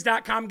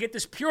fieldofgreens.com, get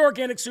this pure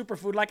organic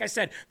superfood. Like I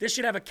said, this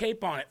should have a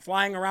cape on it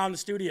flying around the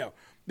studio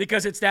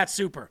because it's that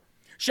super.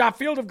 Shop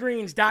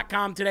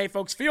fieldofgreens.com today,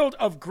 folks.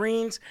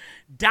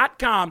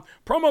 Fieldofgreens.com,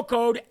 promo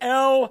code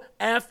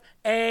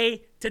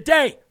LFA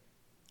today.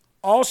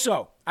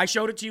 Also, I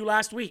showed it to you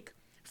last week,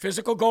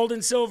 physical gold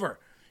and silver.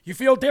 You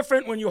feel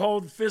different when you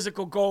hold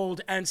physical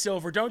gold and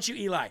silver, don't you,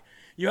 Eli?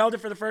 You held it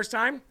for the first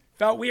time?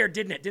 Felt weird,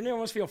 didn't it? Didn't it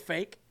almost feel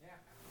fake? Yeah.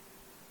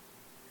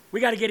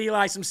 We got to get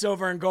Eli some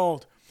silver and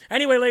gold.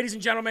 Anyway, ladies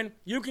and gentlemen,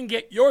 you can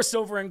get your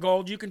silver and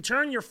gold. You can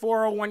turn your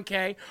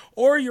 401k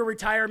or your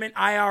retirement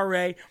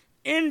IRA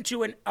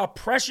into a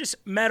precious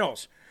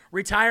metals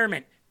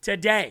retirement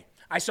today.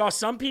 I saw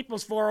some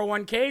people's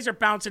 401ks are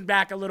bouncing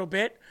back a little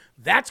bit.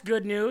 That's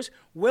good news.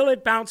 Will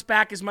it bounce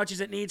back as much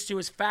as it needs to,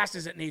 as fast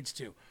as it needs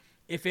to?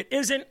 If it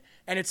isn't,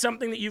 and it's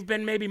something that you've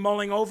been maybe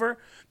mulling over,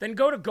 then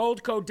go to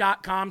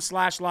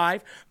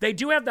goldco.com/live. They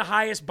do have the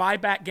highest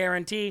buyback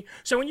guarantee.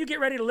 So when you get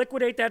ready to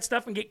liquidate that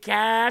stuff and get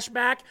cash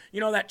back, you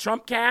know, that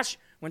Trump cash,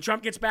 when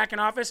Trump gets back in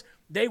office,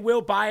 they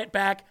will buy it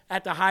back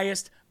at the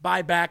highest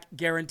buyback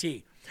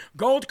guarantee.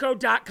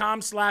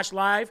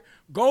 Goldco.com/live.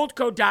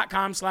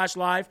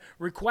 Goldco.com/live.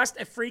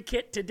 Request a free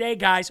kit today,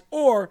 guys,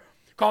 or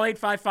call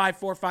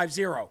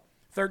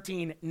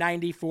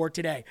 855-450-1394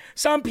 today.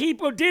 Some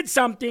people did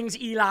some things,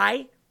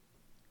 Eli,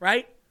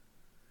 right?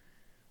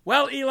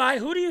 Well, Eli,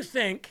 who do you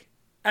think,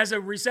 as a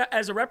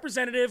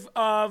representative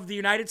of the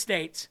United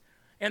States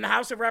in the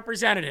House of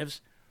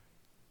Representatives,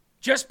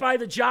 just by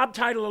the job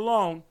title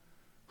alone,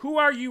 who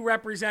are you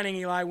representing,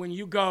 Eli, when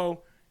you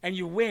go and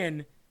you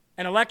win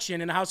an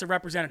election in the House of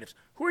Representatives?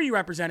 Who are you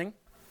representing?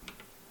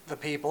 The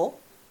people.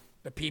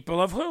 The people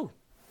of who?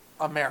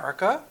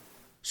 America.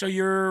 So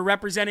you're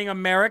representing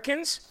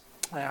Americans?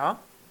 Yeah.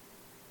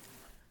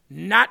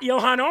 Not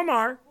Ilhan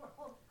Omar.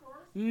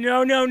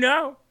 No.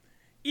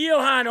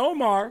 Ilhan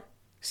Omar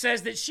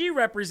says that she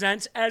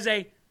represents, as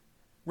a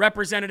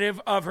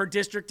representative of her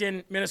district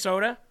in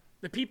Minnesota,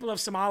 the people of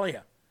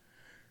Somalia.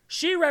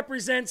 She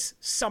represents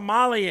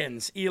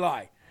Somalians,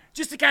 Eli.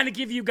 Just to kind of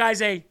give you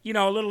guys a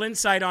little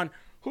insight on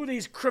who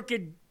these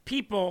crooked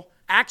people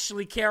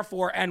actually care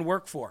for and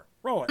work for.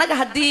 Roll it. Naga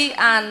haddii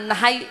aan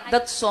nahay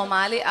dad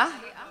Soomaali ah,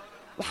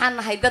 waxaan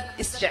nahay dad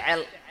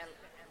isjecel.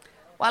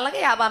 Waa laga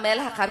yaabaa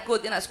meelaha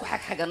qaarkood inaan isku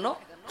xagxagano.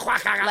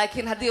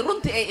 Laakiin haddii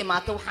runtii ay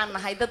imaato waxaan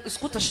nahay dad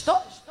isku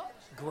tashto.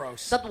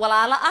 Gross. Dad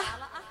walaalo ah,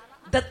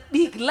 dad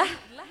dhiig lah,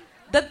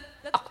 dad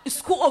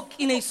isku og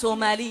inay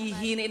Soomaali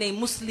yihiin, inay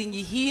Muslim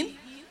yihiin.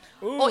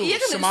 Oo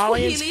iyagana isku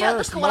hiiliya,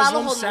 dadka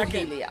walaalahood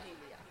hiiliya.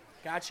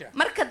 Gotcha.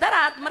 Marka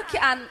daraad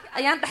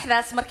ayaan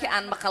dhexdaas markii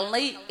aan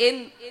maqalnay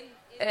in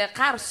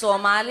qaar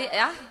Soomaali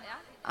ah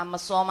ama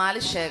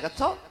Soomaali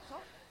sheegato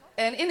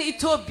in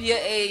Ethiopia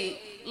ay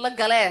la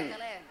galeen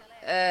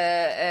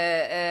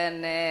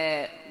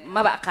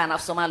maba aqaan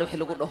af Soomaali wixii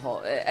lagu dhaho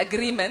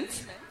agreement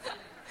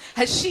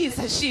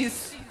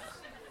heshiis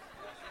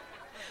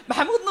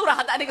Maxamuud Nuur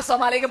hadda aniga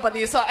Soomaaliga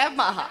badiyo soo ceeb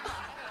ma aha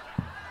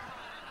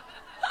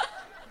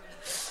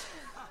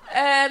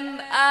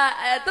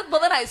dad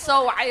badan ay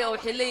soo wacay oo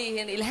waxay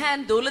leeyihiin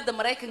Ilhan dawladda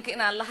Mareykanka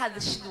inaan la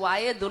hadashid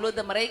waaye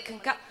dawladda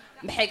Mareykanka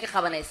maxay ka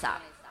qabanaysaa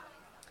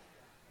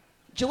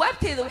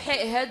jawaabteedu waxay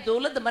ahayd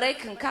dawladda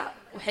Mareykanka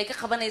waxay ka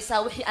qabanaysaa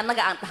wixii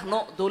annaga aan dhahno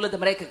dawladda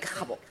Mareykanka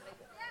qabo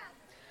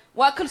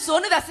waa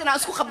kalsoonidaas inaan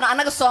isku qabno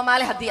annaga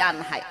Soomaali haddii aan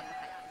nahay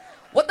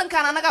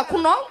wadankan annaga ku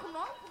nool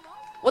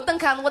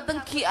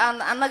wadankii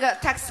aan annaga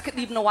tax ka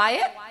dhiibno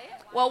waaye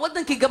waa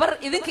wadankii gabar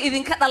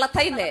idinka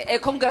dhalatayne ee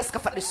Congress-ka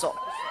fadhiso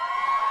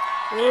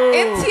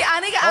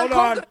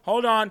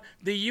Hold on.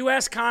 The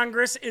U.S.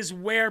 Congress is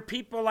where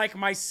people like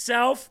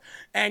myself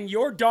and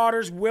your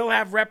daughters will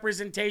have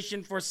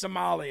representation for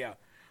Somalia.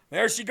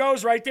 There she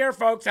goes right there,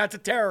 folks. That's a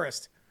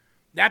terrorist.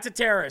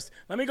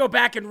 Let me go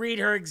back and read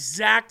her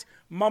exact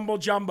mumbo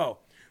jumbo.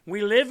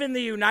 We live in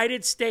the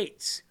United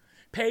States,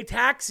 pay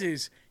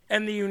taxes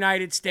in the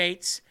United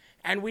States,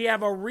 and we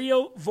have a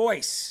real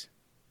voice.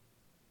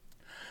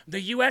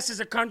 The U.S.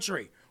 is a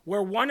country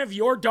where one of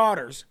your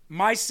daughters,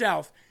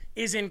 myself,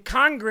 is in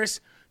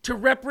Congress to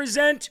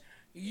represent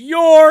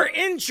your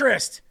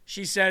interest,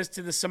 she says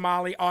to the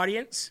Somali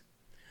audience.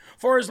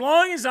 For as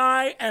long as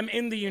I am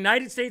in the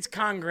United States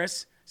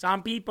Congress,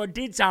 some people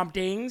did some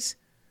things,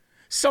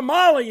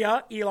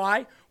 Somalia,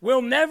 Eli,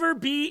 will never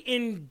be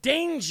in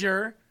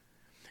danger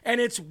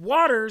and its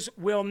waters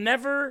will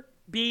never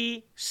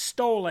be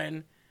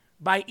stolen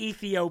by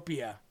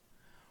Ethiopia.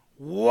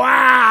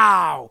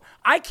 Wow!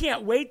 I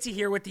can't wait to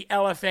hear what the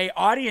LFA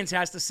audience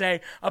has to say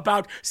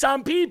about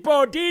some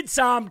people did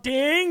some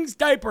things.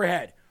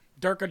 Diaperhead.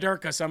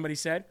 Durka, somebody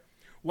said.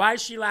 Why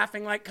is she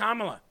laughing like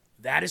Kamala?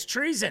 That is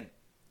treason.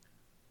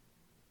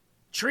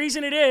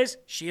 Treason it is.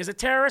 She is a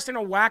terrorist and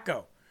a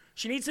wacko.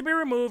 She needs to be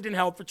removed and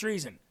held for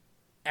treason.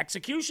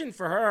 Execution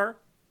for her.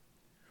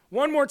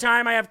 One more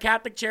time, I have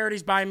Catholic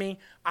Charities by me.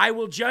 I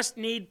will just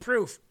need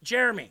proof.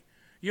 Jeremy,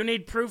 you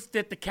need proof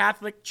that the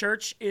Catholic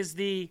Church is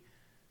a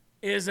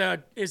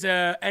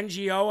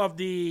NGO of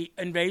the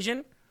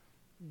invasion?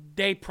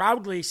 They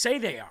proudly say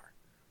they are.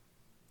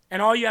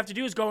 And all you have to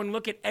do is go and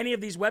look at any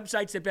of these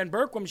websites that Ben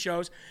Bergquam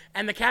shows,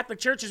 and the Catholic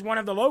Church is one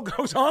of the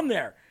logos on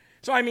there.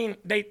 So, I mean,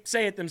 they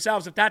say it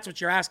themselves if that's what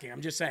you're asking.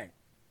 I'm just saying.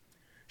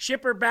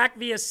 Ship her back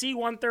via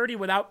C-130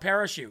 without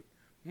parachute.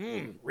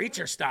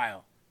 Reacher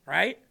style,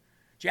 right?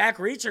 Jack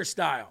Reacher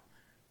style.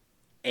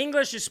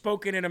 English is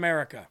spoken in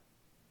America.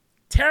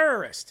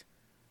 Terrorist.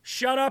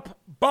 Shut up,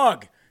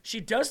 bug. She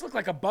does look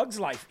like a Bug's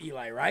Life,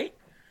 Eli, right?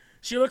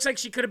 She looks like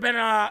she could have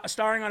been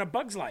starring on a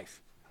Bug's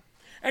Life.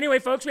 Anyway,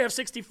 folks, we have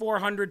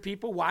 6,400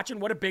 people watching.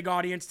 What a big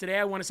audience today.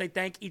 I want to say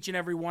thank each and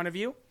every one of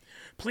you.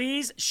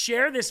 Please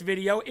share this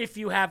video if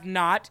you have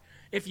not.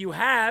 If you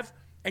have,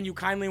 and you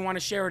kindly want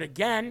to share it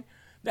again,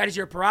 that is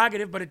your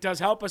prerogative, but it does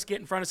help us get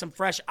in front of some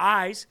fresh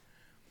eyes.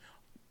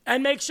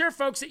 And make sure,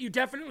 folks, that you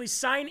definitely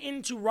sign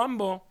into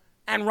Rumble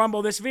and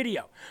Rumble this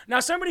video.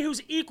 Now, somebody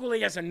who's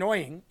equally as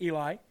annoying,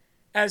 Eli,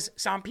 as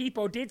some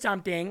people did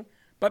something,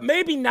 but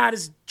maybe not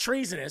as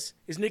treasonous,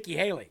 is Nikki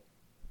Haley.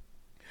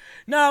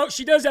 Now,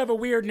 she does have a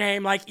weird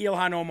name like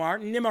Ilhan Omar,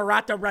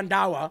 Nimarata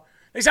Randawa.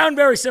 They sound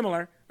very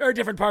similar, very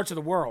different parts of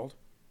the world.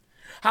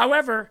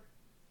 However,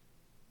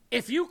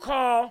 if you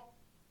call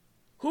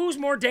who's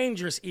more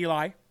dangerous,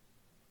 Eli,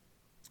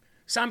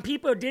 some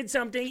people did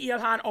something,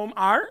 Ilhan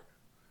Omar,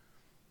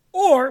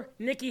 or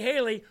Nikki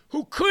Haley,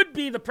 who could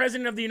be the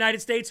president of the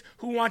United States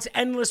who wants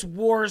endless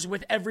wars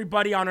with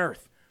everybody on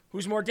earth.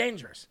 Who's more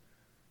dangerous?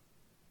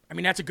 I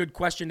mean, that's a good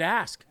question to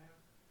ask.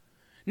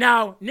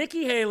 Now,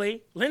 Nikki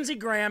Haley, Lindsey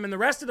Graham, and the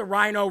rest of the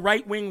RINO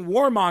right-wing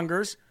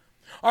warmongers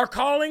are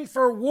calling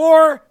for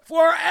war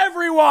for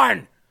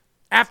everyone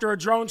after a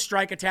drone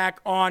strike attack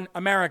on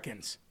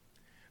Americans.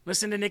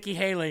 Listen to Nikki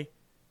Haley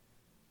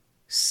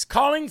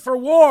calling for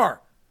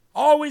war.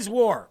 Always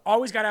war.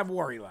 Always got to have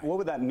war, Eli. What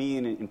would that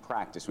mean in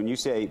practice? When you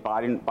say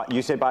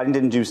Biden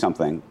didn't do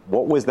something,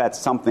 what was that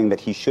something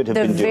that he should have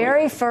been doing? The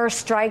very first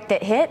strike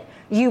that hit,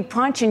 you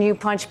punch and you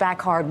punch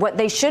back hard. What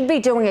they should be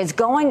doing is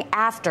going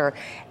after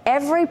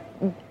every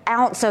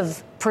ounce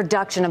of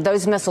production of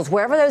those missiles.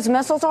 Wherever those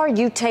missiles are,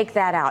 you take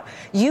that out.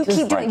 You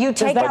keep doing. You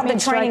take out the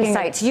training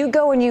sites. You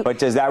go and you. But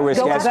does that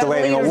risk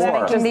escalating a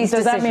war?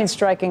 Does that mean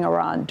striking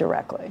Iran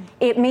directly?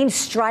 It means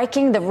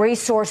striking the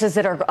resources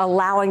that are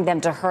allowing them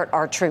to hurt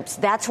our troops.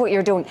 That's what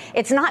you're doing.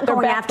 It's not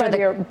going after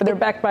but they're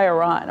backed by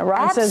Iran.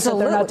 Iran says that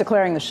they're not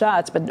declaring the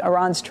shots, but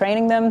Iran's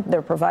training them.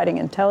 They're providing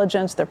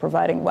intelligence. They're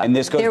providing weapons. And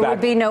this goes there would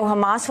be no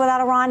Hamas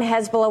without Iran,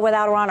 Hezbollah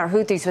without Iran, or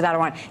Houthis without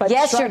Iran. But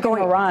yes, you're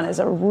going. Iran is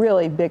a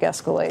really big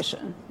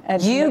escalation.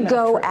 And you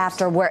go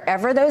after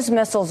wherever those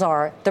missiles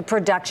are, the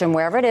production,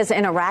 wherever it is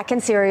in Iraq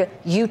and Syria,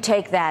 you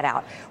take that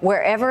out.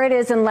 Wherever it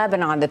is in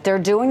Lebanon that they're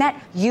doing that,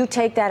 you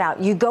take that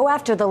out. You go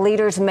after the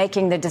leaders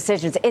making the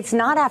decisions. It's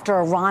not after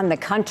Iran, the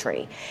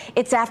country.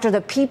 It's after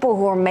the people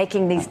who are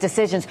making these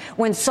decisions.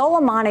 When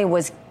Soleimani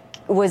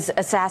was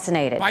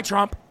assassinated by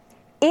Trump,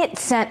 it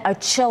sent a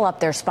chill up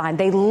their spine.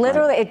 They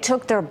literally, it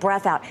took their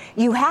breath out.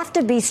 You have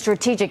to be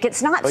strategic.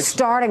 It's not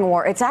starting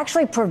war. It's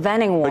actually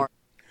preventing war.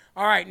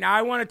 All right, now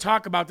I want to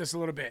talk about this a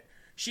little bit.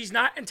 She's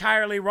not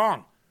entirely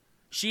wrong.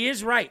 She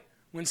is right.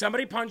 When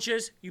somebody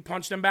punches, you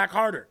punch them back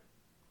harder.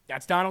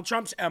 That's Donald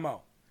Trump's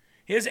MO.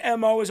 His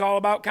MO is all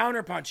about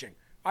counterpunching.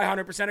 I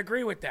 100%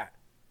 agree with that.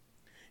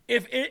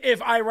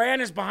 If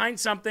Iran is behind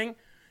something,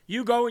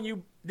 you go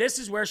and this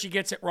is where she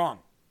gets it wrong.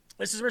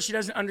 This is where she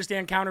doesn't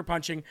understand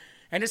counterpunching.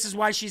 And this is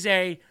why she's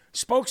a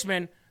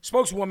spokeswoman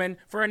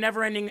for a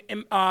never-ending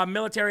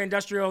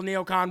military-industrial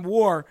neocon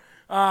war.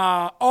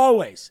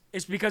 Always.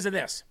 It's because of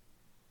this.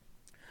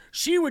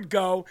 She would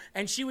go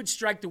and she would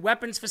strike the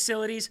weapons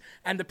facilities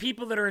and the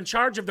people that are in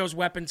charge of those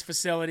weapons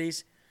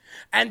facilities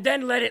and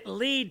then let it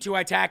lead to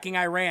attacking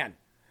Iran.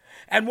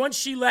 And once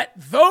she let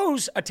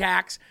those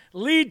attacks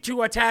lead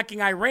to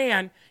attacking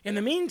Iran, in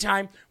the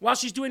meantime, while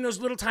she's doing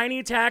those little tiny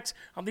attacks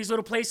of these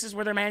little places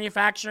where they're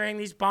manufacturing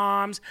these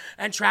bombs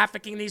and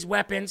trafficking these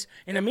weapons,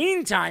 in the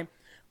meantime,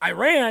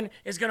 Iran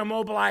is going to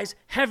mobilize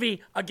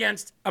heavy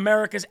against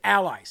America's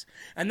allies.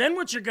 And then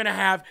what you're going to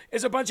have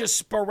is a bunch of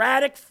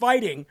sporadic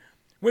fighting,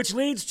 which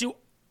leads to,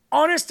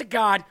 honest to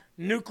God,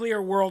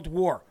 nuclear world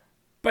war.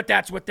 But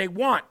that's what they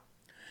want.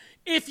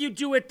 If you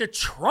do it the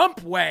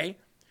Trump way,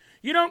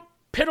 you don't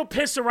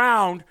piss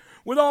around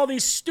with all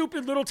these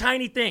stupid little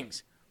tiny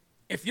things.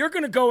 If you're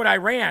going to go at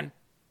Iran,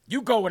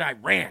 you go at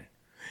Iran.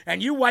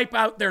 And you wipe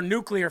out their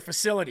nuclear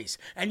facilities.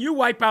 And you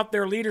wipe out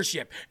their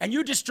leadership. And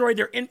you destroy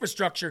their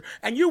infrastructure.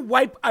 And you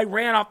wipe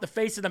Iran off the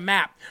face of the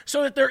map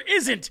so that there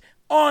isn't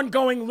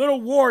ongoing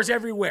little wars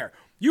everywhere.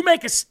 You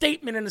make a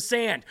statement in the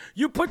sand.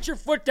 You put your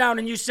foot down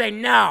and you say,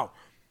 now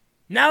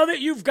that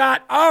you've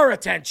got our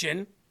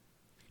attention,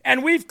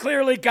 and we've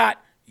clearly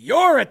got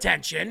your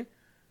attention,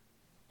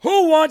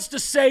 who wants to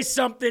say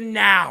something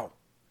now?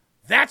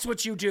 That's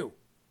what you do.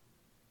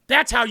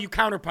 That's how you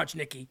counterpunch,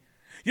 Nikki.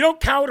 You don't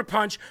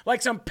counterpunch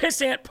like some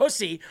pissant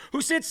pussy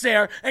who sits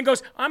there and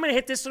goes, I'm going to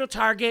hit this little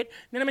target,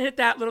 then I'm going to hit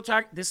that little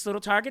target, this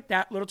little target,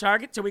 that little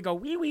target, till we go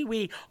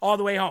wee, all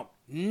the way home.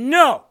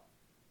 No.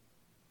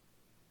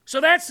 So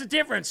that's the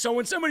difference. So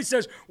when somebody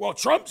says, well,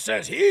 Trump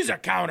says he's a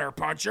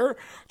counterpuncher,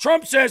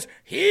 Trump says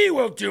he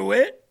will do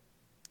it.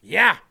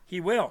 Yeah, he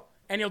will.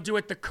 And he'll do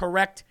it the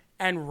correct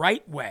and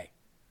right way.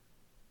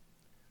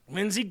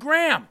 Lindsey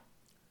Graham,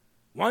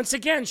 once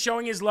again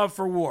showing his love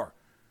for war,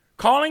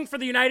 calling for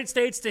the United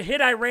States to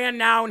hit Iran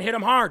now and hit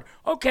them hard.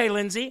 Okay,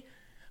 Lindsey,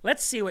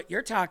 let's see what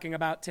you're talking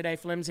about today,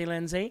 Flimsy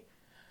Lindsey.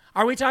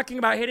 Are we talking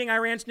about hitting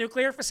Iran's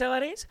nuclear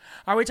facilities?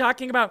 Are we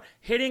talking about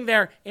hitting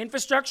their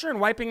infrastructure and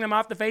wiping them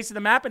off the face of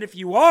the map? And if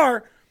you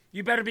are,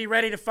 you better be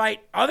ready to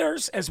fight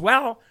others as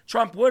well.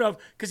 Trump would have,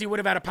 because he would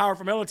have had a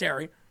powerful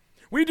military.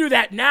 We do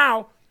that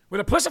now with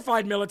a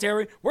pussified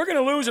military. We're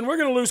going to lose, and we're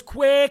going to lose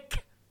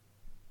quick.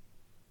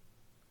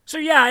 So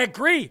yeah, I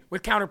agree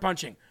with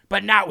counterpunching,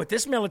 but not with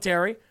this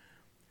military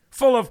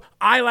full of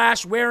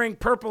eyelash-wearing,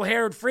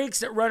 purple-haired freaks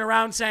that run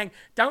around saying,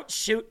 don't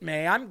shoot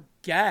me, I'm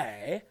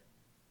gay.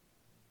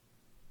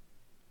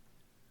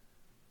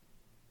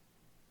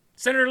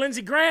 Senator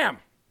Lindsey Graham,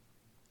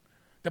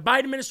 the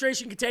Biden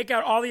administration can take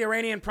out all the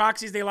Iranian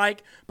proxies they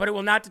like, but it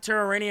will not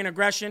deter Iranian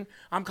aggression.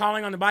 I'm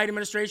calling on the Biden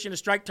administration to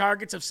strike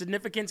targets of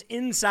significance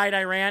inside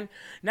Iran,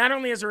 not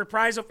only as a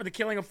reprisal for the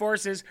killing of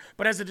forces,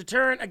 but as a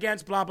deterrent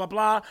against blah, blah,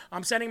 blah.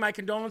 I'm sending my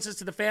condolences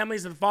to the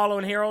families of the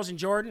fallen heroes in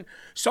Jordan.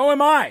 So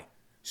am I.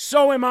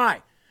 So am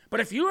I. But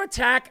if you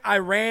attack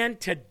Iran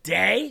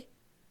today,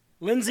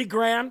 Lindsey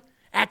Graham,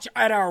 at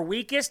our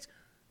weakest,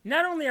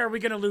 not only are we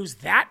going to lose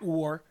that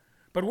war,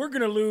 but we're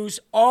going to lose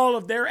all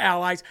of their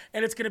allies,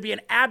 and it's going to be an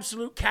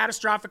absolute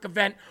catastrophic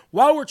event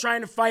while we're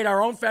trying to fight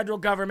our own federal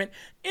government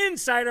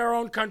inside our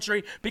own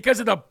country because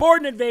of the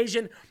border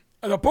invasion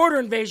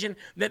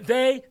that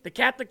they, the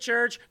Catholic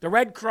Church, the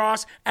Red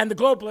Cross, and the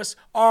globalists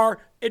are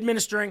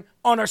administering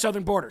on our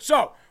southern border.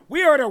 So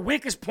we are at our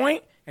weakest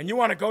point, and you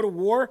want to go to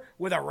war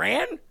with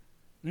Iran?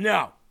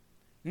 No.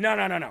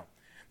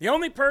 The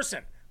only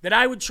person that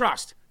I would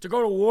trust to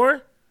go to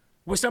war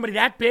with somebody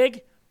that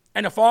big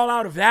and the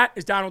fallout of that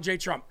is Donald J.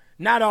 Trump.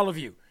 Not all of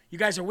you. You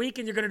guys are weak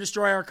and you're going to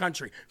destroy our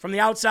country from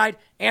the outside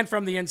and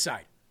from the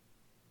inside.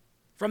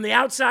 From the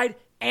outside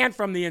and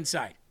from the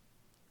inside.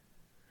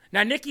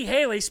 Now, Nikki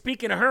Haley,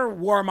 speaking of her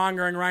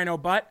warmongering rhino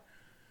butt,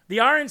 the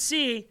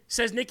RNC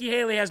says Nikki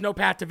Haley has no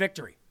path to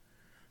victory.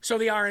 So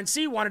the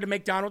RNC wanted to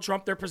make Donald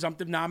Trump their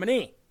presumptive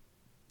nominee.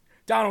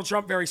 Donald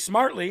Trump very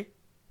smartly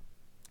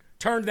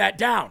turned that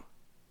down.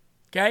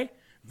 Okay?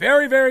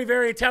 Very, very,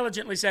 very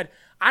intelligently said,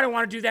 I don't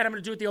want to do that. I'm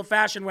going to do it the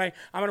old-fashioned way.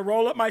 I'm going to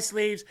roll up my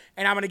sleeves,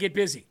 and I'm going to get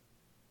busy.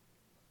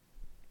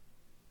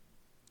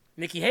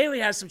 Nikki Haley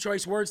has some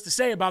choice words to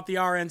say about the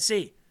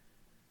RNC.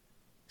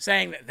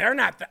 saying that they're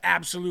not the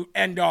absolute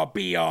end-all,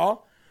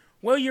 be-all.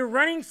 Well, you're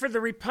running for the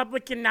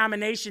Republican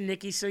nomination,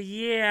 Nikki, so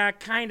yeah,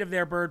 kind of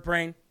their bird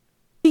brain.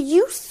 Do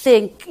you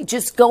think,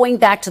 just going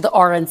back to the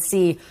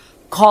RNC,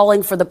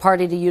 calling for the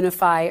party to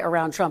unify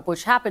around Trump,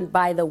 which happened,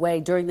 by the way,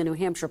 during the New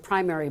Hampshire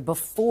primary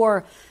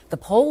before the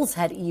polls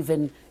had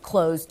even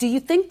closed, do you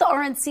think the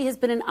RNC has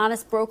been an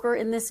honest broker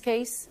in this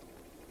case?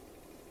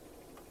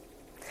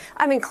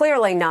 I mean,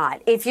 clearly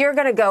not. If you're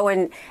going to go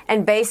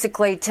and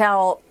basically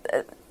tell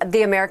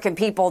the American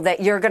people that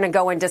you're going to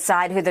go and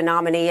decide who the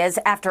nominee is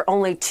after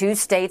only 2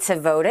 states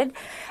have voted.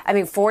 I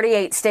mean,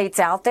 48 states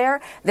out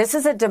there. This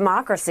is a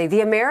democracy.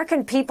 The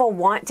American people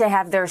want to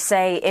have their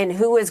say in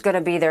who is going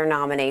to be their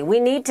nominee.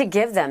 We need to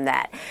give them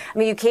that. I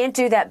mean, you can't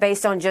do that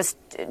based on just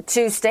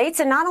 2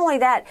 states. And not only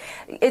that,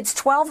 it's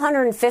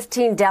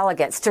 1,215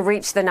 delegates to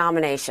reach the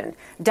nomination.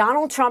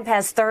 Donald Trump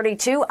has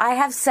 32. I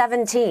have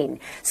 17.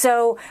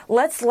 So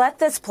let's let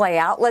this play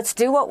out. Let's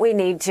do what we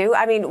need to.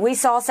 I mean, we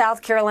saw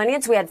South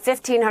Carolinians. We had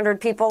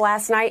 1,500 people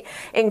last night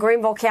in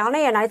Greenville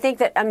County. And I think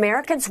that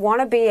Americans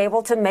want to be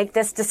able to make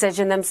this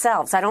decision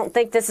themselves. I don't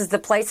think this is the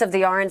place of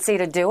the RNC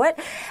to do it.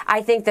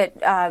 I think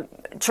that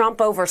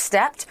Trump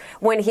overstepped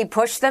when he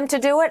pushed them to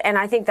do it. And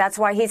I think that's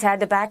why he's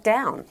had to back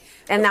down.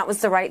 And that was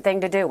the right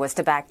thing to do, was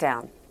to back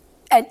down.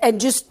 And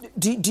just,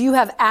 do you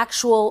have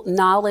actual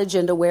knowledge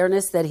and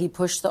awareness that he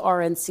pushed the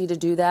RNC to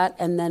do that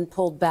and then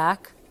pulled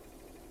back?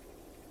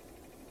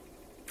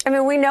 I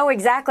mean, we know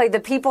exactly the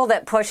people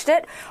that pushed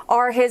it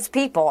are his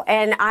people.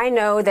 And I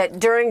know that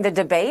during the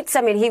debates, I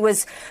mean, he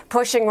was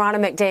pushing Ronna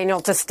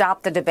McDaniel to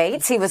stop the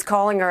debates. He was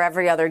calling her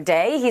every other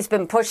day. He's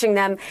been pushing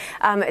them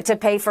to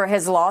pay for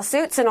his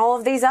lawsuits and all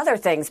of these other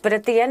things. But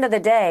at the end of the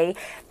day,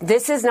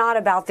 this is not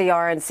about the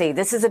RNC.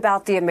 This is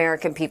about the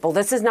American people.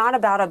 This is not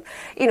about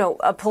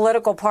a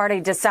political party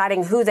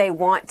deciding who they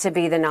want to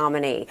be the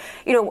nominee.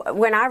 You know,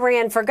 when I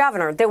ran for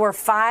governor, there were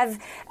 5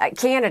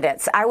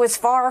 candidates. I was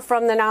far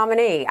from the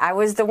nominee. I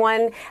was the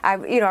one, I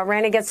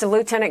ran against a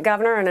lieutenant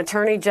governor, an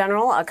attorney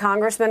general, a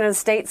congressman, and a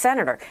state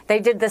senator. They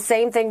did the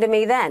same thing to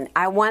me then.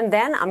 I won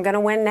then. I'm going to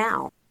win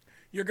now.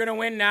 You're going to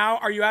win now?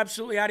 Are you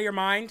absolutely out of your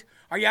mind?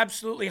 Are you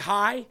absolutely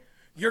high?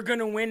 You're going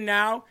to win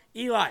now?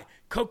 Eli,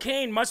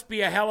 cocaine must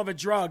be a hell of a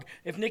drug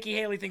if Nikki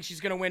Haley thinks she's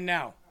going to win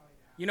now.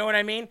 You know what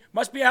I mean?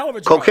 Must be a hell of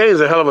a drug. Cocaine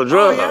is a hell of a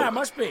drug. Oh, yeah, it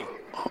must be.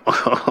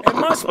 It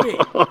must be.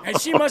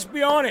 And she must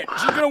be on it.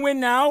 She's going to win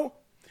now?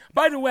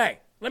 By the way,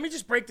 let me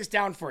just break this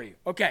down for you.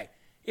 Okay.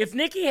 If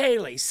Nikki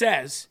Haley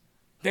says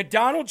that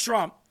Donald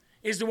Trump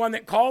is the one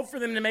that called for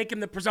them to make him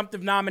the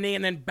presumptive nominee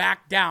and then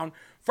back down,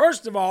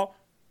 first of all,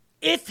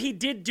 if he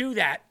did do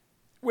that,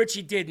 which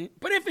he didn't,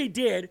 but if he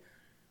did,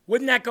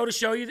 wouldn't that go to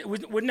show you?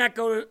 Wouldn't that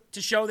go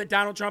to show that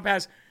Donald Trump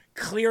has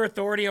clear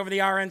authority over the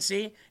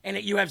RNC and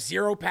that you have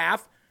 0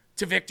 path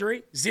to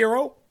victory?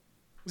 0?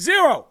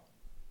 0.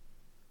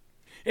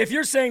 If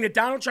you're saying that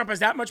Donald Trump has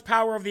that much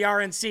power over the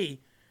RNC,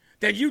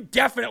 then you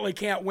definitely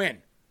can't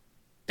win.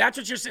 That's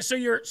what you're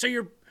saying. So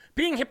you're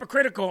being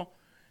hypocritical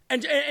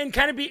and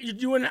kind of you're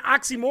doing an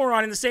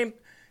oxymoron in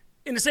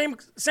the same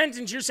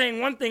sentence. You're saying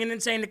one thing and then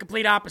saying the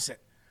complete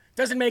opposite.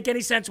 Doesn't make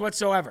any sense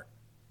whatsoever.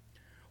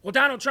 Well,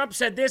 Donald Trump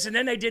said this and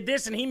then they did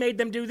this and he made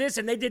them do this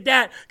and they did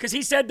that because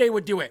he said they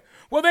would do it.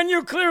 Well, then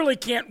you clearly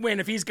can't win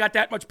if he's got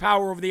that much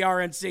power over the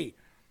RNC.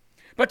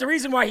 But the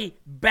reason why he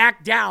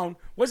backed down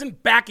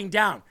wasn't backing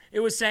down.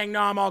 It was saying,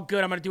 no, I'm all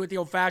good. I'm going to do it the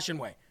old-fashioned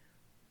way.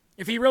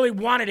 If he really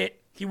wanted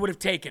it, he would have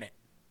taken it.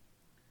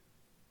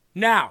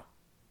 Now,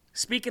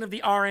 speaking of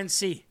the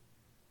RNC,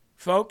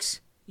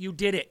 folks, you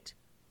did it.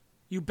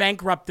 You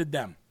bankrupted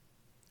them.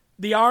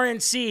 The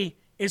RNC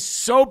is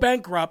so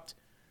bankrupt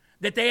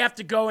that they have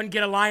to go and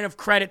get a line of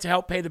credit to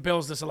help pay the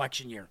bills this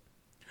election year.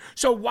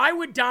 So why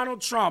would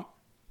Donald Trump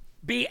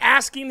be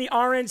asking the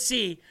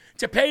RNC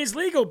to pay his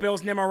legal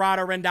bills,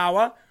 Nimarata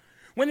Rendawa,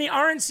 when the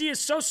RNC is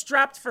so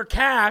strapped for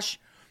cash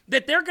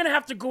that they're going to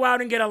have to go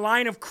out and get a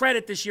line of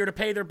credit this year to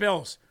pay their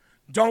bills?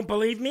 Don't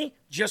believe me?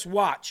 Just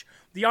watch.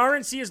 The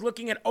RNC is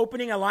looking at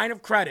opening a line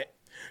of credit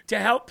to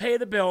help pay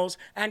the bills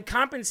and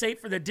compensate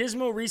for the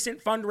dismal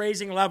recent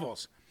fundraising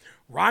levels.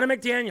 Ronna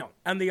McDaniel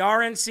and the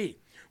RNC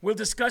will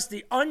discuss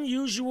the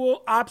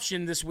unusual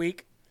option this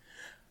week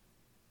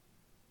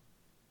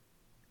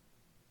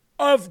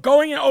of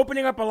going and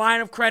opening up a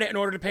line of credit in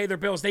order to pay their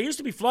bills. They used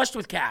to be flushed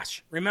with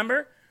cash.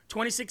 Remember?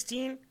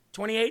 2016,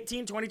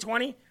 2018,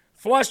 2020?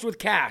 Flushed with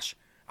cash.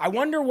 I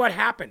wonder what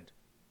happened.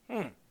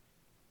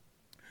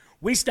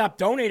 We stopped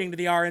donating to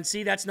the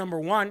RNC. That's number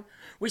 1.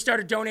 We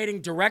started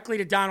donating directly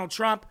to Donald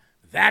Trump.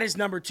 That is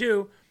number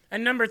 2.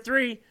 And number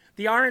 3,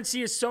 the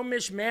RNC is so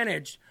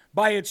mismanaged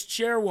by its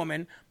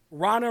chairwoman,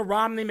 Ronna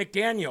Romney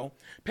McDaniel,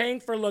 paying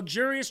for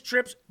luxurious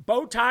trips,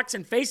 Botox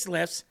and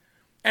facelifts,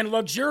 and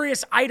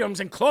luxurious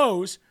items and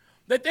clothes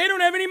that they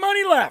don't have any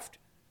money left.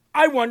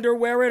 I wonder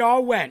where it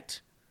all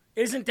went.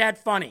 Isn't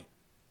that funny?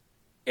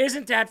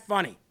 Isn't that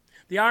funny?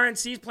 The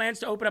RNC plans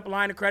to open up a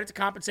line of credit to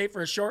compensate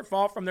for a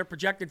shortfall from their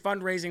projected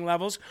fundraising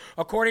levels,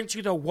 according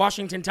to the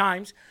Washington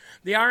Times.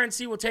 The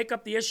RNC will take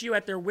up the issue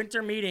at their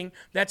winter meeting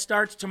that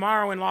starts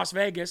tomorrow in Las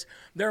Vegas.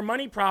 Their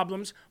money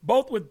problems,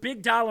 both with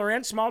big dollar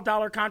and small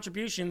dollar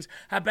contributions,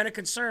 have been a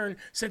concern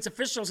since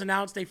officials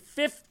announced a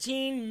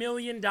 $15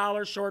 million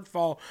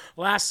shortfall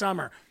last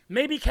summer.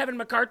 Maybe Kevin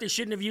McCarthy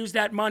shouldn't have used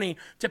that money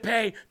to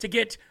pay to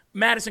get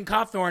Madison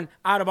Cawthorn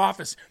out of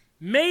office.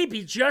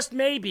 Maybe, just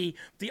maybe,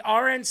 the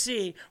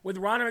RNC with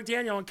Ronna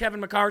McDaniel and Kevin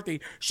McCarthy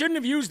shouldn't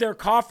have used their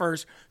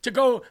coffers to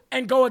go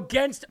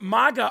against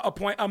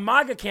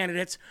MAGA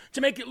candidates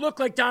to make it look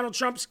like Donald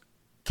Trump's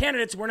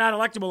candidates were not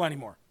electable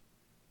anymore.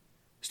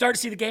 Start to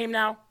see the game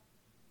now?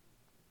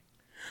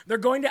 They're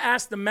going to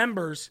ask the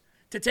members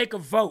to take a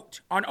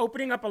vote on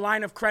opening up a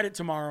line of credit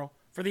tomorrow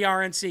for the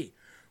RNC,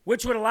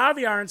 which would allow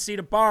the RNC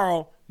to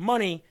borrow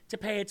money to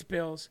pay its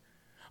bills.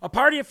 A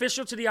party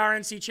official to the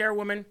RNC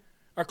chairwoman,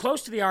 or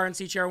close to the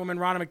RNC chairwoman,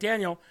 Ronna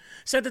McDaniel,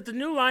 said that the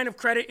new line of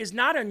credit is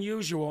not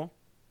unusual.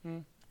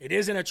 It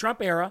is in a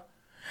Trump era,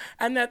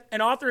 and that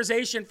an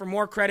authorization for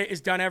more credit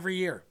is done every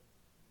year.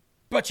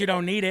 But you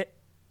don't need it.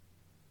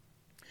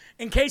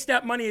 In case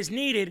that money is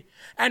needed,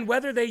 and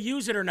whether they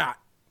use it or not,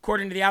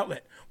 according to the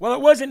outlet. Well,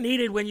 it wasn't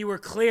needed when you were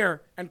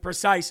clear and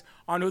precise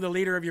on who the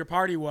leader of your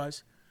party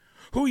was,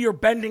 who you're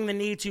bending the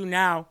knee to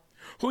now,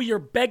 who you're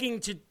begging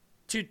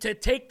to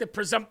take the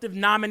presumptive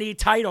nominee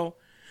title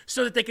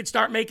so that they could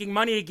start making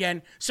money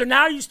again. So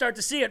now you start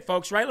to see it,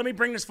 folks, right? Let me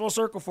bring this full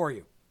circle for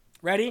you.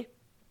 Ready?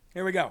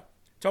 Here we go.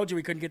 Told you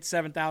we couldn't get to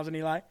 7,000,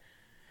 Eli.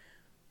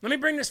 Let me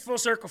bring this full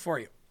circle for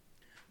you.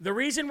 The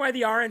reason why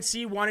the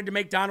RNC wanted to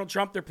make Donald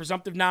Trump their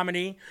presumptive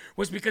nominee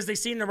was because they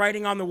seen the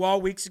writing on the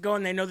wall weeks ago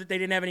and they know that they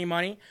didn't have any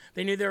money.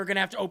 They knew they were going to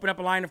have to open up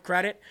a line of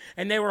credit.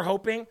 And they were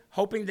hoping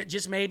that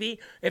just maybe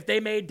if they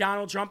made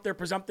Donald Trump their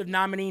presumptive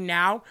nominee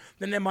now,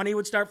 then the money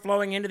would start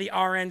flowing into the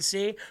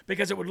RNC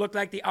because it would look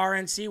like the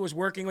RNC was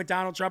working with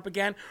Donald Trump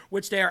again,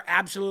 which they are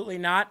absolutely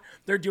not.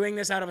 They're doing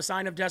this out of a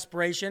sign of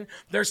desperation.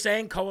 They're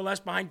saying coalesce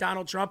behind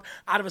Donald Trump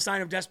out of a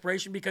sign of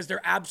desperation because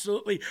they're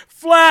absolutely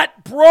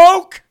flat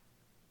broke.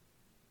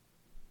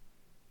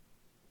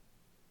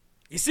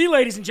 You see,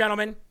 ladies and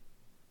gentlemen,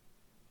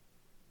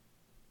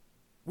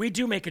 we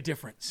do make a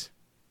difference.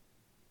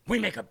 We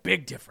make a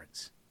big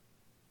difference.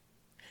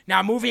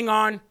 Now, moving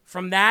on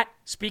from that,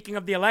 speaking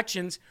of the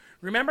elections,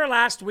 remember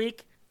last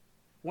week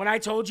when I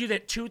told you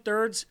that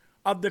 2/3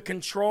 of the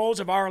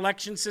controls of our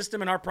election system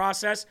and our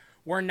process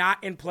were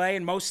not in play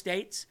in most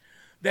states?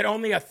 That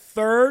only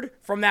 1/3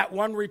 from that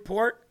one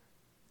report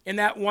in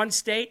that one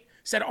state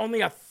said only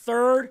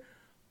 1/3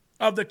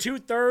 of the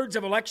 2/3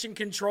 of election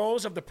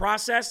controls of the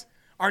process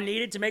are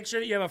needed to make sure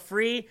that you have a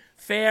free,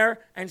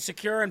 fair, and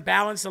secure and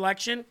balanced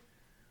election?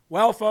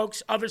 Well,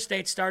 folks, other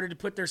states started to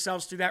put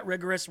themselves through that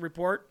rigorous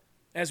report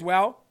as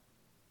well.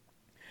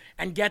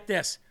 And get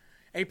this,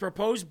 a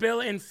proposed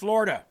bill in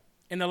Florida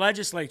in the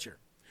legislature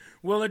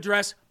will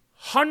address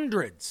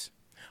hundreds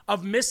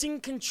of missing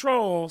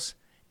controls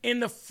in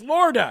the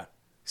Florida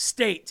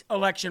state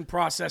election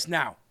process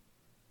now.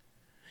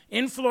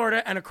 In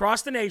Florida and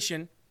across the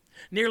nation,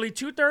 nearly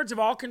 2/3 of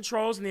all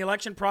controls in the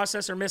election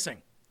process are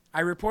missing. I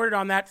reported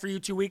on that for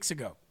you 2 weeks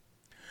ago.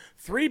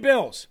 3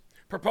 bills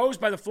proposed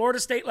by the Florida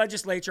state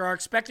legislature are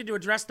expected to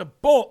address the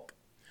bulk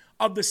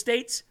of the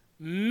state's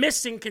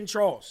missing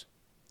controls.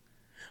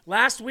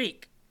 Last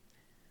week,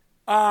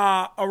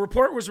 a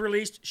report was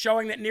released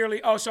showing that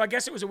so I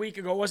guess it was a week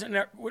ago. It wasn't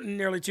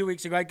nearly 2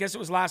 weeks ago. I guess it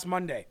was last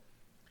Monday.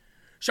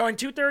 Showing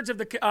 2/3 of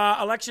the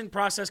election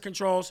process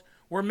controls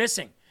were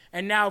missing.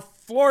 And now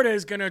Florida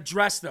is going to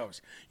address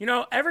those. You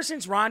know, ever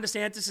since Ron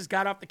DeSantis has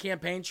got off the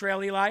campaign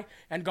trail, Eli,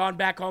 and gone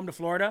back home to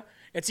Florida,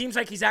 it seems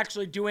like he's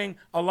actually doing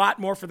a lot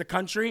more for the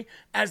country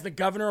as the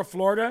governor of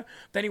Florida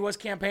than he was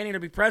campaigning to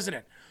be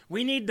president.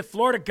 We need the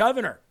Florida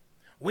governor.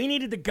 We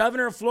needed the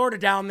governor of Florida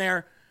down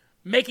there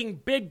making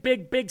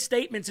big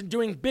statements and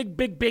doing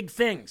big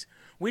things.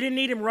 We didn't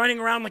need him running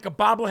around like a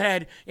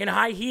bobblehead in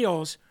high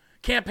heels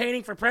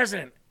campaigning for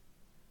president.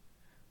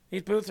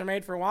 These boots are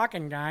made for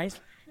walking, guys.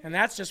 And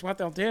that's just what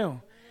they'll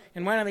do.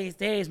 And one of these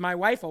days, my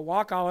wife will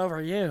walk all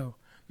over you.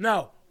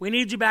 No, we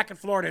need you back in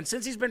Florida. And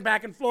since he's been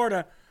back in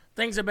Florida,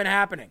 things have been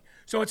happening.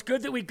 So it's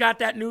good that we got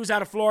that news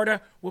out of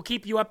Florida. We'll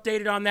keep you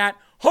updated on that.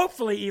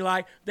 Hopefully,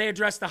 Eli, they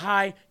address the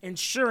high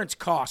insurance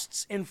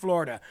costs in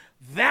Florida.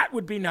 That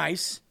would be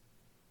nice.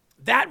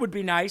 That would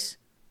be nice.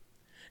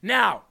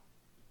 Now,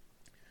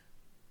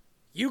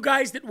 you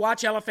guys that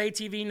watch LFA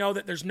TV know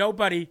that there's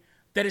nobody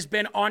that has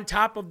been on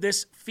top of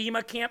this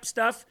FEMA camp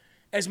stuff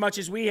as much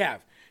as we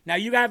have. Now,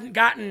 you haven't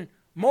gotten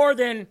more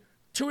than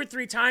 2 or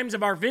 3 times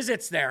of our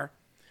visits there.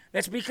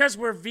 That's because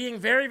we're being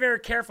very, very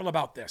careful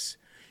about this.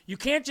 You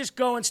can't just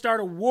go and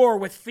start a war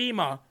with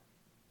FEMA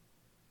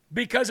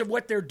because of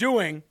what they're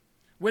doing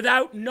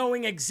without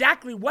knowing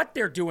exactly what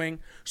they're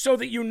doing so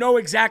that you know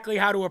exactly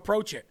how to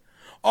approach it.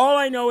 All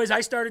I know is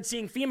I started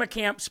seeing FEMA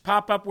camps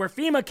pop up where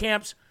FEMA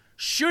camps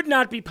should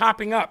not be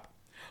popping up,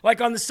 like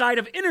on the side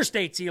of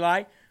interstates,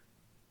 Eli.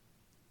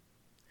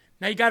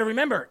 Now, you got to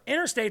remember,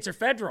 interstates are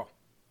federal.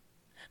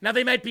 Now,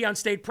 they might be on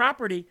state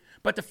property,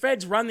 but the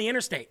feds run the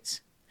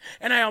interstates.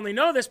 And I only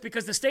know this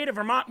because the state of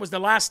Vermont was the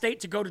last state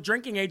to go to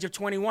drinking age of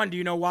 21. Do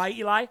you know why,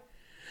 Eli?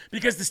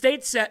 Because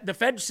the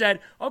feds said,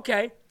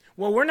 okay,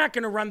 well, we're not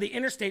going to run the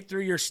interstate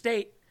through your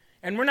state,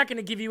 and we're not going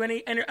to give you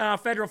any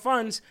federal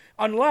funds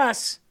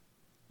unless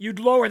you'd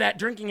lower that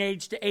drinking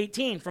age to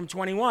 18 from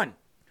 21.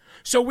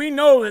 So we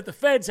know that the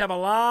feds have a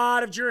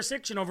lot of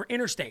jurisdiction over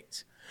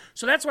interstates.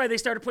 So that's why they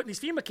started putting these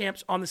FEMA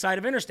camps on the side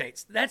of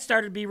interstates. That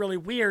started to be really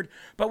weird,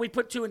 but we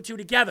put 2 and 2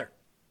 together.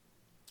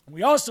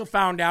 We also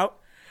found out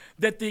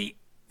that the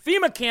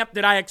FEMA camp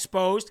that I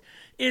exposed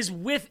is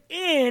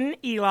within,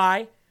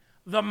 Eli,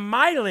 the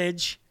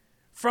mileage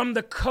from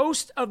the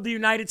coast of the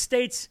United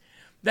States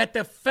that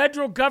the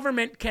federal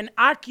government can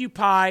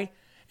occupy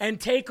and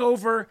take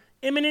over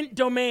eminent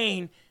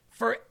domain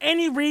for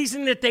any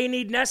reason that they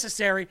need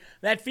necessary.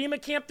 That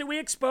FEMA camp that we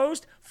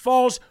exposed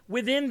falls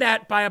within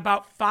that by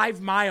about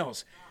 5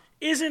 miles.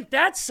 Isn't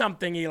that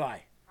something, Eli?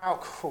 How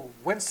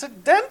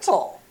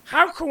coincidental.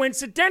 How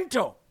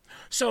coincidental.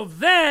 So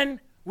then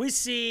we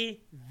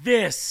see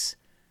this.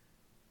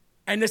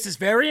 And this is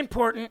very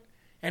important.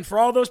 And for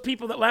all those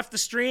people that left the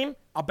stream,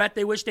 I'll bet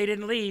they wish they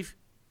didn't leave.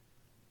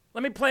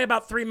 Let me play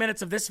about 3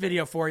 minutes of this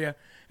video for you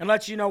and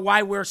let you know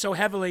why we're so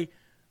heavily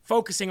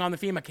focusing on the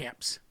FEMA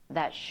camps.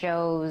 That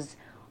shows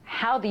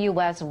how the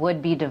U.S.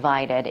 would be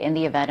divided in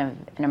the event of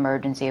an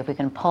emergency, if we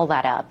can pull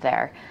that up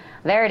there.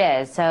 There it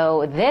is.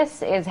 So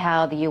this is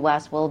how the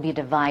U.S. will be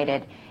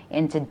divided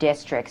into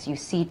districts. You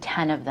see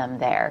 10 of them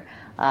there.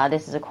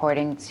 This is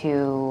according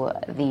to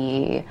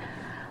the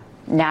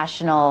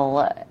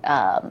National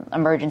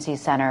Emergency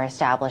Center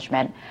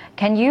establishment.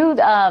 Can you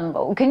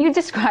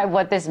describe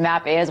what this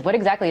map is? What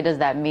exactly does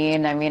that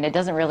mean? I mean, it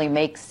doesn't really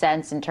make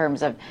sense in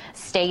terms of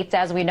states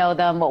as we know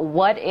them.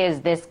 What is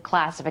this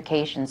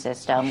classification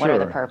system? What are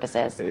the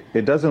purposes?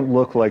 It doesn't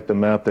look like the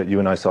map that you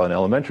and I saw in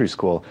elementary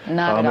school.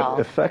 Not at all.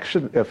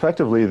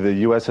 Effectively, the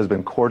U.S. has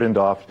been cordoned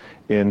off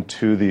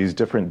into these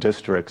different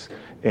districts.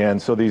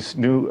 And so these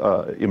new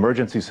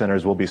emergency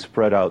centers will be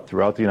spread out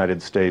throughout the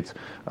United States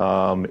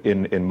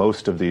in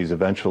most of these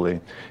eventually.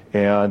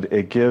 And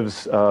it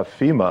gives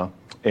FEMA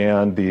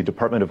and the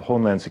Department of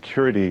Homeland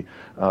Security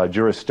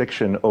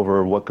jurisdiction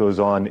over what goes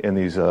on in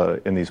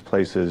these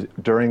places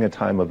during a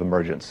time of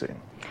emergency.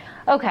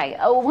 Okay,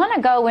 I want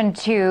to go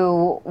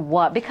into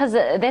because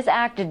this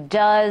act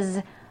does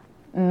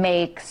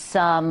make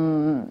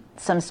some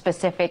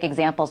specific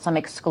examples, some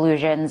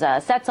exclusions,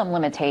 set some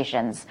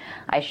limitations,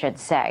 I should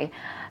say.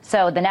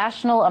 So the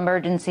National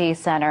Emergency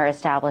Center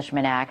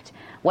Establishment Act,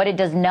 what it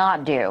does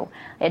not do,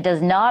 it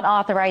does not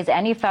authorize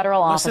any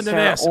federal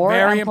officer or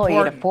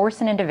employee to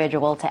force an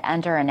individual to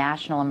enter a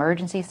national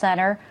emergency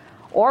center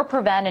or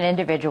prevent an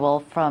individual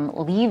from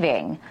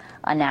leaving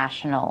a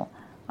national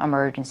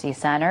emergency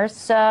center.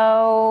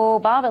 So,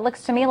 Bob, it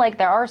looks to me like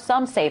there are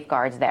some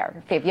safeguards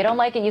there. If you don't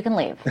like it, you can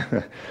leave.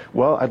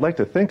 Well, I'd like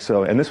to think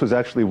so. And this was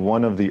actually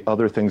one of the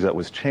other things that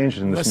was changed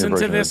in this new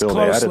version of the bill.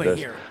 They added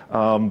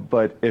this.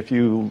 But if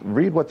you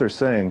read what they're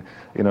saying,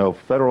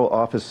 federal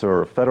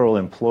officer or federal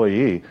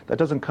employee, that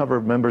doesn't cover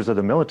members of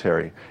the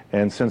military.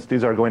 And since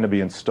these are going to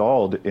be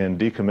installed in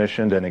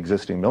decommissioned and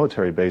existing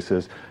military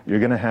bases, you're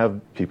going to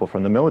have people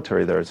from the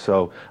military there.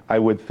 So I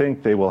would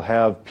think they will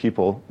have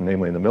people,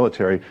 namely in the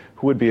military,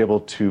 who would be able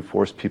to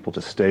force people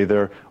to stay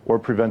there or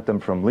prevent them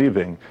from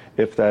leaving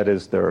if that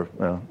is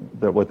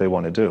what they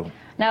want to do.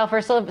 Now,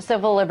 for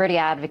civil liberty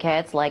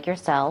advocates like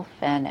yourself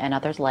and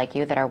others like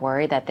you that are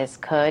worried that this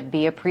could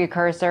be a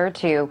precursor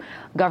to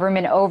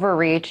government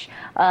overreach,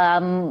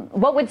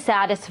 what would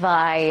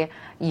satisfy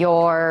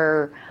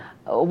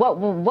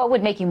what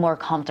would make you more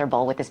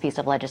comfortable with this piece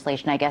of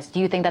legislation, I guess? Do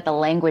you think that the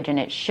language in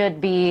it should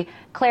be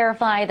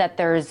clarified, that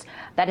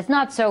it's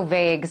not so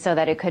vague so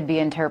that it could be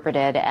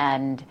interpreted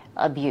and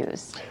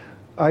abused?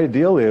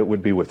 Ideally, it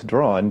would be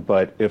withdrawn,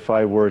 but if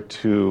I were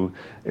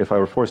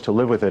forced to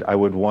live with it, I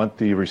would want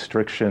the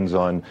restrictions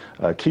on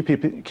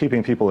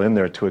keeping people in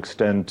there to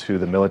extend to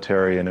the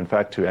military and, in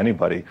fact, to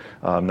anybody,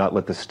 not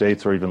let the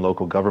states or even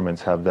local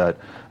governments have that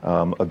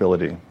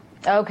ability.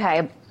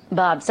 Okay.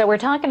 Bob, so we're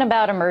talking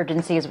about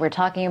emergencies, we're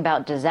talking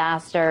about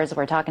disasters,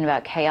 we're talking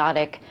about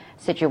chaotic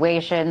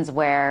situations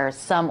where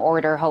some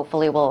order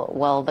hopefully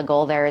the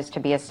goal there is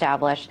to be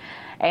established.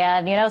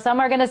 And,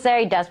 some are going to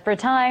say desperate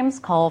times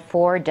call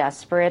for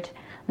desperate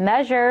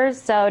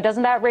measures. So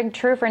doesn't that ring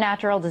true for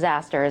natural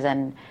disasters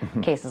and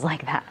cases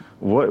like that?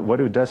 What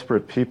do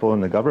desperate people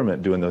in the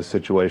government do in those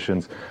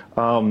situations?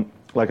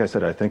 Like I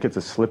said, I think it's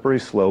a slippery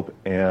slope,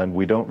 and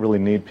we don't really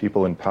need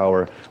people in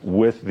power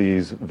with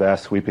these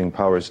vast sweeping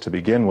powers to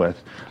begin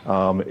with.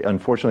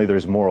 Unfortunately,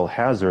 there's moral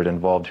hazard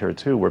involved here,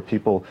 too, where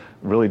people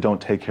really don't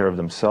take care of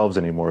themselves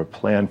anymore,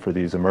 plan for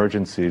these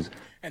emergencies.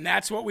 And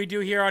that's what we do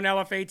here on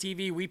LFA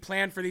TV. We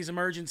plan for these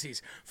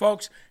emergencies.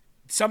 Folks,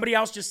 somebody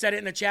else just said it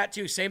in the chat,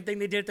 too. Same thing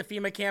they did at the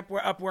FEMA camp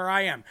up where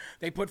I am.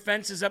 They put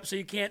fences up so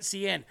you can't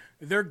see in.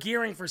 They're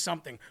gearing for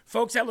something.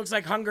 Folks, that looks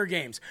like Hunger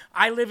Games.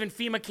 I live in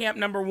FEMA camp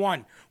number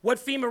 1. What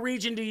FEMA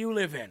region do you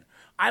live in?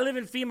 I live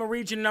in FEMA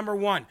region number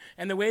 1,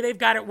 and the way they've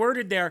got it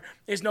worded there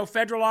is no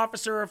federal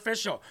officer or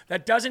official.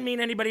 That doesn't mean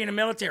anybody in the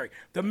military.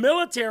 The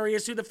military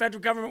is who the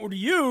federal government would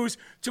use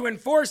to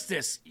enforce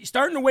this. You're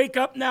starting to wake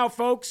up now,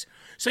 folks.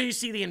 So you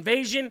see the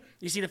invasion,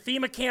 you see the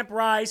FEMA camp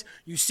rise,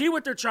 you see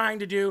what they're trying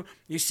to do,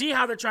 you see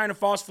how they're trying to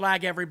false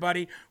flag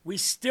everybody. We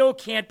still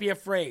can't be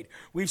afraid.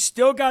 We've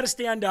still got to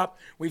stand up.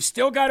 We've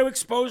still got to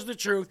expose the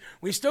truth.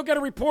 We've still got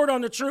to report on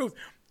the truth,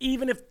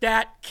 even if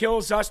that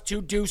kills us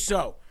to do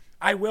so.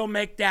 I will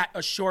make that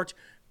a short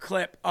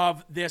clip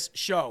of this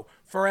show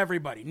for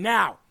everybody.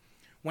 Now,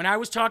 when I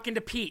was talking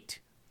to Pete,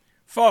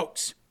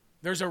 folks,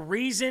 there's a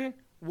reason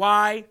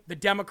why the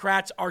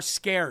Democrats are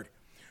scared.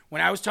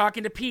 When I was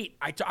talking to Pete,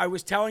 I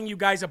was telling you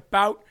guys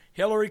about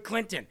Hillary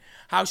Clinton,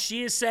 how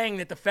she is saying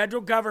that the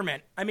federal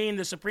government,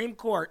 the Supreme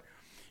Court,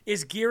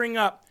 is gearing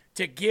up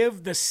to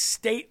give the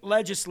state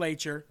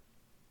legislature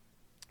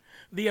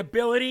the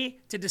ability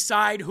to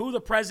decide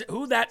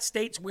who that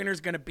state's winner is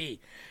going to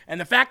be.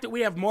 And the fact that we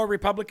have more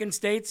Republican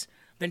states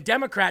than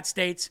Democrat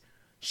states,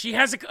 she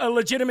has a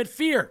legitimate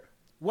fear.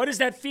 What is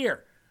that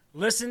fear?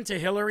 Listen to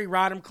Hillary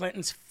Rodham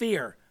Clinton's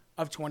fear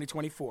of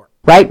 2024.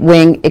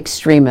 Right-wing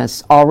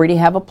extremists already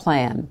have a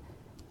plan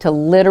to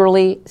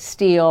literally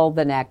steal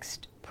the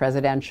next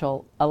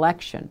presidential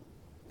election.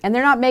 And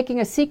they're not making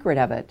a secret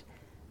of it.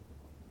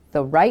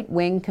 The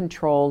right-wing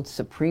controlled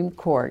Supreme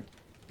Court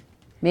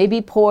may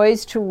be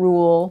poised to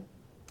rule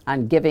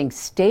on giving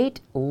state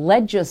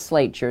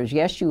legislatures,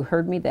 yes, you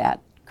heard me that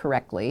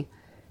correctly,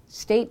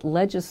 state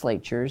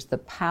legislatures the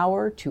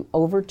power to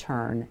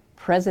overturn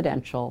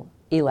presidential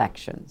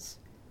elections.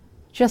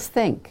 Just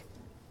think,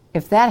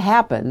 if that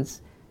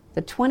happens,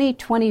 the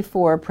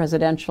 2024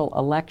 presidential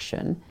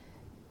election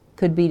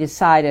could be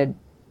decided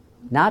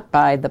not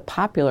by the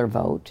popular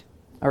vote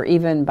or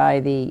even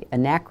by the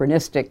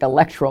anachronistic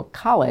Electoral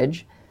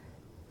College,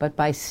 but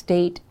by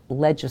state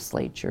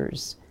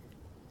legislatures,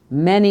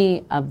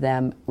 many of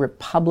them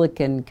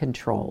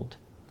Republican-controlled.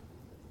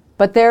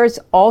 But there's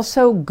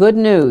also good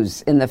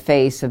news in the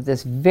face of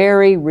this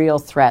very real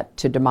threat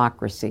to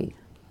democracy.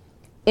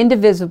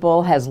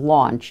 Indivisible has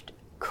launched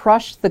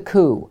Crush the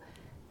Coup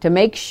to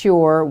make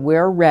sure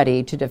we're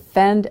ready to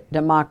defend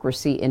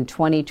democracy in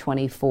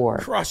 2024.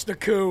 Crush the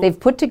coup. They've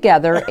put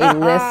together a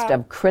list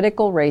of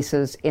critical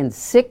races in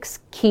 6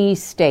 key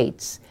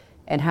states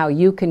and how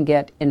you can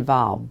get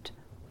involved.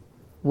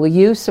 Will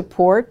you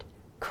support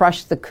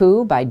Crush the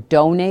Coup by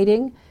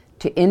donating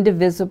to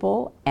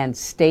Indivisible and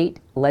state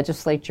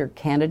legislature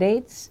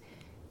candidates?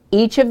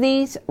 Each of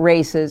these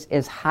races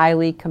is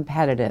highly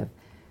competitive,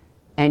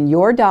 and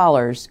your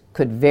dollars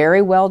could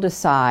very well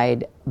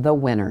decide the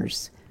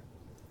winners.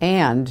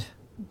 And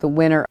the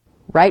winner,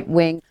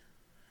 right-wing.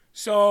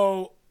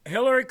 So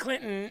Hillary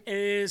Clinton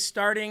is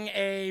starting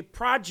a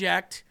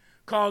project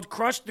called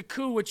Crush the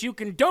Coup, which you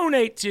can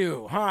donate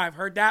to. I've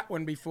heard that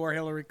one before,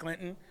 Hillary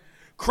Clinton.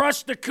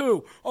 Crush the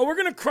coup. Oh, we're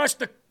going to crush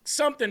the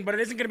something, but it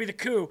isn't going to be the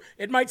coup.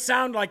 It might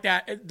sound like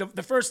that.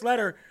 The first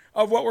letter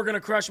of what we're going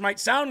to crush might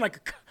sound like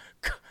a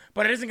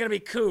but it isn't going to be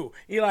coup.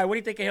 Eli, what do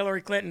you think of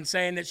Hillary Clinton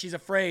saying that she's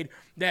afraid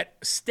that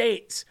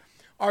states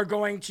are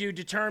going to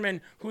determine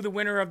who the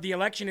winner of the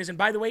election is? And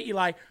by the way,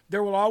 Eli,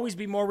 there will always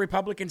be more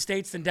Republican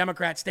states than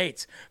Democrat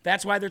states.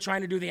 That's why they're trying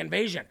to do the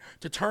invasion,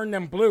 to turn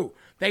them blue.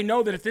 They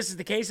know that if this is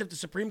the case, if the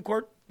Supreme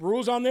Court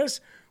rules on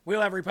this,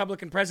 we'll have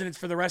Republican presidents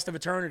for the rest of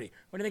eternity.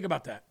 What do you think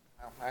about that?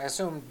 I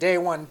assume day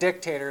one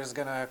dictator is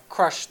going to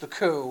crush the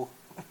coup.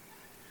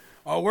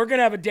 Oh, we're going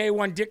to have a day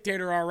one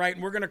dictator, all right,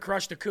 and we're going to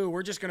crush the coup.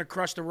 We're just going to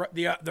crush the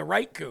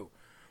right coup.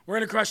 We're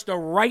going to crush the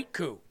right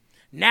coup.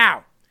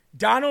 Now,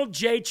 Donald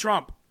J.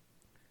 Trump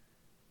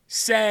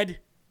said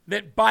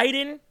that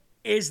Biden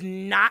is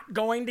not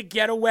going to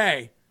get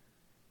away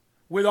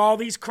with all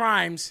these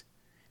crimes,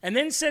 and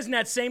then says in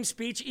that same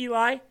speech,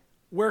 Eli,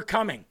 we're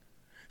coming.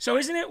 So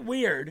isn't it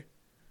weird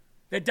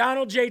that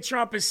Donald J.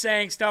 Trump is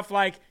saying stuff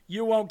like,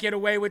 you won't get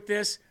away with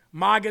this,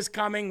 MAGA's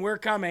coming, we're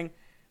coming.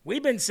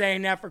 We've been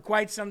saying that for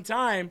quite some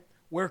time.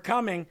 We're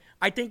coming.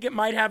 I think it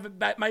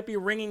might be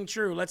ringing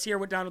true. Let's hear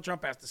what Donald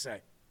Trump has to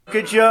say.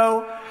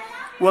 Joe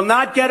will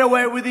not get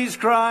away with these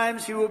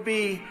crimes. He will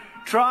be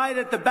tried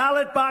at the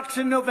ballot box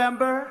in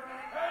November,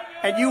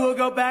 and you will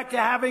go back to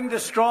having the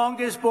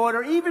strongest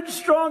border, even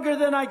stronger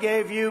than I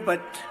gave you,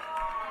 but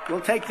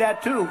we'll take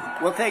that too.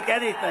 We'll take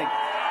anything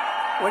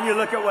when you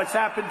look at what's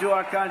happened to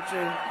our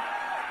country.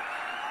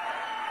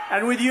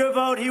 And with your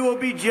vote, he will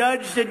be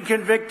judged and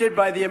convicted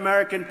by the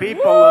American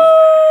people of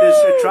this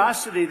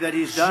atrocity that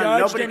he's done.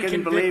 Nobody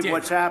can believe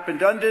what's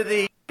happened under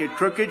the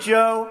Crooked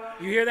Joe.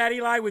 You hear that,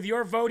 Eli? With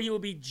your vote, he will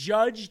be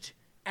judged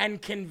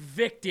and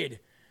convicted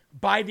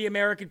by the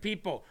American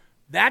people.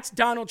 That's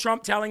Donald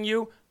Trump telling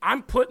you,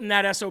 I'm putting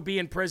that SOB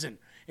in prison.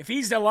 If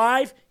he's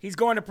alive, he's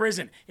going to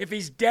prison. If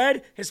he's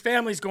dead, his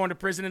family's going to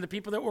prison and the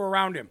people that were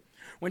around him.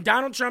 When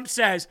Donald Trump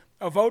says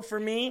a vote for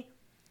me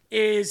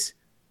is,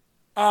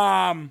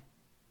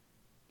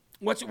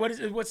 what's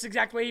the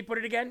exact way he put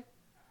it again?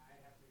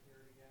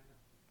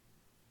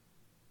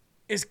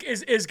 Is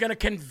going to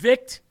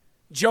convict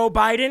Joe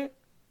Biden?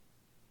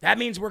 That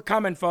means we're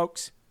coming,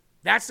 folks.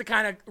 That's the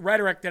kind of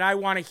rhetoric that I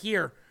want to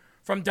hear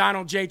from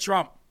Donald J.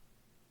 Trump.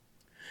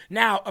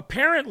 Now,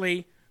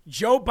 apparently,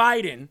 Joe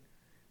Biden,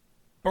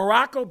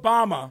 Barack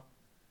Obama,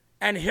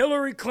 and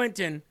Hillary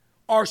Clinton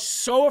are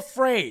so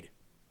afraid.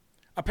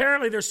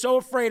 Apparently, they're so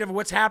afraid of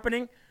what's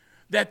happening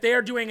that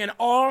they're doing an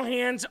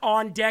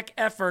all-hands-on-deck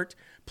effort,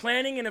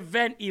 planning an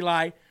event,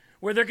 Eli,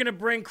 where they're going to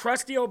bring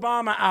Krusty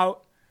Obama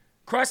out,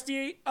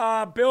 Krusty,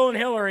 Bill, and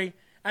Hillary,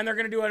 and they're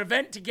going to do an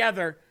event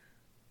together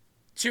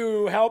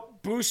to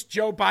help boost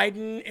Joe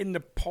Biden in the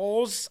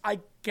polls, I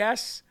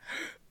guess.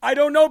 I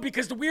don't know,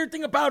 because the weird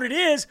thing about it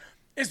is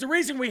the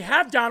reason we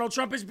have Donald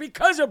Trump is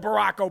because of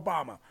Barack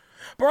Obama.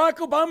 Barack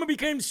Obama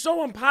became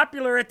so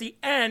unpopular at the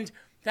end,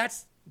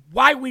 that's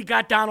why we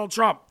got Donald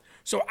Trump.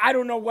 So I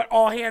don't know what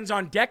all hands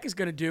on deck is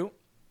going to do.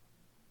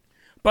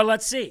 But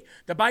let's see.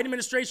 The Biden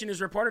administration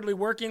is reportedly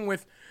working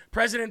with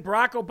President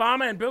Barack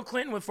Obama and Bill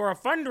Clinton for a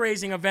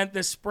fundraising event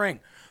this spring.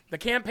 The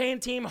campaign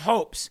team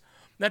hopes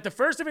that the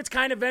first of its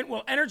kind event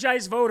will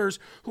energize voters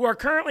who are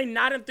currently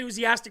not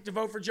enthusiastic to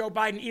vote for Joe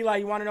Biden. Eli,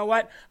 you want to know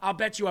what? I'll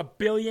bet you $1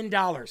 billion.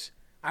 I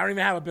don't even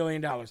have $1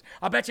 billion.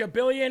 I'll bet you $1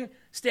 billion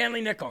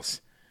Stanley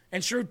Nickels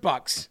and Shrewd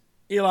Bucks,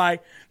 Eli,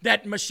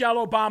 that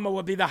Michelle Obama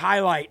will be the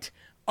highlight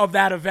of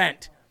that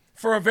event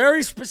for a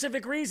very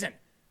specific reason,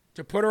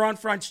 to put her on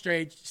front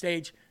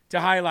stage to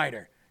highlight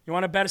her. You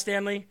want to bet a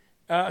Stanley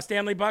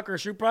Buck or a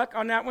Shrewd Buck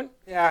on that one?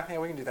 Yeah,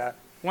 we can do that.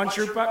 One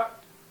Shrewd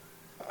Buck?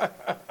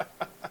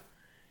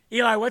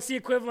 Eli, what's the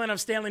equivalent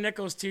of Stanley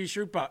Nickels to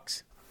Shrewd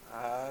Bucks?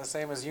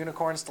 Same as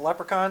unicorns to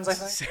leprechauns, I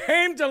think.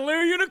 Same to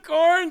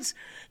unicorns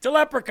to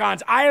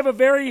leprechauns. I have a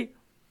very...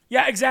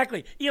 Yeah,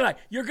 exactly. Eli,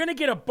 you're going to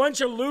get a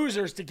bunch of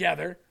losers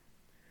together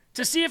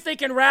to see if they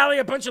can rally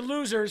a bunch of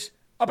losers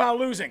about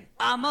losing.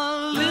 I'm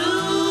a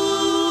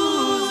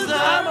loser.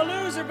 I'm a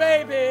loser,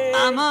 baby.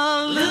 I'm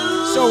a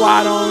loser. So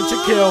why don't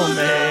you kill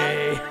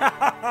me?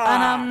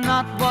 And I'm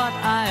not what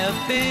I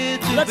appear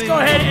to be. Let's go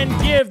ahead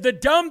and give the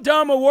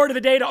Dumb Award of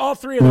the day to all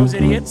three of those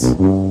idiots.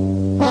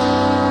 And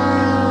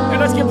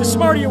let's give the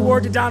Smarty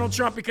Award to Donald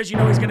Trump, because you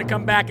know he's going to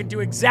come back and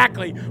do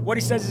exactly what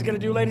he says he's going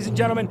to do, ladies and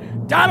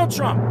gentlemen. Donald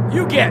Trump,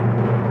 you get.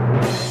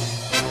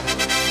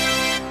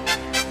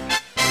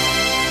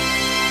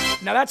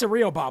 Now that's a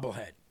real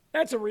bobblehead.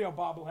 That's a real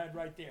bobblehead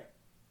right there.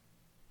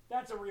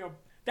 That's a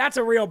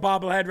real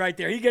bobblehead right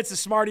there. He gets the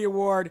Smarty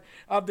Award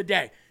of the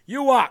day.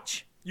 You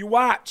watch.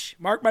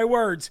 Mark my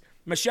words.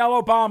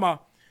 Michelle Obama,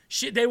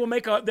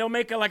 they'll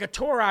make like a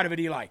tour out of it,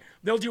 Eli.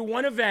 They'll do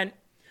one event,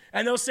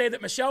 and they'll say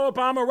that Michelle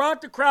Obama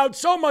rocked the crowd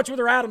so much with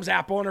her Adam's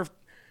apple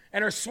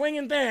and her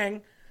swinging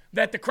thing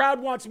that the crowd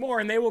wants more,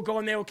 and they will go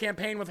and they will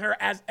campaign with her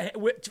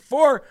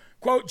for,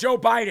 quote, Joe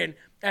Biden,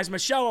 as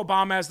Michelle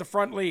Obama as the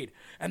front lead.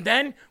 And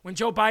then when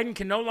Joe Biden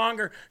can no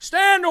longer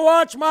stand to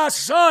watch my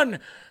son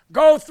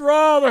go through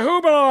all the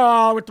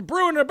hoopla with the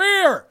brew and the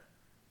beer,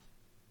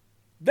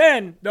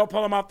 then they'll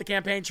pull him off the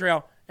campaign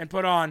trail and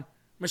put on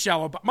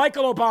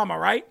Michael Obama,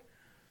 right?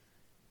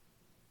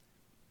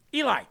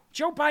 Eli,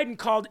 Joe Biden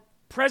called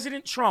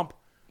President Trump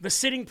the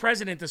sitting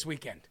president this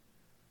weekend.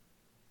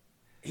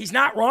 He's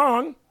not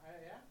wrong.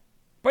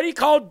 But he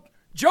called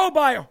Joe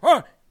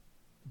Biden.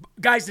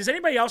 Guys, does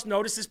anybody else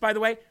notice this, by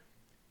the way?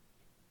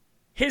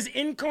 His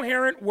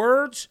incoherent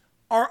words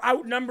are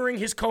outnumbering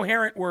his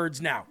coherent words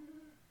now.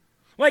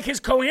 Like his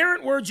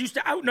coherent words used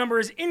to outnumber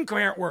his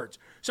incoherent words.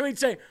 So he'd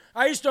say,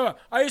 I used to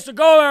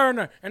go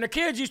there and the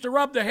kids used to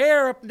rub the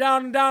hair up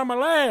and down my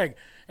leg.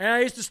 And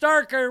I used to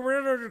start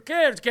the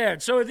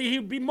kids. So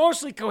he'd be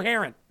mostly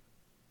coherent.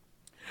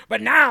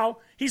 But now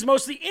he's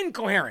mostly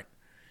incoherent.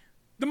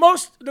 The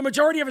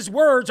majority of his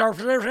words are,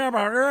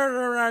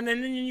 and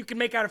then you can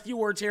make out a few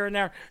words here and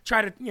there,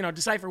 try to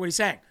decipher what he's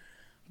saying.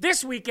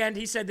 This weekend,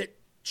 he said that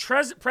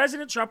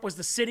President Trump was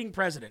the sitting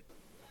president.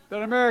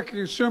 That American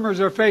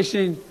consumers are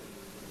facing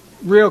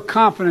real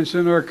confidence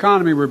in our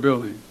economy we're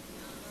building.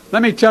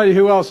 Let me tell you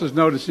who else is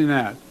noticing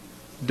that.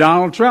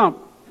 Donald Trump.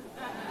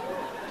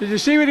 Did you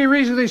see what he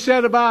recently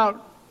said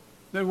about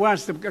that he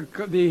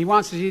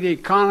wants to see the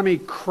economy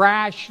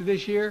crash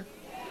this year?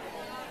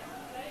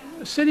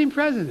 A sitting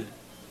president.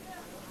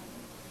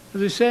 As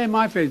they say in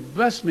my faith,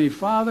 bless me,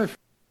 Father.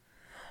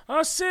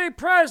 A sitting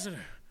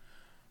president.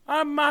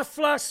 I'm my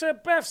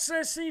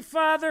FCC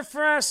Father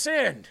for our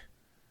sin.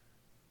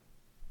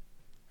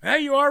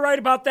 Hey, you are right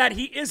about that.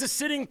 He is a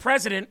sitting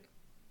president.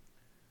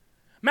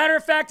 Matter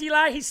of fact,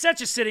 Eli, he's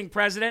such a sitting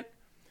president.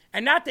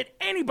 And not that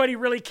anybody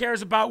really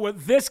cares about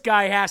what this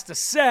guy has to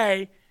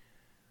say,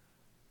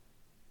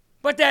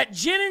 but that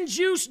gin and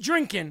juice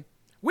drinking,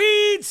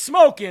 weed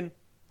smoking,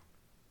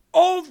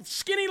 old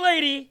skinny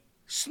lady,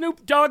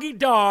 Snoop Doggy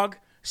Dog,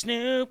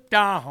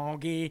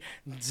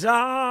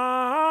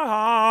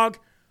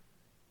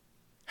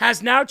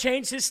 has now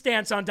changed his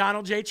stance on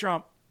Donald J.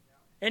 Trump.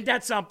 Ain't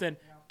that something?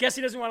 Guess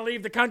he doesn't want to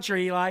leave the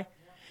country, Eli.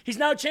 He's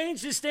now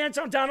changed his stance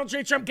on Donald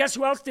J. Trump. Guess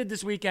who else did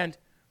this weekend?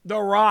 The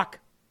Rock.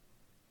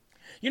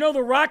 You know,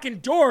 The Rock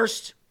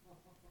endorsed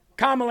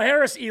Kamala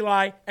Harris,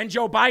 Eli, and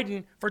Joe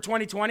Biden for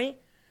 2020.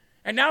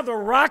 And now The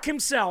Rock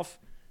himself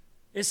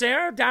Is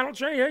there? Donald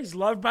Trump, yeah, he's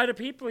loved by the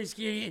people.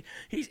 He's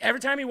every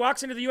time he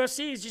walks into the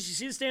UFC, you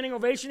see the standing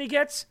ovation he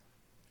gets?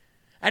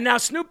 And now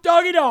Snoop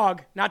Doggy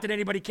Dogg, not that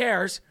anybody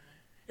cares,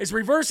 is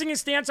reversing his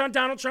stance on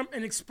Donald Trump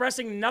and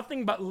expressing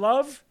nothing but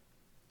love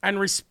and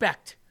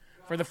respect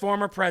for the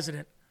former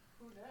president.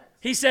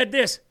 He said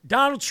this,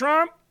 Donald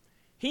Trump,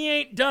 he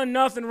ain't done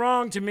nothing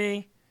wrong to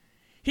me.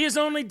 He has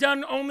only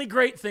done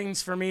great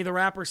things for me, the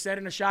rapper said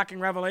in a shocking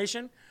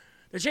revelation.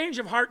 The change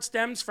of heart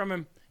stems from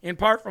him, in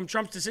part from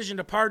Trump's decision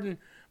to pardon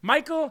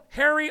Michael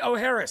Harry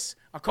O'Harris,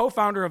 a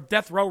co-founder of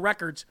Death Row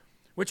Records,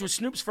 which was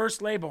Snoop's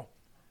first label.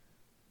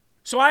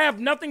 So I have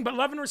nothing but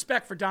love and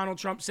respect for Donald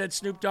Trump, said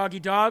Snoop Doggy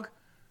Dogg.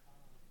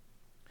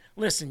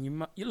 Listen,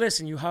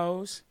 you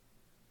hoes.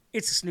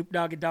 It's the Snoop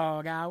Doggy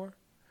Dogg hour.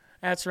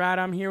 That's right,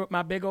 I'm here with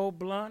my big old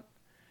blunt,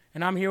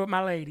 and I'm here with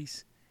my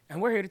ladies.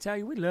 And we're here to tell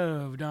you we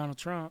love Donald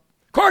Trump.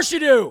 Of course you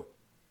do.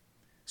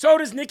 So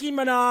does Nicki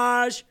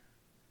Minaj.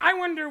 I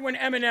wonder when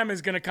Eminem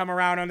is going to come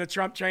around on the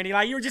Trump train.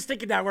 Eli, you were just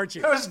thinking that, weren't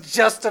you? I was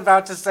just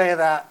about to say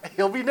that.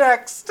 He'll be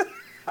next.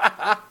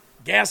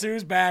 Guess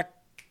who's back?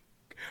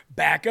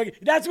 Back again.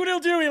 That's what he'll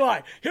do,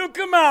 Eli. He'll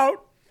come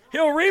out.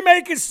 He'll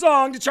remake his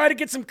song to try to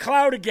get some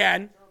clout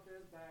again.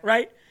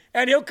 Right?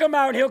 And he'll come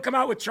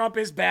out with Trump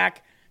is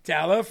back.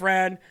 Tell a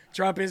friend.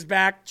 Trump is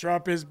back.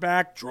 Trump is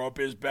back. Trump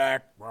is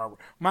back.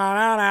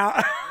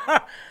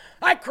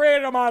 I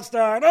created a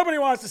monster. Nobody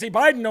wants to see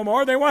Biden no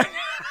more. They want...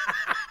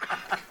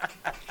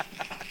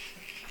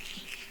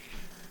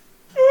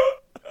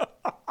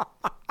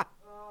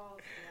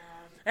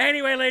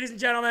 Anyway, ladies and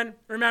gentlemen,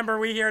 remember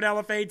we here at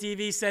LFA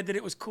TV said that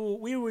it was cool.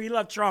 We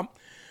love Trump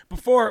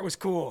before it was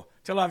cool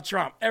to love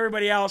Trump.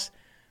 Everybody else,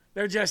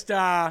 they're just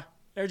trying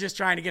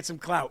to get some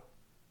clout.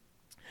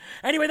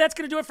 Anyway, that's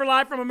going to do it for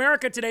Live from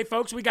America today,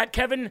 folks. We got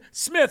Kevin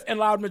Smith and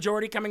Loud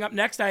Majority coming up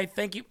next. I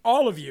thank you,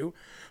 all of you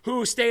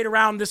who stayed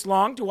around this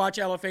long to watch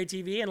LFA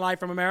TV and Live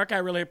from America. I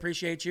really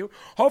appreciate you.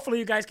 Hopefully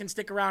you guys can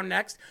stick around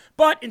next.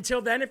 But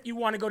until then, if you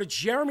want to go to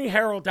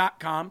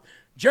jeremyherald.com,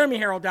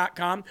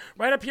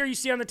 right up here you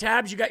see on the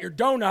tabs, you got your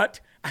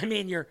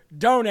your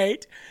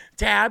donate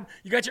tab.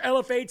 You got your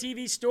LFA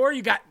TV store.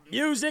 You got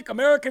music,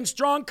 American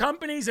Strong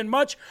companies, and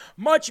much,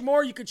 much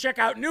more. You can check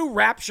out new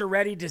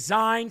Rapture-ready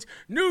designs,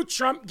 new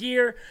Trump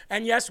gear,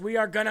 and yes, we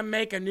are going to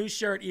make a new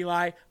shirt,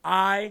 Eli.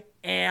 I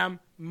am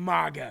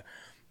MAGA.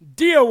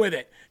 Deal with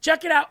it.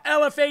 Check it out,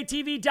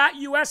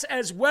 lfatv.us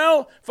as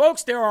well.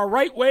 Folks, there are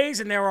right ways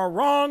and there are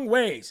wrong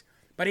ways.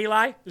 But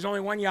Eli, there's only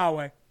one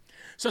Yahweh.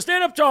 So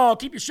stand up tall,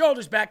 keep your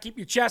shoulders back, keep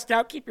your chest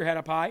out, keep your head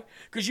up high,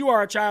 because you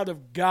are a child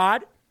of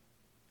God,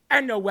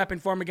 and no weapon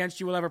formed against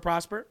you will ever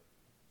prosper.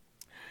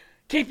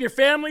 Keep your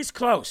families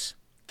close.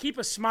 Keep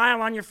a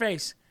smile on your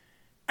face.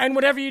 And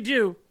whatever you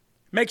do,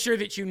 make sure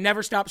that you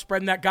never stop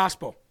spreading that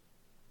gospel.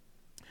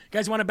 You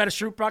guys want to bet a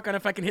shroot buck on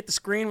if I can hit the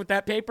screen with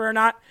that paper or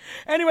not?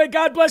 Anyway,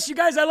 God bless you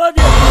guys. I love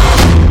you.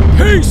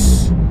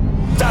 Peace.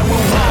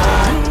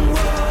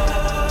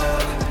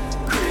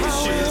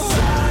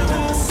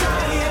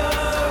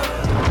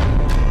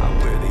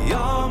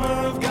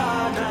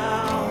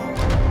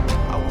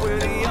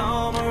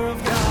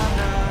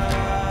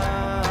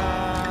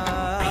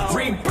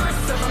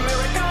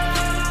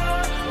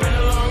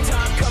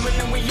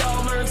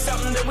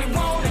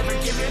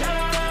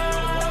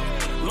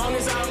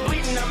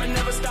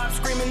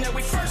 That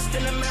we first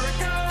in America.